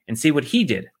king and see what he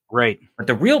did. Right. But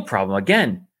the real problem,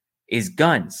 again, is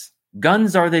guns.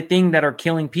 Guns are the thing that are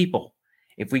killing people.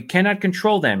 If we cannot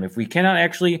control them, if we cannot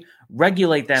actually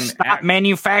regulate them, stop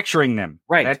manufacturing them.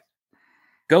 Right.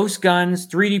 Ghost guns,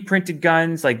 3D printed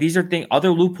guns, like these are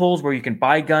other loopholes where you can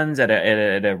buy guns at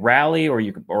a rally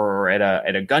or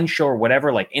at a gun show or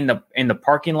whatever, like in the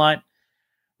parking lot.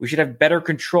 We should have better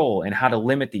control in how to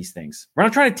limit these things. We're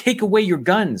not trying to take away your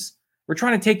guns. We're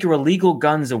trying to take your illegal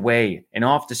guns away and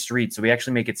off the street so we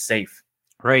actually make it safe.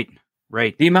 Right.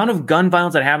 The amount of gun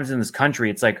violence that happens in this country,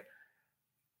 it's like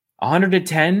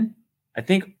 110. I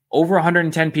think over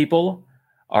 110 people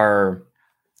are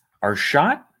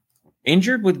shot,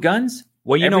 injured with guns.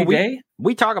 Well, every day.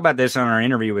 We talk about this on our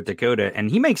interview with Dakota, and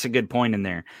he makes a good point in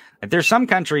there. That there's some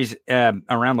countries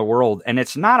around the world, and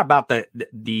it's not about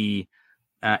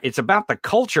it's about the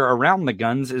culture around the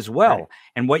guns as well,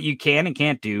 and what you can and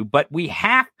can't do. But we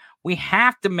have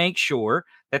to make sure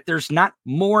that there's not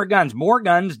more guns. More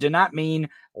guns do not mean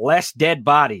less dead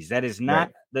bodies. That is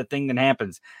not the thing that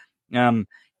happens.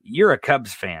 You're a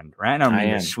Cubs fan, right? I don't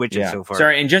mean to switch it so far.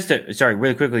 Sorry, and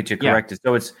really quickly to correct it.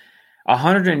 So it's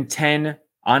 110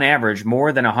 on average.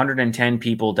 More than 110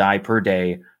 people die per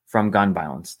day from gun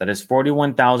violence. That is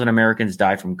 41,000 Americans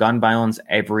die from gun violence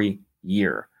every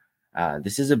year.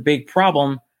 This is a big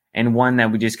problem, and one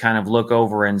that we just kind of look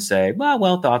over and say,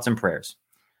 well, thoughts and prayers.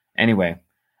 Anyway,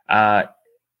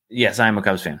 yes, I am a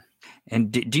Cubs fan.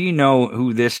 And do you know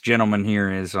who this gentleman here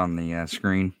is on the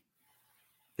screen?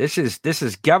 This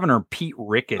is Governor Pete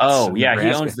Ricketts. Oh, yeah,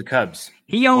 he owns the Cubs.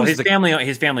 He owns his family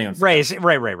owns the Cubs.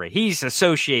 Right. He's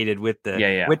associated with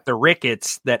with the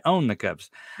Ricketts that own the Cubs.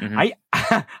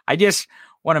 Mm-hmm. I just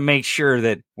want to make sure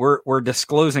that we're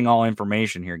disclosing all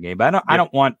information here, Gabe. I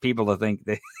don't want people to think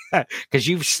that because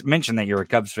you've mentioned that you're a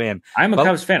Cubs fan. I'm a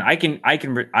Cubs fan. I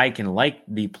can like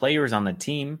the players on the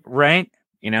team, right?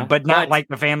 but not like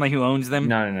the family who owns them.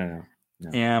 No.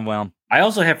 Yeah, well, I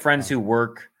also have friends who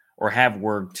work or have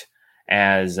worked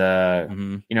as at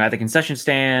the concession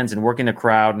stands and work in the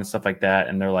crowd and stuff like that,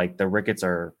 and they're like, the Ricketts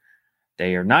are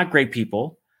not great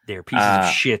people. They're pieces of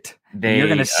shit. You're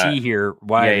going to see here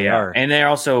why they are. And they're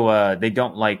also they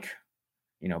don't like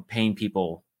paying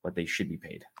people what they should be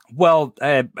paid. Well,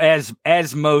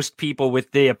 as most people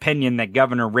with the opinion that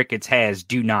Governor Ricketts has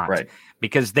do not, right?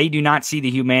 Because they do not see the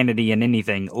humanity in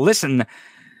anything. Listen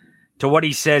to what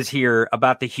he says here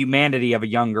about the humanity of a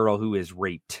young girl who is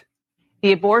raped.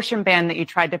 The abortion ban that you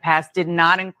tried to pass did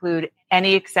not include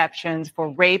any exceptions for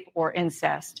rape or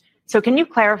incest. So can you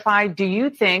clarify, do you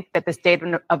think that the state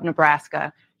of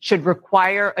Nebraska should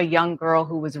require a young girl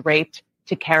who was raped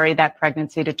to carry that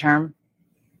pregnancy to term?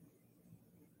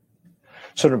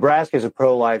 So Nebraska is a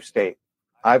pro-life state.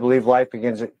 I believe life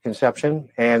begins at conception,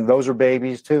 and those are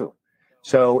babies too.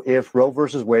 So if Roe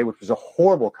versus Wade, which was a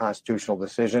horrible constitutional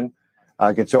decision,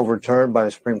 gets overturned by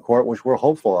the Supreme Court, which we're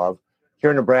hopeful of, here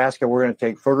in Nebraska, we're going to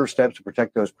take further steps to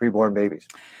protect those preborn babies.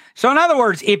 So in other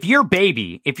words, if your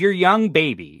young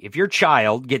baby, if your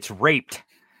child gets raped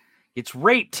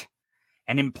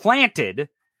and implanted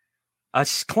a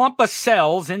clump of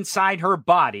cells inside her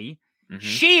body,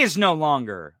 she is no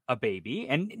longer a baby.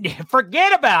 And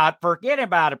forget about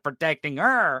it protecting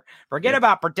her. Forget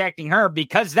about protecting her,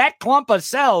 because that clump of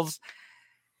cells,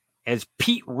 as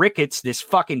Pete Ricketts, this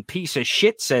fucking piece of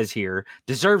shit, says here,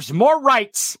 deserves more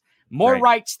rights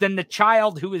than the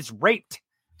child who is raped.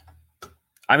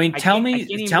 I mean, tell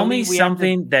me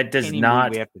something that does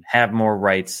not have more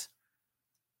rights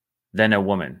than a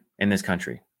woman in this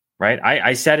country, right?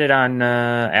 I said it on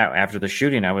after the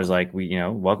shooting. I was like,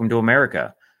 welcome to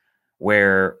America,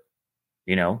 where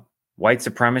white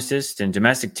supremacists and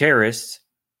domestic terrorists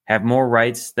have more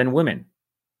rights than women.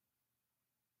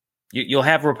 You'll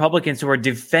have Republicans who are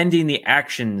defending the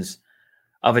actions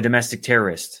of a domestic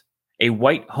terrorist, a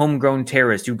white homegrown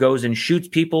terrorist who goes and shoots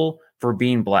people for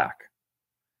being black.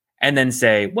 And then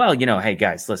say, well, hey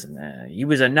guys, listen, he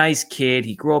was a nice kid.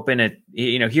 He grew up in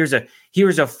here's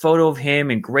a photo of him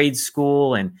in grade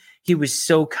school, and he was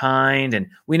so kind, and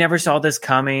we never saw this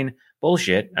coming.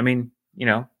 Bullshit. I mean,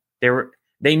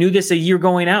 they knew this a year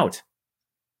going out.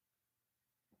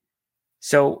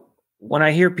 So when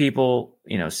I hear people,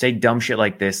 say dumb shit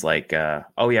like this, like,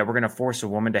 oh yeah, we're going to force a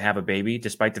woman to have a baby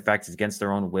despite the fact it's against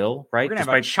their own will, right? We're going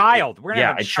to have a child. We're going to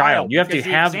have a child. You have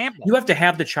to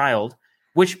have the child.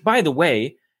 Which, by the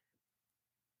way,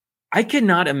 I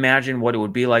cannot imagine what it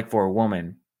would be like for a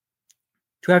woman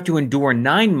to have to endure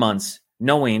 9 months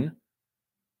knowing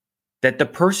that the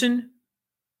person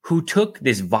who took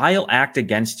this vile act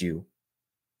against you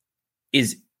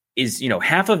is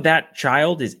half of that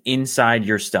child is inside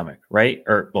your stomach, right?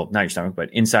 Or, well, not your stomach, but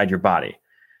inside your body.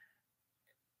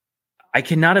 I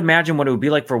cannot imagine what it would be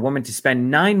like for a woman to spend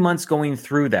 9 months going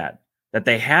through that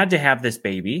they had to have this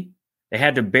baby. They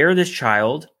had to bear this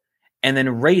child and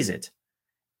then raise it.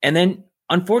 And then,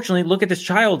 unfortunately, look at this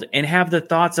child and have the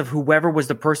thoughts of whoever was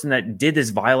the person that did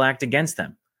this vile act against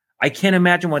them. I can't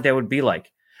imagine what that would be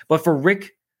like. But for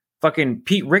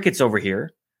Pete Ricketts over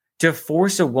here to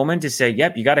force a woman to say,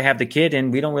 yep, you got to have the kid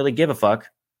and we don't really give a fuck,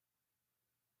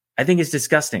 I think it's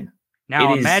disgusting.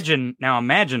 Now imagine,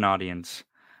 audience,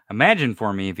 imagine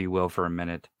for me, if you will, for a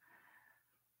minute,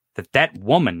 that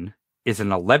woman is an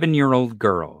 11-year-old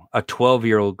girl, a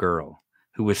 12-year-old girl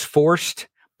who was forced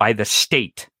by the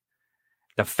state,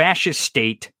 the fascist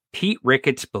state. Pete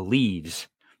Ricketts believes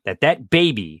that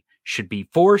baby should be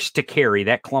forced to carry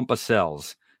that clump of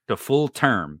cells to full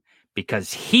term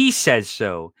because he says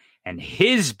so, and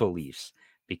his beliefs,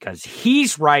 because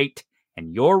he's right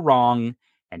and you're wrong,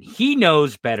 and he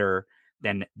knows better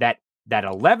than that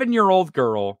 11-year-old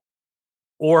girl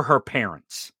or her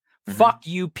parents. Mm-hmm. Fuck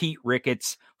you, Pete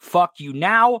Ricketts. Fuck you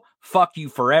now. Fuck you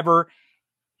forever.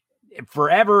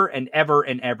 Forever and ever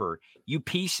and ever. You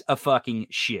piece of fucking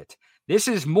shit. This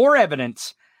is more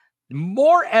evidence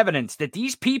that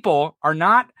these people are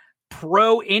not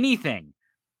pro anything.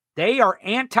 They are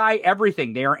anti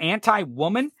everything. They are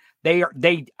anti-woman. They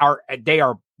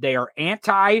are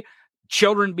anti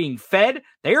children being fed.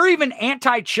 They are even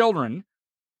anti-children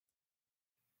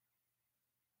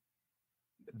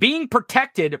being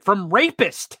protected from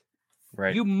rapists.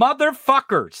 Right. You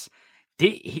motherfuckers.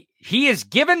 He is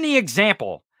given the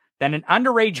example that an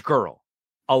underage girl,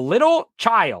 a little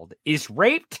child, is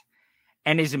raped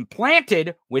and is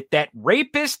implanted with that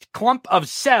rapist clump of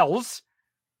cells,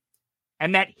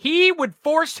 and that he would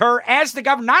force her as the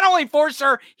governor. Not only force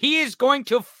her, he is going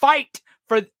to fight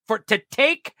to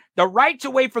take the rights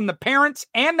away from the parents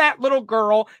and that little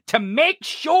girl to make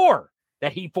sure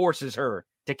that he forces her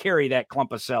to carry that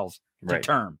clump of cells to Right.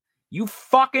 term. You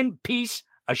fucking piece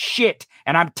of shit.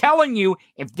 And I'm telling you,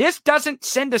 if this doesn't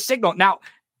send a signal. Now,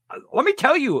 let me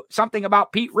tell you something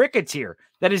about Pete Ricketts here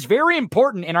that is very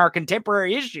important in our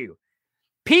contemporary issue.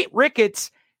 Pete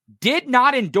Ricketts did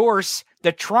not endorse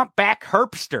the Trump-backed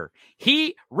Herbster.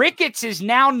 Ricketts is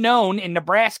now known in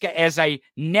Nebraska as a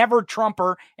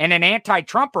never-Trumper and an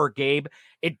anti-Trumper, Gabe.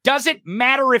 It doesn't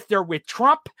matter if they're with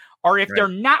Trump or if they're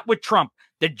not with Trump.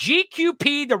 The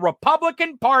GQP, the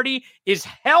Republican Party, is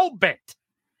hell-bent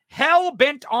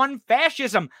on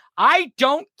fascism. I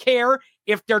don't care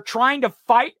if they're trying to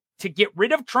fight to get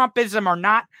rid of Trumpism or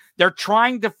not. They're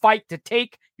trying to fight to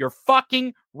take your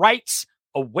fucking rights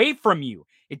away from you.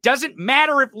 It doesn't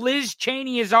matter if Liz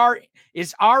Cheney is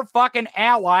our fucking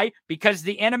ally, because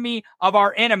the enemy of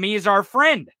our enemy is our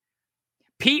friend.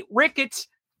 Pete Ricketts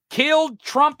killed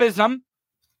Trumpism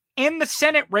in the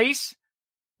Senate race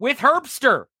with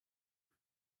Herbster.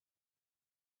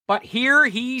 But here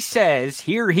he says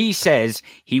he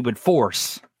would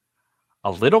force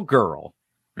a little girl.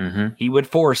 Mm-hmm. He would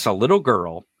force a little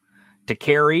girl to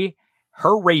carry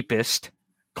her rapist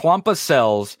clump of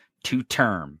cells to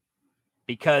term,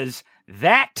 because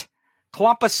that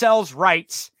clump of cells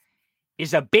rights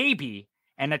is a baby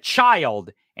and a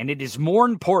child, and it is more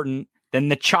important than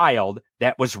the child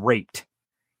that was raped.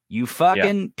 You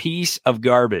fucking piece of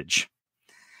garbage.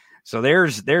 So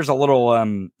there's a little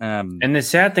and the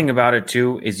sad thing about it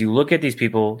too is you look at these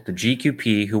people, the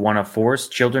GQP, who want to force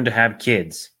children to have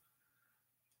kids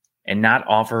and not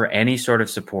offer any sort of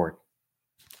support.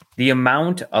 The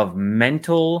amount of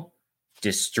mental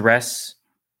distress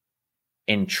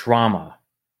and trauma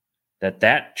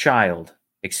that child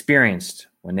experienced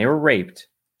when they were raped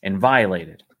and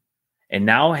violated, and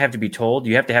now have to be told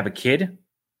you have to have a kid,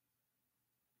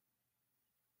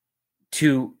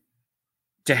 to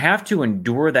have to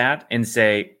endure that and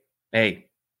say, hey,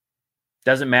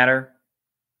 doesn't matter.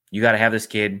 You got to have this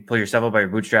kid. Pull yourself up by your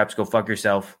bootstraps. Go fuck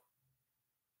yourself.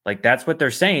 Like, that's what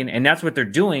they're saying, and that's what they're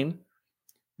doing.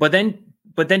 But then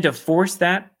to force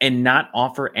that and not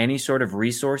offer any sort of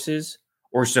resources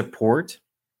or support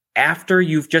after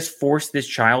you've just forced this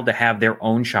child to have their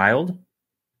own child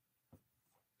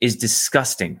is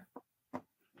disgusting.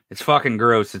 It's fucking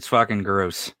gross. It's fucking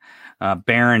gross.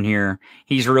 Barron here,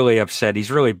 he's really upset.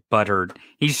 He's really butthurt.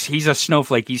 He's a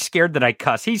snowflake. He's scared that I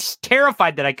cuss. He's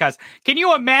terrified that I cuss. Can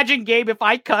you imagine, Gabe, if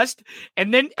I cussed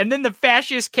and then the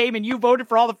fascists came and you voted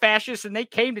for all the fascists and they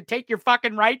came to take your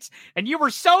fucking rights and you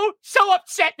were so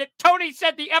upset that Tony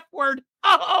said the F word.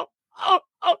 Oh.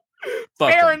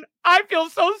 Barron, I feel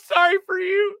so sorry for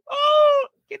you. Oh,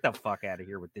 get the fuck out of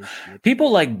here with this shit.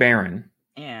 People like Barron.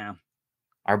 Yeah.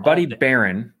 Our buddy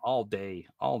Barron. All day.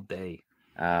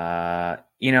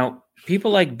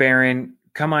 People like Barron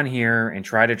come on here and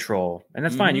try to troll, and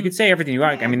that's fine. You can say everything you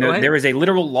want. I mean, there is a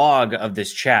literal log of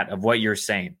this chat of what you're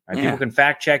saying. Right? Yeah. People can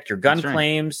fact check your gun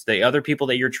claims. The other people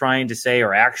that you're trying to say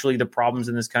are actually the problems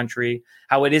in this country.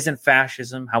 How it isn't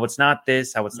fascism. How it's not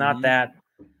this. How it's not that.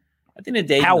 At the end of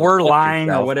the day, how we're lying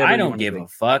or whatever. I don't give a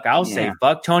fuck. I'll say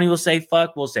fuck. Tony will say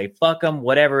fuck. We'll say fuck them.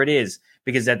 Whatever it is,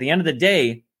 because at the end of the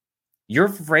day, you're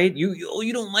afraid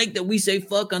you don't like that we say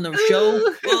fuck on the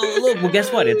show. Well,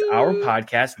 guess what? It's our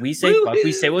podcast. We say fuck.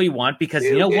 We say what you want because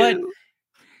you know what?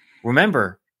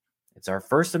 Remember, it's our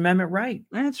First Amendment right.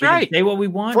 That's we right. Can say what we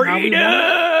want. Freedom.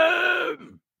 How we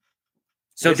want.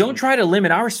 So don't try to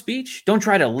limit our speech. Don't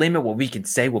try to limit what we can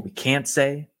say, what we can't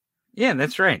say. Yeah,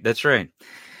 that's right. That's right.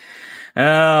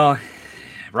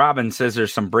 Robin says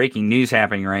there's some breaking news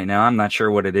happening right now. I'm not sure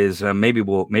what it is. Maybe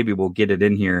we'll get it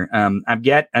in here. I've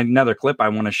got another clip I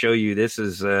want to show you. This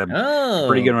is a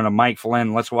pretty good one of Mike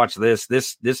Flynn. Let's watch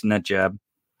this nut job.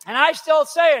 And I still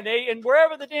say it, and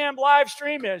wherever the damn live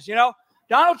stream is,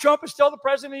 Donald Trump is still the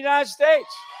president of the United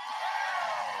States.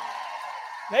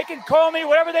 They can call me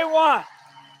whatever they want.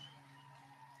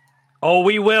 Oh,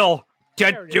 we will.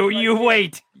 You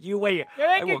wait. Yeah,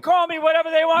 they can call me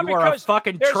whatever they want because a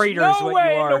fucking traitor. There's no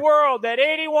way in the world that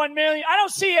 81 million. I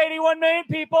don't see 81 million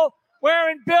people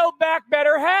wearing Build Back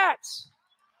Better hats.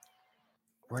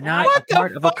 We're not a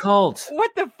part of a cult.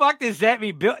 What the fuck does that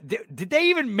mean? Did they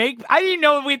even make? I didn't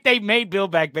know if they made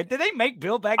Build Back Better. Did they make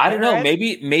Build Back Better? I don't know. Hats?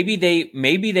 Maybe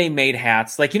they made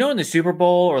hats like in the Super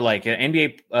Bowl or like an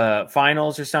NBA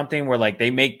finals or something where like they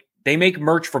make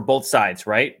merch for both sides,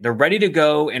 right? They're ready to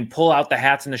go and pull out the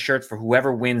hats and the shirts for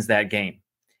whoever wins that game.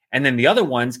 And then the other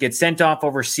ones get sent off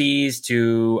overseas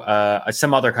to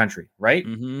some other country, right?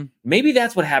 Mm-hmm. Maybe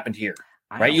that's what happened here,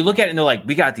 right? You look at it and they're like,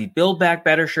 we got these Build Back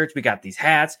Better shirts. We got these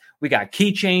hats. We got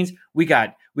keychains. We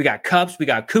got cups. We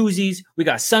got koozies. We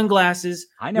got sunglasses.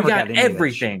 I never got got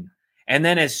everything. And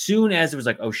then as soon as it was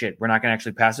like, oh shit, we're not going to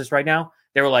actually pass this right now,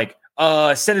 they were like,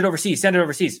 send it overseas.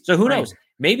 So who knows?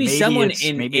 Maybe someone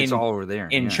it's all over there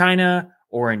in China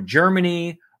or in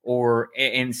Germany or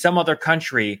in some other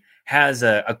country has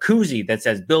a koozie that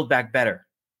says "Build Back Better."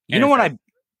 You know what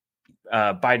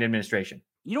Biden administration.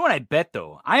 You know what I bet,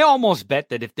 though? I almost bet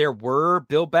that if there were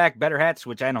Build Back Better hats,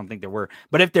 which I don't think there were,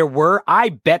 but if there were, I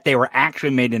bet they were actually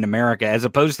made in America as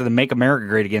opposed to the Make America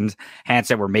Great Again hats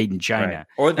that were made in China.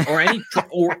 Right. Or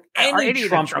any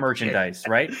Trump merchandise,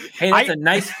 right? Hey, that's a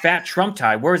nice fat Trump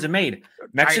tie. Where is it made?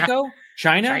 Mexico?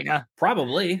 China?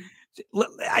 Probably.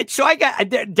 So I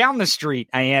got down the street.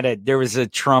 There was a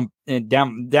Trump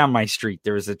down my street.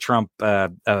 There was a Trump,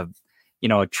 a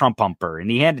Trump bumper, and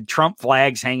he had Trump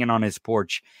flags hanging on his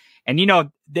porch. And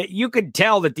that you could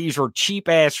tell that these were cheap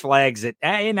ass flags that,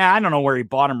 I don't know where he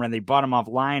bought them, whether they bought them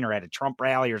offline or at a Trump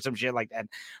rally or some shit like that,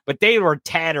 but they were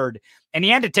tattered, and he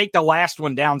had to take the last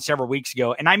one down several weeks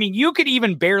ago. And I mean, you could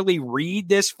even barely read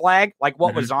this flag, like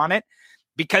what was on it,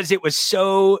 because it was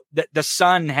so the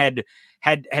sun had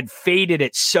faded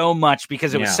it so much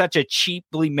because it was such a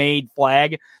cheaply made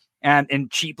flag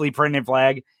and cheaply printed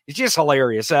flag. It's just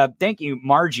hilarious. Thank you,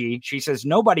 Margie. She says,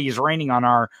 nobody is raining on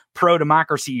our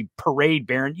pro-democracy parade,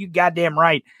 Barron. You goddamn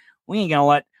right. We ain't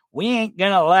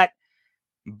gonna let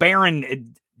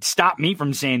Barron stop me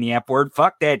from saying the F word.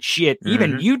 Fuck that shit.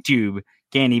 Even YouTube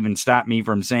can't even stop me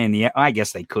from saying the F. I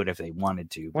guess they could if they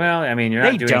wanted to. Well, I mean, you're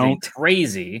not doing anything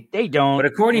crazy. They don't. But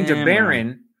according to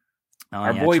Barron,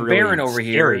 our boy Barron over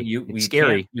here, it's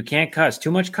scary. You can't cuss.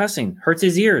 Too much cussing hurts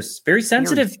his ears. Very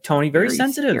sensitive, Tony. Very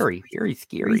sensitive. Very scary.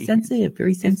 Very sensitive.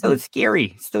 Very sensitive. So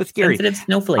scary. So scary. Sensitive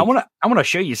snowflake. I want to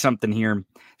show you something here.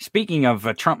 Speaking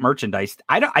of Trump merchandise,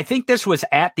 I think this was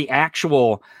at the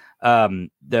actual one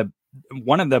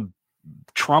of the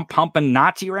Trump humping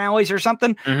Nazi rallies or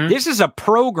something. This is a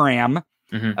program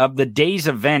of the day's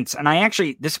events. And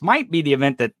this might be the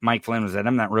event that Mike Flynn was at.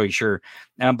 I'm not really sure.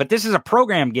 But this is a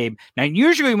program, Gabe. Now,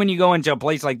 usually when you go into a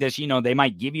place like this, they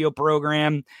might give you a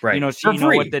program, right? So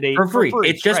for free.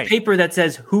 It's just paper that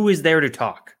says who is there to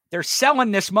talk. They're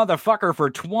selling this motherfucker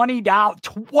for $20.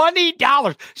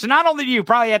 $20. So not only do you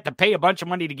probably have to pay a bunch of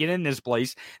money to get in this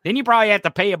place, then you probably have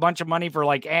to pay a bunch of money for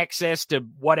like access to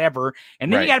whatever.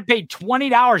 And then you got to pay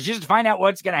 $20 just to find out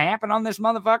what's going to happen on this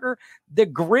motherfucker. The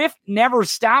grift never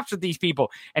stops with these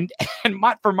people. And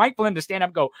for Mike Flynn to stand up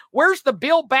and go, where's the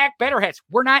Build Back Better hats?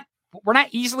 We're not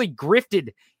easily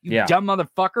grifted, you dumb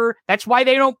motherfucker. That's why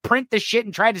they don't print the shit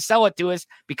and try to sell it to us,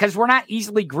 because we're not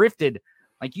easily grifted.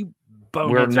 Like you.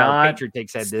 We're not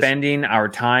spending our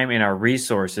time and our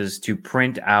resources to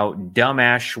print out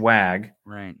dumbass swag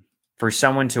for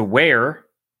someone to wear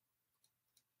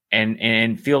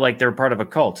and feel like they're part of a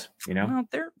cult. Well,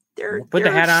 they're put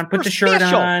the hat on, put the shirt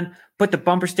on, put the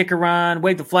bumper sticker on,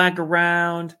 wave the flag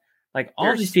around. Like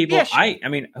all these people, I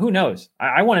mean, who knows?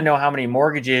 I want to know how many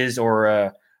mortgages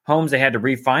or homes they had to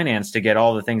refinance to get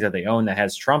all the things that they own that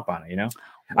has Trump on it.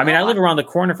 I mean, I live around the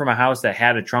corner from a house that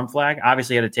had a Trump flag.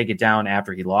 Obviously, he had to take it down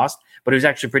after he lost, but it was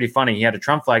actually pretty funny. He had a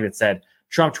Trump flag that said,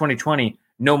 Trump 2020,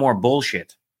 no more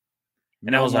bullshit.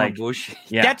 And I was like, bullshit.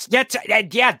 That's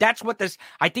what this,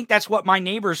 I think that's what my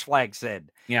neighbor's flag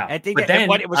said. Yeah. I think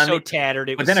it was so tattered.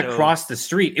 Across the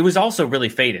street, it was also really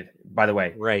faded, by the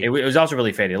way. Right. It was also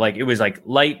really faded. Like it was like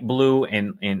light blue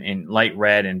and light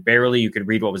red, and barely you could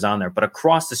read what was on there. But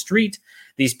across the street,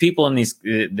 these people in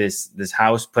this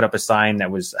house put up a sign that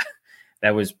was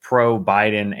pro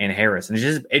Biden and Harris, and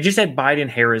it just said Biden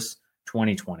Harris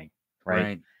 2020,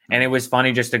 right? And it was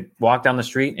funny just to walk down the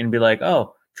street and be like,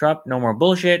 oh, Trump, no more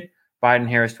bullshit. Biden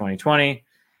Harris 2020.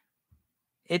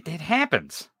 It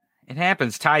happens. It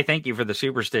happens. Ty, thank you for the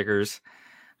super stickers.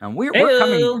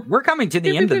 We're coming to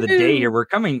the end of the day here.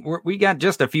 We got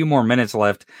just a few more minutes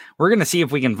left. We're going to see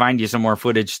if we can find you some more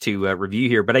footage to review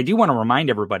here. But I do want to remind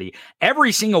everybody,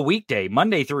 every single weekday,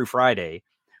 Monday through Friday,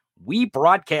 we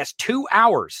broadcast 2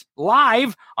 hours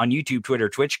live on YouTube, Twitter,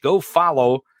 Twitch. Go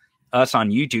follow us on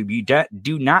YouTube. You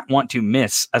do not want to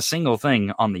miss a single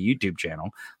thing on the YouTube channel.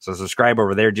 So subscribe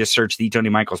over there. Just search the Tony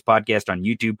Michaels Podcast on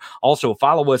YouTube. Also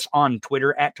follow us on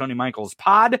Twitter at Tony Michaels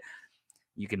Pod.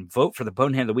 You can vote for the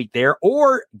Bonehead of the Week there.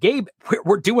 Or, Gabe,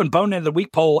 we're doing Bonehead of the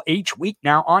Week poll each week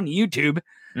now on YouTube.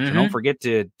 So don't forget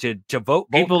to vote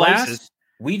both People places. Asked,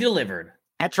 we delivered.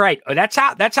 That's right.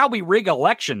 That's how we rig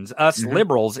elections, us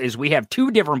liberals, is we have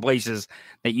two different places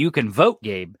that you can vote,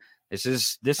 Gabe. This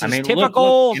is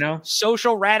typical look,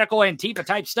 social radical Antifa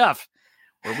type stuff.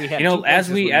 Where we have as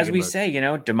we say,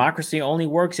 democracy only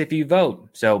works if you vote.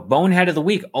 So Bonehead of the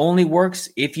Week only works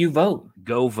if you vote.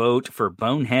 Go vote for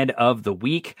Bonehead of the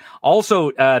Week.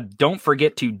 Also, don't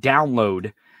forget to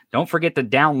download Don't forget to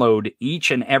download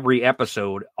each and every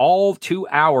episode, all 2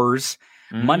 hours,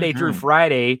 Monday through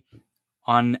Friday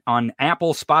on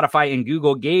Apple, Spotify, and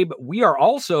Google. Gabe, we're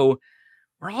also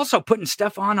putting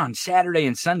stuff on Saturday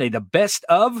and Sunday. The best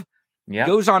of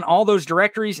goes on all those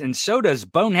directories, and so does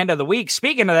Bonehead of the Week.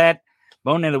 Speaking of that,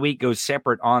 Bonehead of the Week goes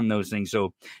separate on those things.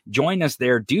 So join us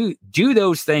there. Do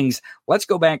those things. Let's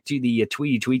go back to the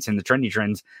tweety tweets and the trendy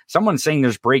trends. Someone's saying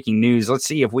there's breaking news. Let's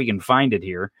see if we can find it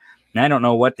here. And I don't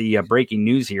know what the breaking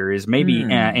news here is. Maybe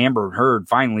Amber Heard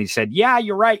finally said, yeah,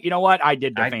 you're right. You know what? I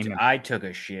did defame him. I took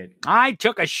a shit.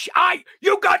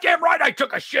 You goddamn right. I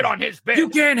took a shit on his bed. You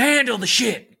can't handle the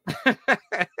shit.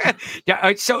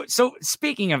 Yeah. So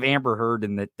speaking of Amber Heard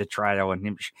and the trial and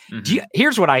him,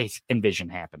 here's what I envision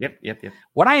happening. Yep.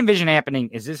 What I envision happening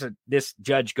is this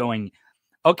judge going,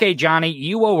 okay, Johnny,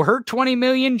 you owe her $20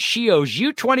 million. She owes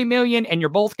you $20 million, and you're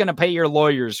both going to pay your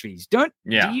lawyers' fees.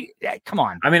 Come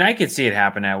on. I mean, I could see it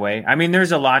happen that way. I mean,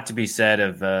 there's a lot to be said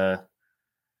of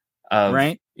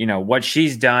right. What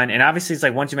she's done. And obviously it's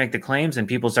like once you make the claims and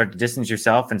people start to distance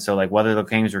yourself. And so like whether the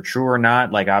claims are true or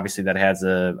not, like obviously that has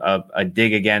a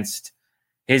dig against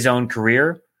his own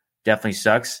career. Definitely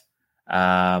sucks.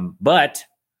 But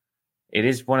it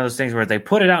is one of those things where they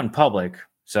put it out in public.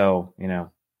 So,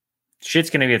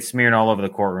 shit's going to get smeared all over the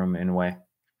courtroom in a way.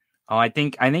 Oh, I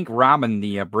think Robin,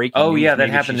 the breaking. Oh news, yeah, that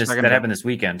happened this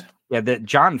weekend. Yeah, that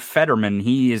John Fetterman,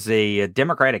 he is a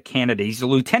Democratic candidate. He's the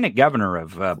lieutenant governor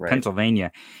of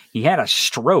Pennsylvania. He had a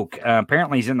stroke.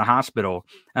 Apparently, he's in the hospital.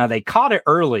 They caught it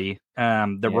early.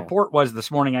 Report was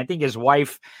this morning. I think his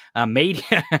wife made,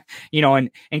 in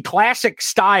classic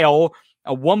style.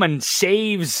 A woman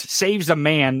saves a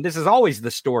man. This is always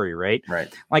the story, right?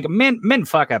 Right. Like men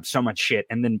fuck up so much shit,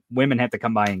 and then women have to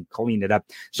come by and clean it up.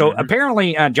 So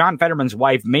apparently, John Fetterman's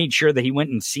wife made sure that he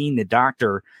went and seen the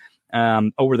doctor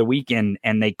over the weekend,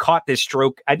 and they caught this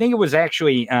stroke. I think it was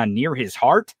actually near his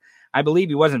heart. I believe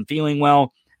he wasn't feeling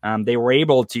well. They were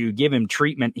able to give him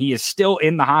treatment. He is still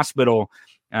in the hospital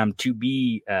to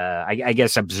be, I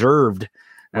guess, observed.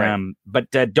 Right.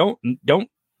 But don't.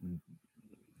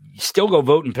 Still go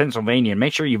vote in Pennsylvania and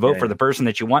make sure you vote for the person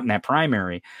that you want in that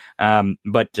primary.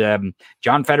 But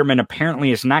John Fetterman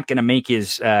apparently is not going to make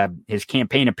his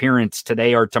campaign appearance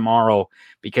today or tomorrow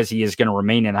because he is going to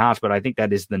remain in the hospital. I think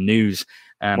that is the news.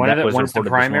 When's the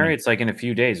primary? It's like in a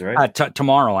few days, right?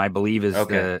 Tomorrow, I believe, is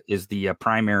the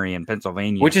primary in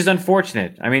Pennsylvania, which is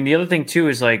unfortunate. I mean, the other thing too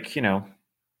is like,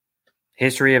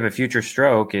 history of a future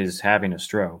stroke is having a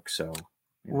stroke. So.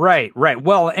 Right.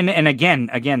 Well, and again,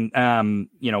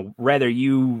 whether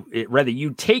you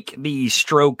take the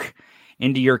stroke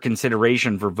into your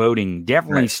consideration for voting,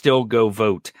 definitely still go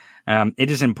vote. It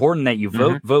is important that you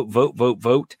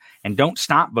vote, and don't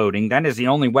stop voting. That is the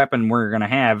only weapon we're going to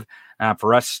have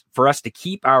for us to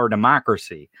keep our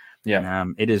democracy. Yeah.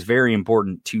 It is very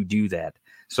important to do that.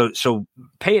 So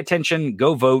pay attention,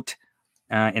 go vote.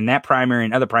 In that primary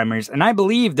and other primaries. And I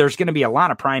believe there's going to be a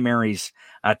lot of primaries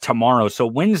tomorrow. So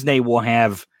Wednesday we'll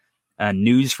have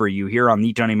news for you here on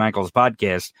the Tony Michaels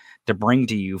podcast to bring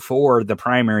to you for the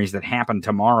primaries that happen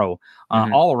tomorrow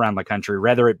all around the country,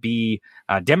 whether it be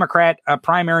Democrat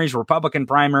primaries, Republican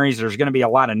primaries. There's going to be a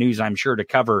lot of news, I'm sure, to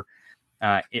cover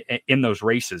in those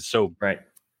races. So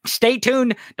stay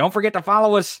tuned. Don't forget to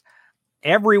follow us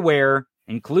everywhere,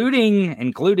 including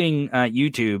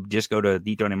YouTube. Just go to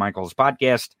the Tony Michaels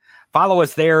podcast. Follow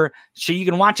us there so you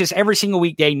can watch us every single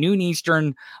weekday, noon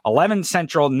Eastern, 11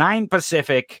 Central, 9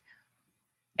 Pacific,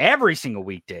 every single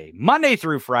weekday, Monday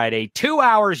through Friday, 2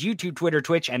 hours, YouTube, Twitter,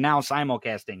 Twitch, and now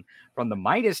simulcasting from the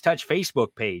Midas Touch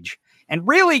Facebook page. And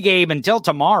really, Gabe, until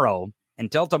tomorrow,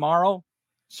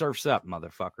 surf's up,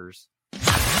 motherfuckers.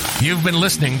 You've been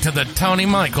listening to the Tony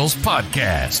Michaels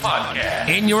Podcast.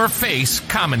 In your face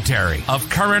commentary of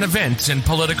current events and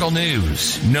political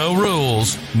news. No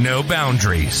rules, no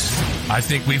boundaries. I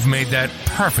think we've made that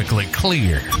perfectly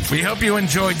clear. We hope you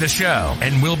enjoyed the show,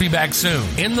 and we'll be back soon.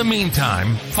 In the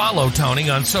meantime, follow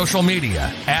Tony on social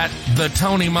media at The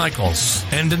Tony Michaels.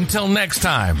 And until next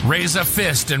time, raise a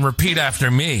fist and repeat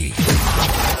after me.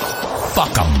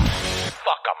 Fuck 'em.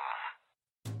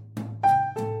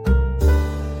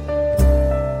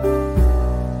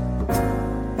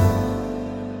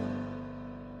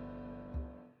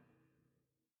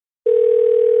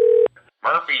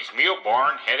 Murphy's Mule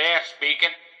Barn, head ass speaking.